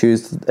direction you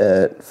choose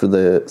for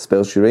the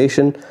spell's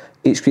duration.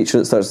 Each creature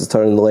that starts its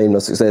turn in the line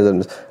must succeed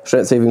on a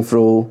strength saving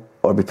throw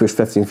or be pushed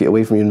 15 feet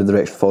away from you in the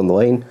direction following the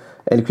line.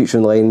 Any creature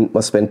in the line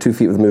must spend 2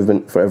 feet of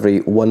movement for every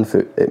 1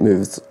 foot it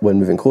moves when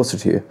moving closer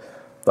to you.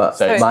 But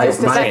So my it's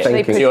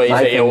essentially thinking, So my it'll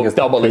thinking is to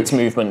double its push.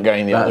 movement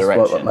going the other That's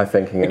direction. what my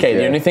thinking is. Okay,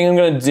 the yeah. only thing I'm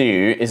going to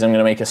do is I'm going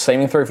to make a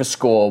saving throw for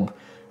Scorb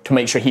to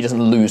make sure he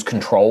doesn't lose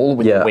control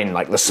with the wind,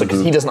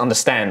 because he doesn't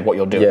understand what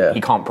you're doing. Yeah.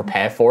 He can't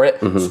prepare for it.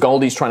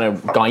 Scaldy's trying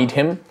to guide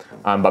him,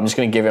 but I'm just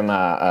going to give him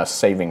a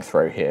saving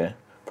throw here.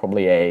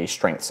 Probably a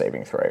strength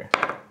saving throw.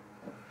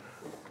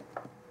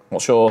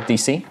 What's your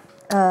DC?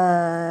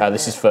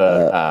 This is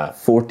for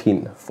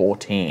 14.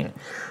 14.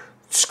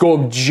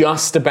 Scorb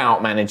just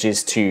about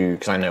manages to,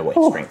 because I know what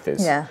his strength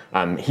is. Yeah.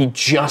 He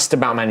just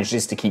about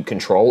manages to keep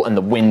control, and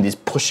the wind is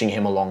pushing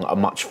him along at a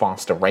much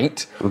faster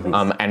rate.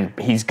 And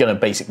he's going to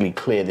basically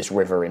clear this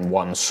river in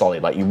one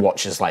solid. Like you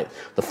watch as like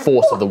the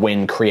force of the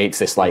wind creates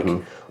this like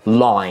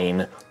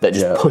line that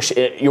just push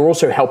it. You're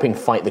also helping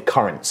fight the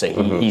current, so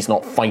he's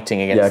not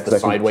fighting against Yeah, the because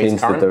I can sideways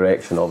change current. the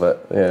direction of it.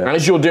 Yeah. And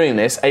as you're doing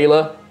this,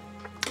 Ayla,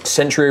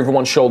 Sentry over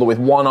one shoulder with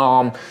one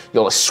arm,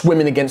 you're like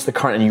swimming against the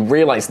current, and you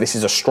realize this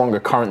is a stronger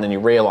current than you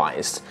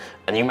realized.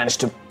 And you manage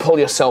to pull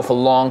yourself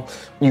along.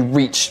 You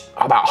reach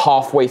about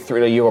halfway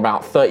through, you're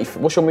about 30.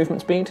 What's your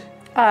movement speed?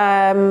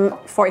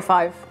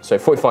 45. So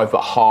 45,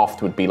 but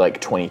halved would be like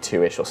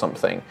 22-ish or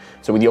something.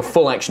 So with your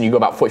full action, you go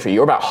about 43.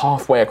 You're about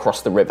halfway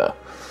across the river.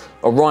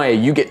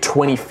 Aerois, you get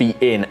 20 feet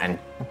in, and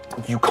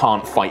you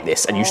can't fight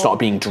this, and you start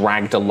being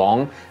dragged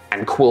along.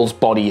 and Quill's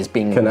body is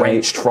being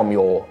wrenched from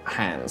your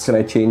hands. Can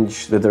I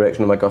change the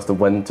direction of my gust of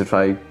wind to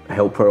try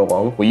help her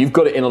along? Well, you've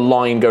got it in a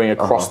line going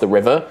across the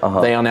river.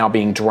 They are now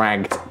being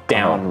dragged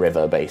down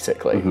river,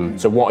 basically.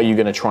 So what are you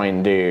going to try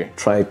and do?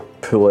 Try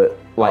pull it.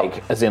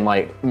 Like, as in,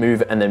 like,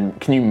 move, and then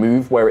can you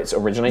move where it's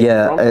originating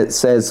from? Yeah, it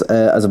says,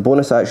 as a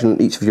bonus action,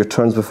 each of your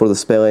turns before the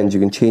spell ends, you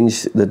can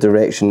change the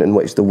direction in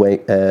which the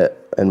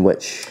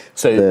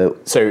So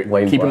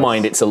keep in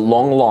mind, it's a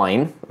long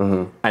line,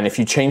 and if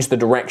you change the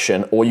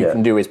direction, all you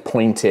can do is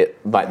point it,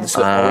 like, so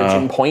the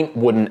origin point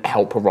wouldn't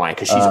help Aerois,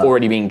 because she's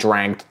already being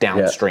dragged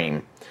downstream.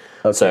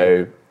 Yeah. Okay.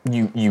 So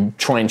you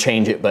try and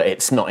change it, but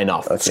it's not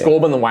enough. Okay.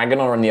 Scorb and the wagon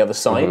are on the other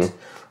side.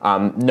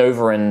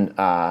 Nova and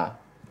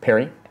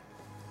Piri.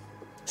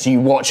 So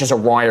you watch as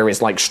Aerois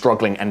is like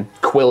struggling, and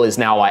Quill is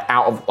now like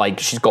out of, like,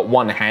 she's got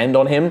one hand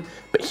on him,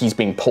 but he's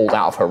being pulled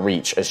out of her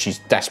reach as she's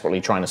desperately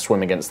trying to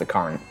swim against the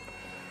current.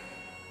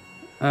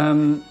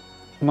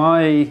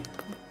 My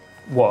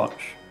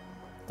watch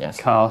Yes.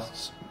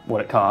 casts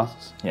what it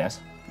casts. Yes.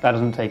 That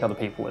doesn't take other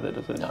people with it,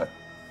 does it? No,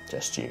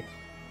 just you.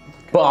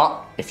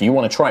 But if you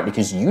want to try it,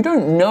 because you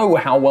don't know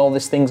how well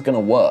this thing's going to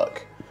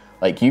work.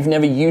 Like, you've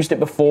never used it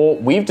before.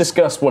 We've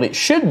discussed what it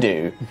should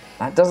do.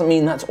 That doesn't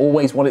mean that's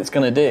always what it's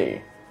going to do.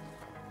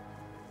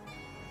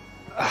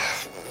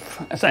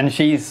 And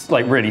she's,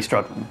 like, really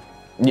struggling.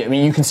 Yeah, I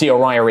mean, you can see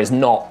Aerois is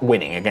not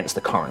winning against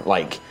the current.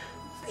 Like,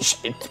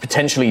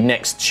 potentially in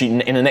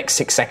the next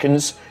 6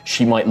 seconds,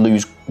 she might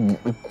lose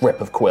grip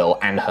of Quill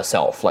and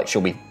herself. Like,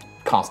 she'll be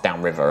cast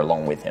downriver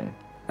along with him.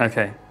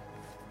 Okay.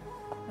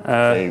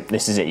 So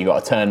this is it. You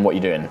got to turn. What are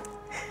you doing?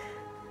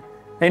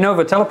 Hey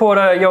Nova, teleport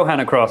Johan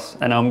across,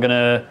 and I'm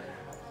gonna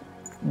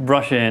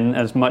rush in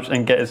as much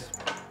and get as.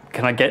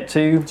 Can I get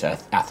to? It's an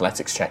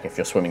athletics check if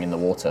you're swimming in the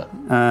water.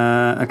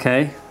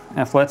 Okay.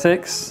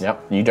 Athletics.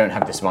 Yep. You don't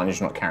have disadvantage.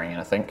 You're not carrying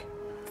anything.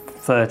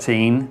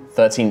 13.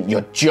 13.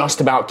 You're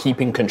just about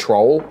keeping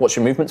control. What's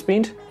your movement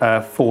speed?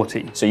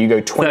 40. So you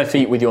go 20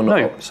 feet with your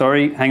No,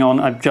 sorry. Hang on.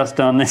 I've just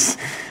done this.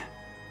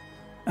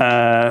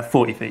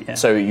 40 feet. Yeah.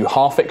 So you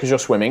half it because you're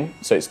swimming.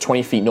 So it's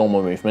 20 feet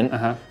normal movement.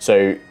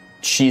 So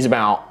she's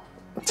about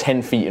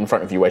 10 feet in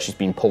front of you where she's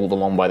been pulled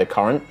along by the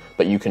current,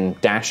 but you can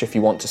dash if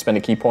you want to spend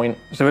a key point.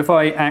 So if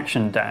I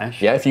action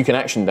dash... Yeah, if you can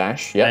action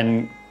dash, yeah.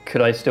 Then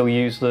could I still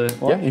use the...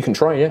 What? Yeah, you can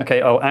try, yeah.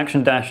 Okay, I'll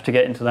action dash to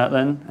get into that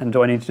then, and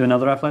do I need to do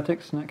another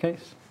athletics in that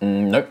case?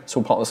 Nope, it's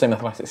all part of the same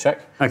athletics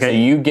check. Okay. So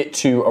you get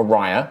to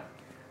Aerois.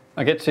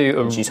 I get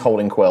to... She's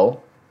holding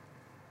Quill.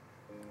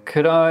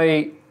 Could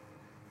I...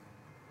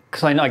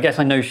 Because I guess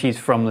I know she's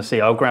from the sea.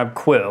 I'll grab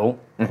Quill,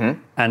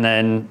 and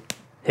then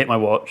hit my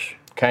watch.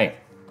 Okay.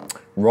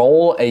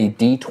 Roll a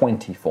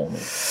d20 for me.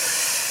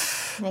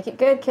 Make it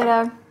good,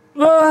 kiddo.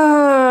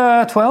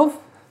 12?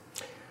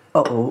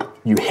 Uh-oh.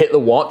 You hit the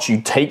watch,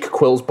 you take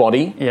Quill's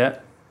body. Yeah.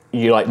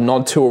 You like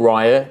nod to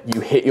Aerois,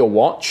 you hit your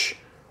watch.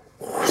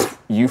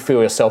 You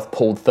feel yourself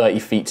pulled 30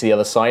 feet to the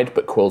other side,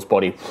 but Quill's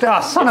body... Ah,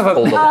 son of a...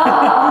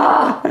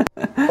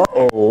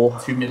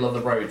 Uh-oh. To middle of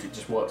the road, it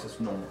just works as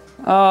normal.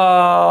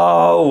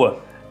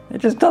 Oh! It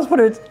just does what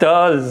it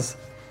does.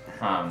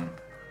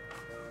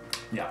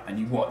 Yeah, and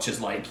you watch as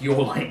like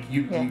you're like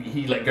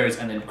he like goes,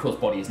 and then Quill's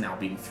body is now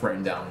being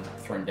thrown down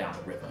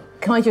the river.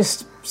 Can I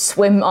just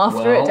swim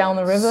after it down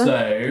the river?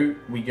 So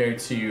we go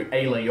to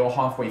Ayla. You're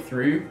halfway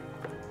through.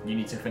 You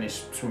need to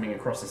finish swimming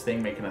across this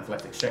thing. Make an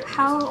athletics check.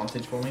 How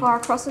disadvantage for me. far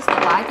across is the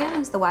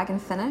wagon? Is the wagon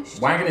finished?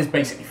 Wagon is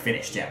basically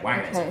finished. Yeah,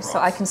 wagon is Okay, across. so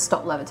I can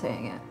stop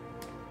levitating it.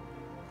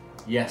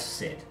 Yes,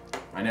 Sid.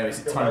 I know. Is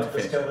it Your time to mic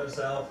just finish? killed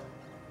itself.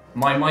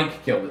 My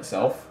mic killed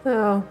itself.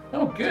 Oh.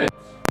 Oh, good.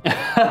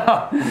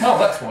 Oh,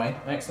 that's why.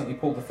 I accidentally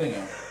pulled the thing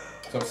out.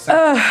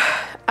 So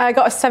I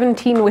got a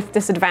 17 with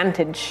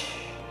disadvantage.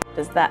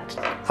 Does that?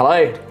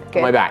 hello. Good.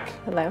 Am I back?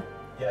 Hello.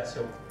 Yeah,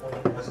 so one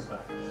of us is back.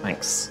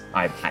 Thanks.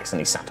 I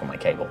accidentally sat on my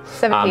cable.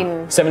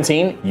 17.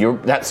 17.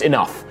 That's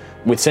enough.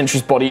 With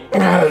Sentry's body,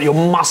 your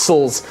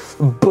muscles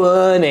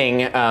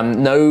burning.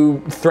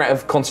 No threat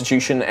of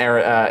constitution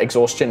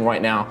exhaustion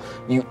right now.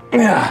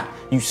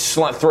 You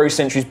throw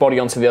Sentry's body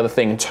onto the other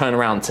thing, turn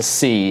around to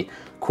see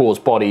Quill's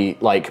body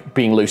like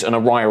being loose, and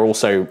Aerois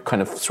also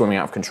kind of swimming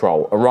out of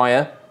control.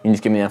 Aerois, you need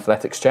to give me an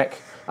athletics check.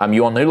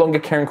 You are no longer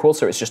carrying Quill,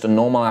 so it's just a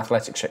normal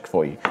athletics check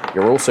for you.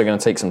 You're also going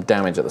to take some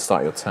damage at the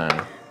start of your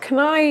turn. Can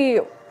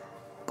I?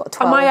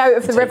 Am I out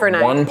of the river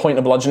now? 1 point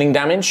of bludgeoning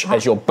damage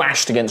as you're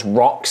bashed against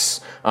rocks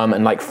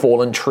and like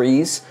fallen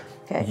trees.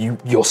 Okay.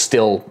 You're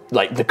still,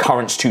 like, the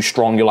current's too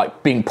strong. You're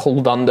like being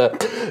pulled under.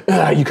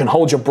 You can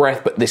hold your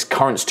breath, but this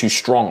current's too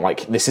strong.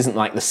 Like, this isn't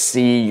like the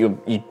sea.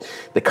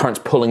 The current's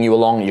pulling you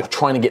along. You're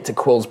trying to get to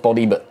Quill's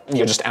body, but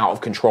you're just out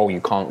of control. You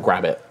can't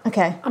grab it.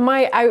 Okay. Am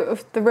I out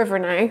of the river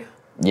now?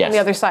 Yes. On the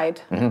other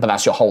side? But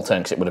that's your whole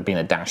turn because it would have been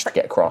a dash to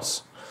get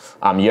across.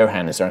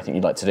 Johan, is there anything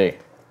you'd like to do?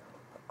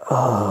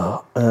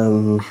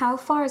 How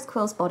far is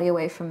Quill's body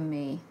away from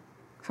me?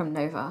 From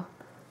Nova?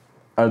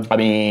 I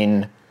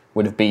mean,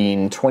 would have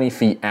been 20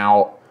 feet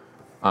out,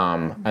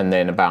 and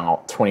then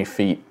about 20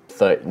 feet,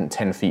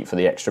 10 feet for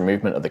the extra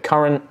movement of the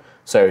current.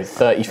 So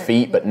 30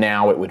 feet, but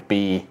now it would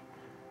be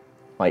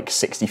like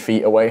 60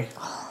 feet away.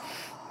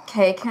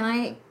 Okay, can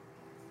I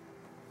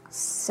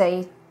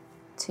say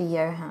to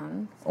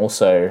Johan?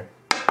 Also,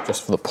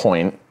 just for the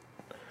point,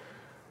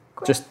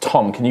 just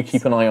Tom, can you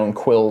keep an eye on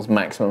Quill's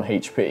maximum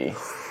HP?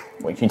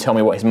 Wait, can you tell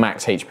me what his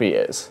max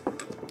HP is?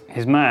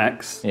 His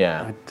max?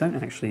 Yeah. I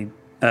don't actually.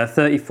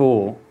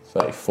 34.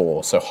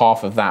 34. So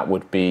half of that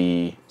would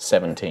be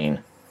 17.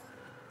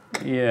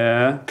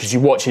 Yeah. Because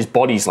you watch his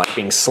body's like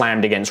being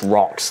slammed against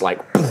rocks, like.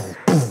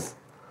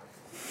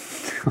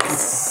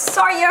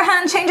 Sorry,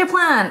 Johan, change your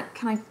plan.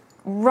 Can I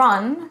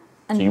run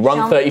and So you run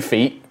jump 30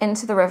 feet.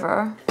 into the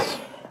river,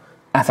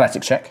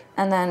 Athletics check.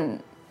 and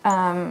then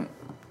oh,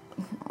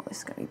 this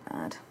is gonna be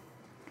bad.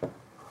 I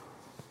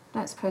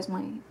don't suppose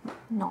my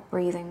not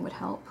breathing would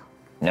help.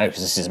 No,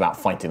 because this is about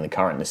fighting the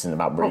current. This isn't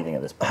about breathing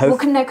at this point.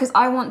 Well, no, because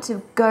I want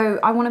to go.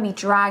 I want to be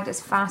dragged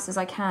as fast as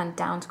I can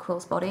down to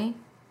Quill's body.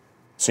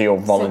 So you're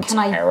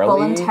voluntarily. So can I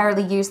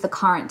voluntarily use the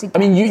current to get I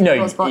mean, you to know,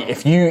 Quill's body?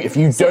 if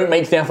you don't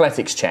make the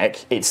athletics check,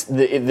 it's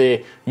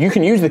the you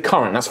can use the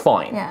current. That's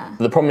fine. Yeah.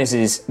 The problem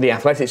is the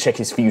athletics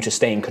check is for you to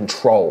stay in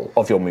control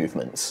of your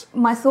movements.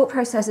 My thought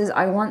process is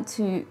I want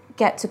to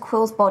get to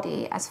Quill's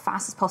body as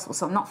fast as possible,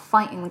 so I'm not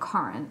fighting the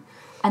current,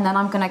 and then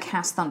I'm going to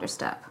cast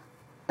Thunderstep.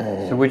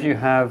 So would you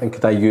have... And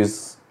could I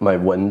use my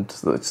wind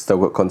that's still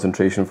got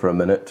concentration for a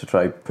minute to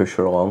try push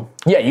her along?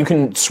 Yeah, you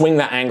can swing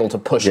that angle to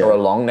push her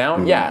along now.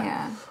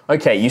 Yeah.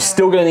 Okay, you're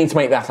still going to need to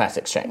make the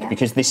athletics check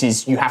because this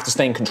is you have to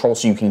stay in control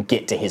so you can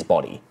get to his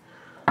body.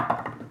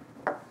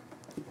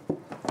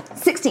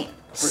 16.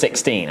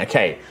 16.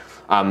 Okay.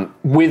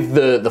 With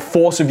the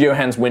force of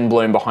Johann's wind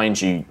blowing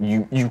behind you,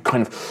 you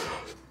kind of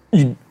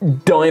you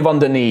dive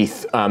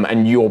underneath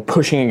and you're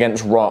pushing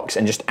against rocks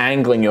and just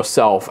angling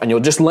yourself and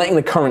you're just letting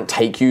the current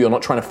take you. You're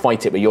not trying to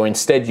fight it, but you're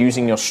instead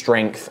using your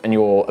strength and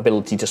your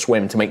ability to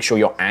swim to make sure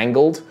you're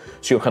angled.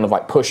 So you're kind of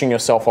like pushing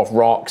yourself off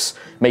rocks,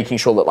 making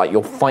sure that like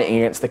you're fighting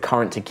against the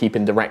current to keep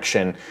in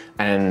direction,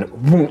 and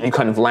you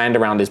kind of land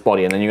around his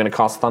body, and then you're going to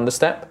cast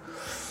Thunderstep.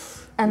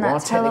 And You are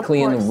that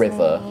technically in the teleports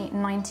river. me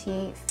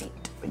 98 feet.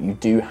 But you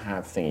do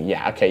have thingy.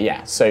 Yeah, okay,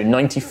 yeah. So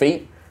 90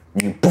 feet,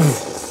 you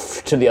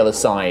poof to the other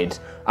side.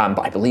 But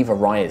I believe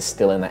Aerois is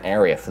still in that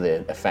area for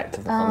the effect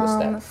of the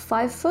Thunderstep.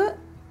 5 foot?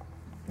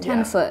 10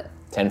 Yeah. foot.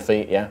 10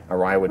 feet, yeah.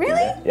 Aerois would be Really?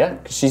 there. Yeah,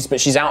 but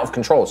she's out of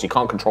control, so you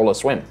can't control her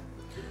swim.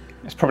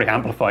 It's probably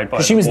amplified by...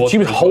 She was the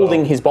water as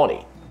holding well. his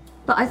body.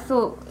 But I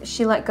thought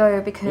she let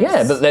go because...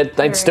 Yeah, but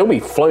they'd still be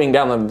flowing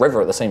down the river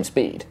at the same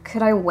speed.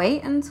 Could I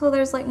wait until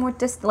there's like more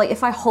distance? Like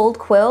if I hold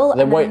Quill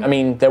There and won't. then... I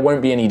mean, there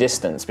won't be any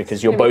distance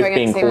because you're You'll be both going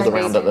being at the pulled same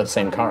around pace. at the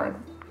same current.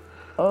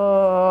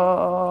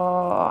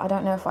 I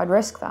don't know if I'd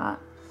risk that.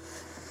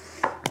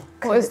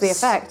 What is the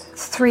effect?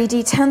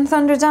 3d10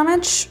 thunder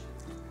damage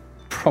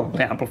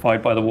Probably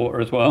amplified by the water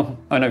as well.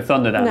 Oh no,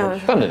 thunder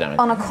damage. Thunder damage.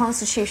 on a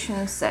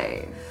constitution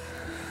save.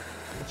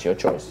 It's your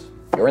choice.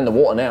 You're in the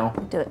water now.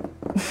 Do it.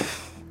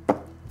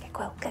 Get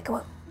Quill, get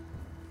Quill.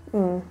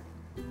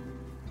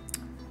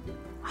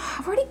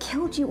 I've already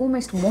killed you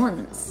almost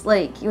once.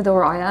 Like, with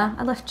Aerois.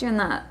 I left you in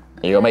that.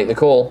 You gotta make the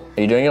call.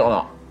 Are you doing it or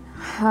not?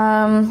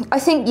 I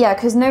think, yeah,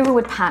 because Nova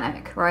would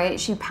panic, right?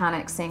 She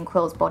panics seeing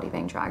Quill's body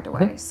being dragged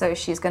away. So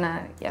she's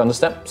gonna, yeah.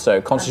 Thunderstep.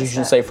 So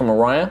Constitution Thunderstep. save from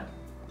Aerois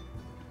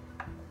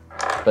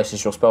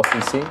versus your spell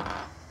DC.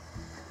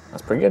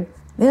 That's pretty good.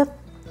 Yep.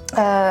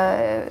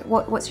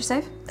 What's your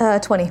save?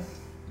 20.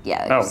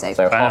 Yeah, Oh, your save.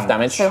 So Bam. half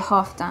damage. So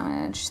half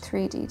damage,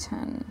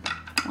 3d10.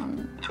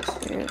 1,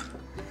 2,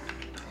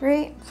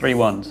 3. 3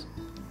 ones.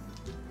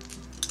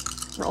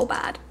 Roll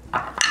bad.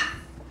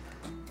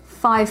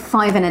 5,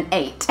 5, and an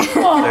 8.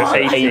 So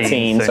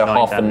 18, so 9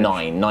 half the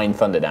damage. 9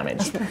 thunder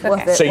damage.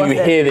 Worth it, So you worth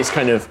it. hear this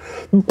kind of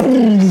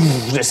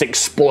this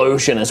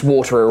explosion as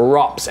water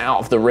erupts out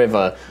of the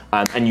river,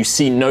 and you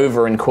see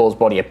Nova and Quill's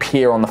body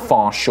appear on the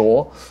far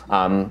shore.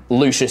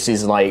 Lucius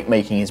is like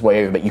making his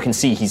way over, but you can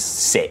see he's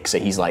sick, so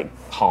he's like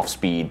half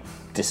speed,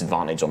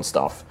 disadvantage on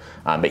stuff.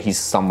 But he's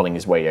stumbling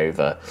his way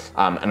over,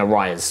 and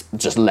Aerois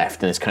just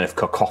left in this kind of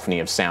cacophony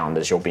of sound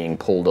as you're being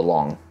pulled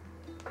along.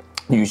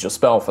 Use your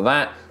spell for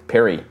that.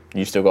 Piri,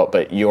 you still got,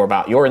 but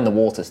you're in the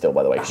water still,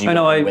 by the way, because you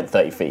went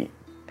 30 feet.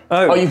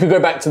 Oh, You could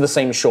go back to the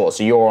same shore,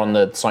 so you're on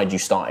the side you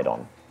started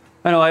on.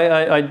 I know.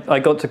 I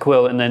got to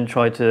Quill and then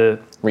tried to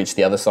Reach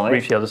the other side.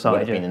 reach the other side. Would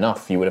have Yeah. been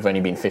enough. You would have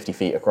only been 50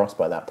 feet across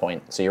by that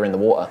point, so you're in the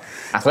water.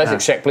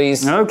 Athletics check,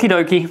 please. Okie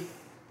dokie.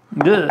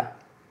 Ugh.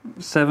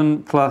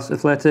 7 plus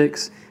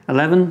athletics.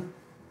 11.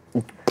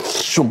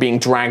 You're being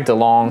dragged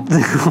along.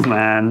 Oh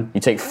man.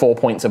 You take 4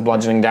 points of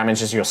bludgeoning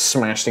damage as you're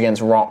smashed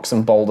against rocks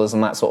and boulders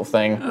and that sort of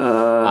thing.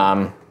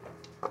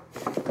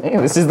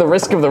 This is the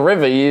risk of the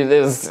river.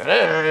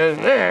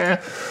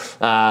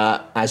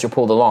 As you're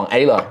pulled along.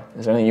 Ayla,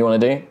 is there anything you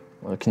want to do?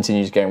 Or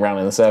continue just going round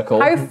in the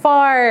circle? How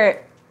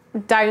far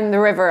down the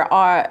river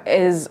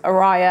is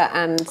Aerois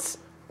and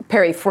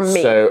Piri from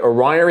me? So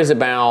Aerois is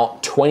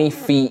about 20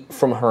 feet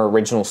from her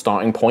original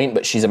starting point,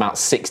 but she's about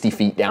 60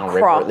 feet downriver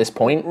Across. at this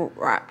point.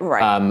 Right.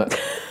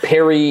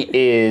 Piri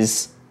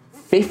is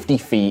 50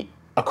 feet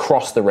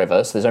across the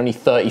river, so there's only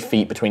 30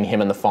 feet between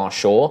him and the far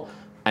shore,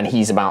 and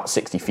he's about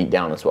 60 feet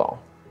down as well.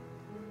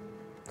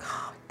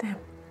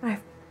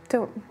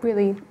 don't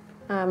really.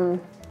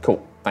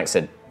 Cool. Thanks,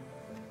 Sid.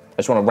 I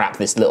just want to wrap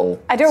this little.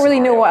 I don't really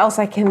know scenario. what else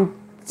I can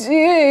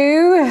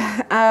do.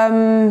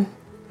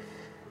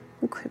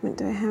 Equipment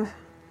do I have?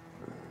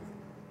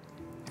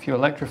 If you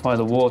electrify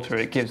the water,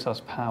 it gives us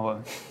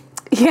power.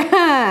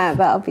 Yeah,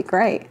 that'll be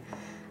great.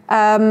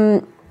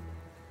 I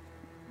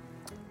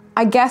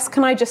guess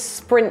can I just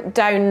sprint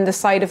down the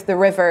side of the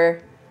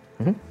river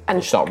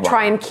and Start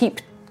try running.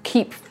 and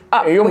keep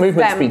up Your with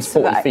movement them speed's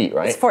so 40 that feet,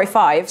 right? It's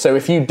 45. So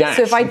if you dash,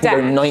 So if I you can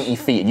go dash- 90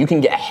 feet. You can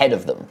get ahead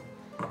of them.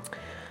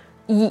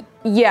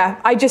 Yeah,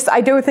 I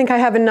don't think I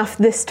have enough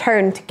this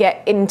turn to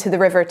get into the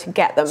river to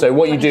get them. So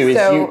what you do is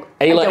So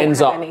I Ayla don't ends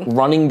have up any.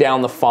 running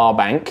down the far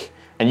bank,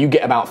 and you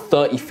get about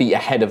 30 feet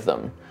ahead of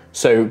them.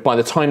 So by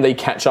the time they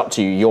catch up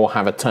to you, you'll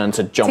have a turn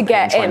to jump to get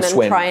in and try in and and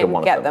swim try to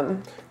one and get of them.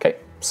 them. Okay,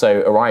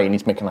 so Aerois, you need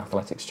to make an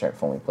athletics check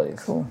for me, please.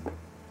 Cool.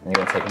 And you're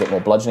going to take a bit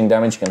more bludgeoning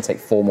damage. You're going to take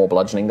 4 more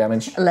bludgeoning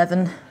damage.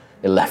 11.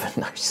 11.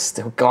 No,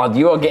 still. God,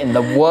 you are getting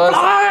the worst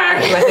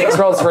athletics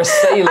rolls for a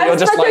sailor. You're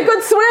just Such like a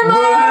good swimmer!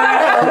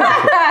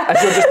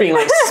 as you're just being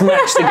like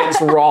smashed against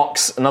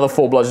rocks. Another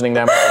 4 bludgeoning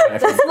damage.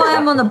 That's why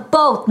I'm on a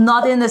boat,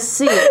 not in the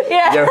sea.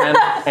 Johan,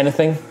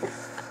 anything?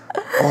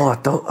 Oh, I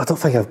don't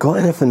think I've got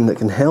anything that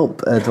can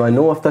help. Do I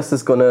know if this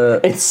is gonna?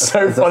 It's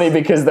so funny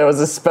because there was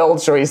a spell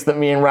choice that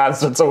me and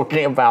Ravs were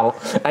talking about,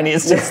 and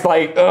it's just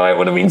like, oh, it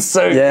would have been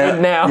so good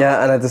now.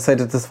 Yeah, and I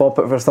decided to swap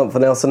it for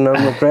something else, and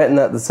I'm regretting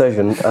that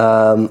decision.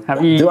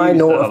 Have you Do I used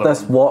know that if other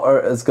this one? water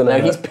is gonna?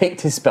 No, he's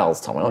picked his spells,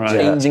 Tom. We're not Right.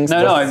 changing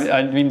No, stuff.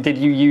 I mean, did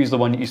you use the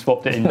one that you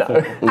swapped it in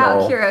for?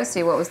 Out of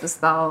curiosity, what was the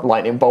spell?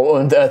 Lightning bolt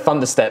and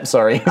thunderstep.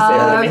 Sorry.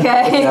 Oh,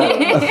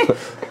 okay.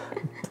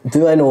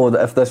 Do I know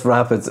that if this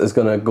rapids is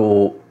gonna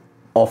go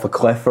off a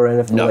cliff or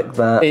anything like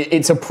that?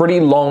 It's a pretty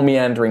long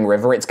meandering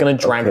river. It's going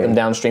to drag Okay. them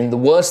downstream. The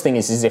worst thing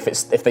is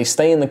if they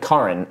stay in the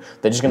current,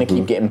 they're just going to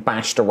keep getting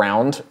bashed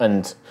around.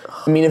 And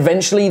I mean,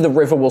 eventually the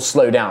river will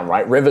slow down,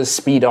 right? Rivers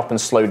speed up and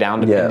slow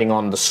down depending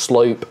on the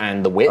slope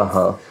and the width.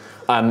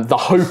 The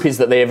hope is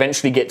that they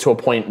eventually get to a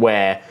point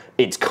where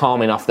it's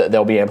calm enough that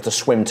they'll be able to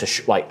swim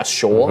to like a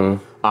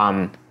shore.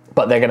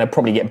 But they're going to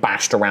probably get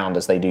bashed around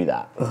as they do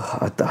that.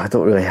 I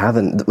don't really have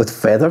it. Would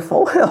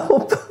Featherfall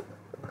help?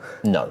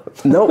 No.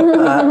 No.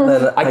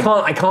 Then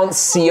I can't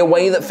see a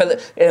way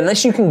that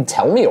unless you can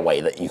tell me a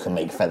way that you can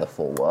make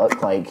Featherfall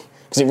work, like,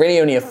 because it really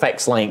only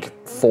affects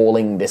like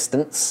falling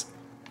distance.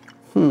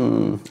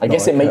 I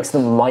guess it makes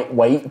them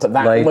lightweight, but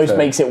that almost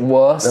makes it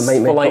worse. That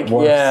might make like, it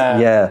worse.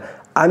 Yeah.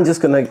 I'm just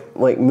gonna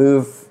like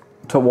move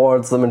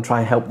towards them and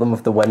try help them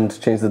with the wind,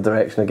 change the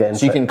direction again.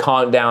 So you can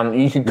calm down.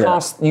 You could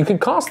cast. You could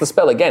cast the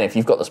spell again if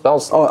you've got the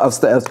spells. Oh, I've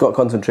got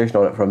concentration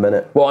on it for a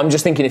minute. Well, I'm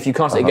just thinking if you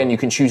cast it again, you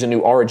can choose a new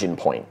origin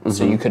point.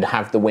 So you could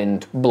have the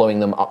wind blowing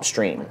them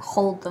upstream.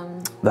 Hold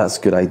them. That's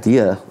a good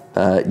idea.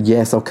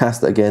 Yes, I'll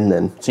cast it again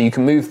then. So you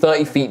can move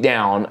 30 feet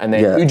down, and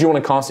then who do you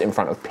want to cast it in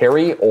front of,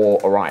 Piri or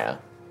Aerois?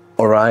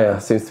 Aerois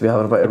seems to be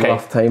having a bit of a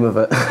rough time of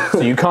it. So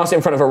you cast it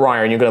in front of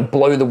Aerois, and you're going to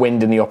blow the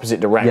wind in the opposite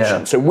direction.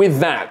 Yeah. So with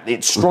that,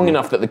 it's strong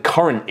enough that the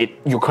current,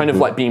 you're kind of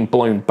like being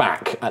blown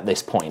back at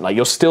this point. Like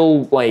you're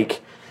still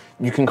like,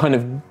 you can kind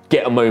of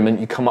get a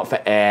moment, you come up for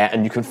air,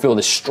 and you can feel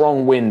this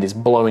strong wind is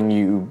blowing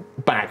you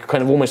back,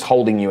 kind of almost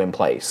holding you in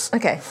place.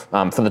 Okay.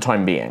 For the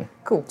time being.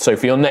 Cool. So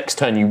for your next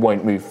turn, you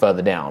won't move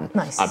further down.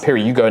 Nice.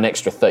 Piri, you go an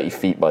extra 30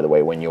 feet, by the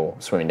way, when you're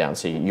swimming down,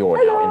 so you're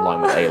now in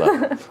line with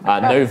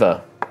Ayla.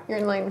 Nova, You're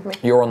in line with me.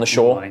 you're on the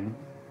shore.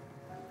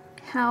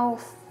 How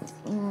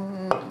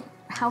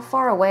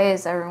far away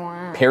is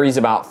everyone? Piri's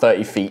about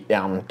 30 feet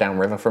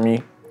downriver from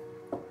you,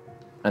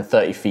 and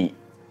 30 feet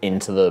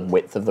into the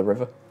width of the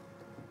river.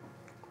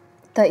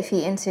 30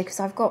 feet into, because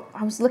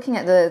I was looking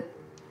at the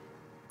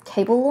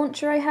cable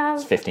launcher I have.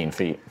 It's 15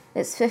 feet.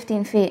 It's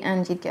 15 feet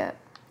and you'd get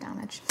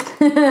damage.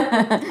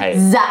 Hey,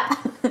 Zap!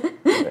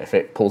 if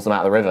it pulls them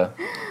out of the river.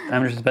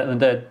 Damage is better than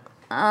dead.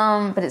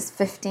 But it's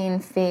 15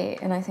 feet,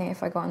 and I think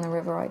if I got in the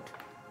river,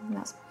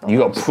 You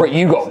got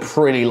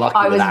pretty lucky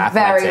I with was that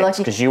very athletics, lucky.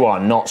 because you are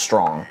not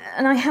strong.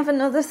 And I have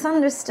another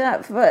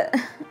thunderstep, but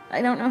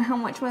I don't know how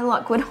much my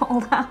luck would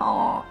hold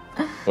out.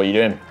 What are you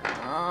doing?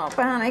 Oh,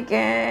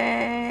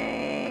 panicking.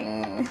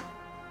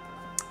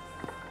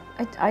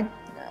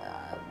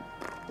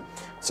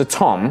 So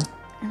Tom,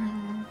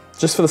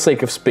 just for the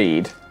sake of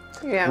speed,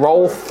 Yeah.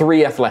 roll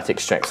 3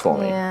 athletics checks for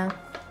me. Yeah.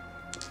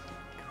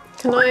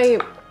 Can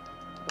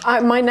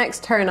my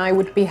next turn, I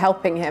would be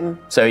helping him.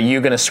 So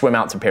you're going to swim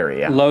out to Piri,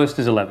 yeah? Lowest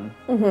is 11.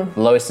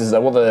 Lowest is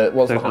what's So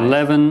the highest?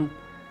 11,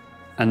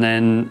 and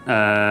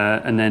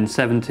then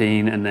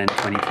 17, and then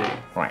 22.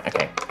 Right,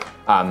 okay.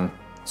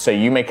 So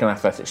you make an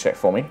athletics check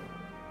for me.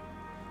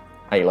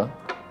 Ayla,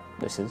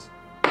 this is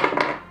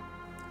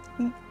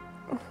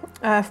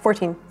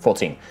 14.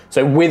 14.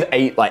 So with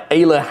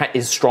Ayla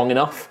is strong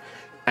enough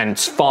and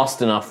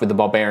fast enough with the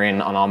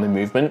barbarian unarmored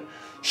movement.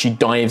 She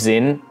dives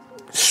in,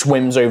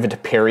 swims over to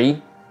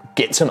Piri,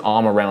 gets an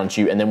arm around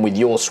you, and then with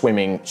your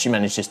swimming, she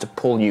manages to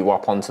pull you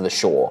up onto the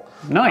shore.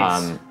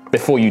 Nice.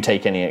 Before you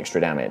take any extra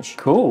damage.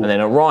 Cool. And then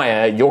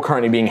Aerois, you're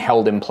currently being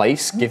held in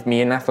place. Give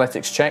me an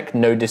athletics check.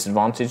 No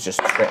disadvantage, just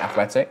straight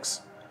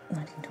athletics.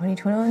 19, 20,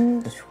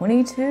 21,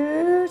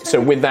 22. So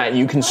with that,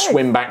 you can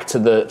swim back to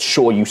the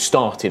shore you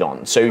started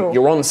on. So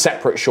you're on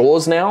separate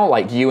shores now.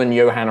 Like you and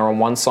Johan are on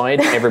one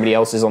side, everybody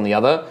else is on the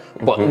other,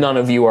 but none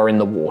of you are in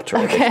the water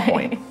at this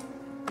point.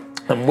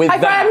 And with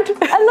that,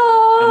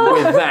 Hello.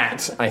 and with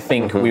that, I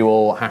think we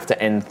will have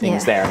to end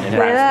things there, and then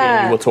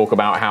Rav, we will talk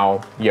about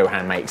how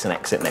Johan makes an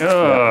exit next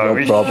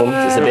week. No problem.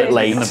 It's a bit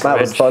late.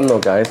 That was fun though,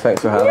 guys.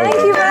 Thanks for having me. Thank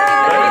you,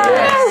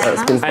 man.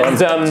 That's been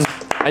fun.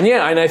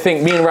 And I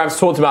think me and Rav's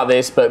talked about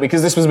this, but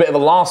because this was a bit of a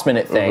last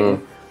minute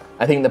thing,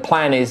 I think the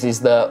plan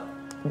is that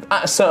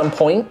at a certain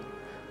point,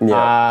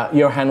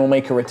 Johan will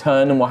make a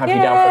return and we'll have you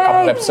down for a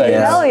couple of episodes.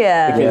 Hell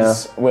yeah.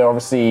 Because we're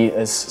obviously,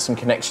 there's some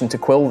connection to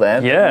Quill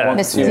there. Yeah.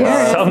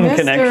 Some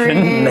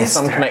connection. There's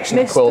some connection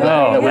to Quill there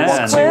that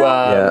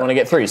we want to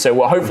get through. So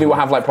hopefully we'll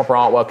have like proper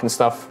artwork and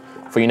stuff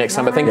for you next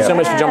time. But thank you so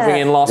much for jumping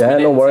in last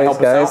minute. No worries, to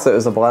help guys. us out. It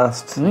was a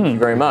blast. Thank you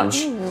very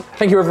much.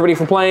 Thank you everybody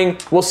for playing.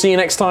 We'll see you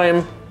next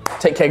time.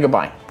 Take care.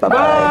 Goodbye.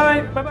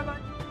 Bye-bye. Bye.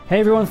 Hey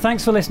everyone,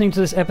 thanks for listening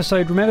to this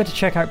episode. Remember to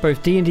check out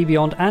both D&D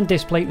Beyond and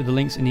Displate with the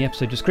links in the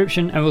episode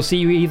description, and we'll see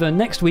you either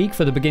next week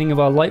for the beginning of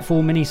our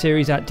Lightfall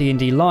mini-series at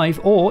D&D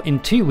Live, or in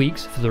 2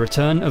 weeks for the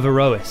return of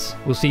Aerois.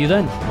 We'll see you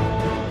then.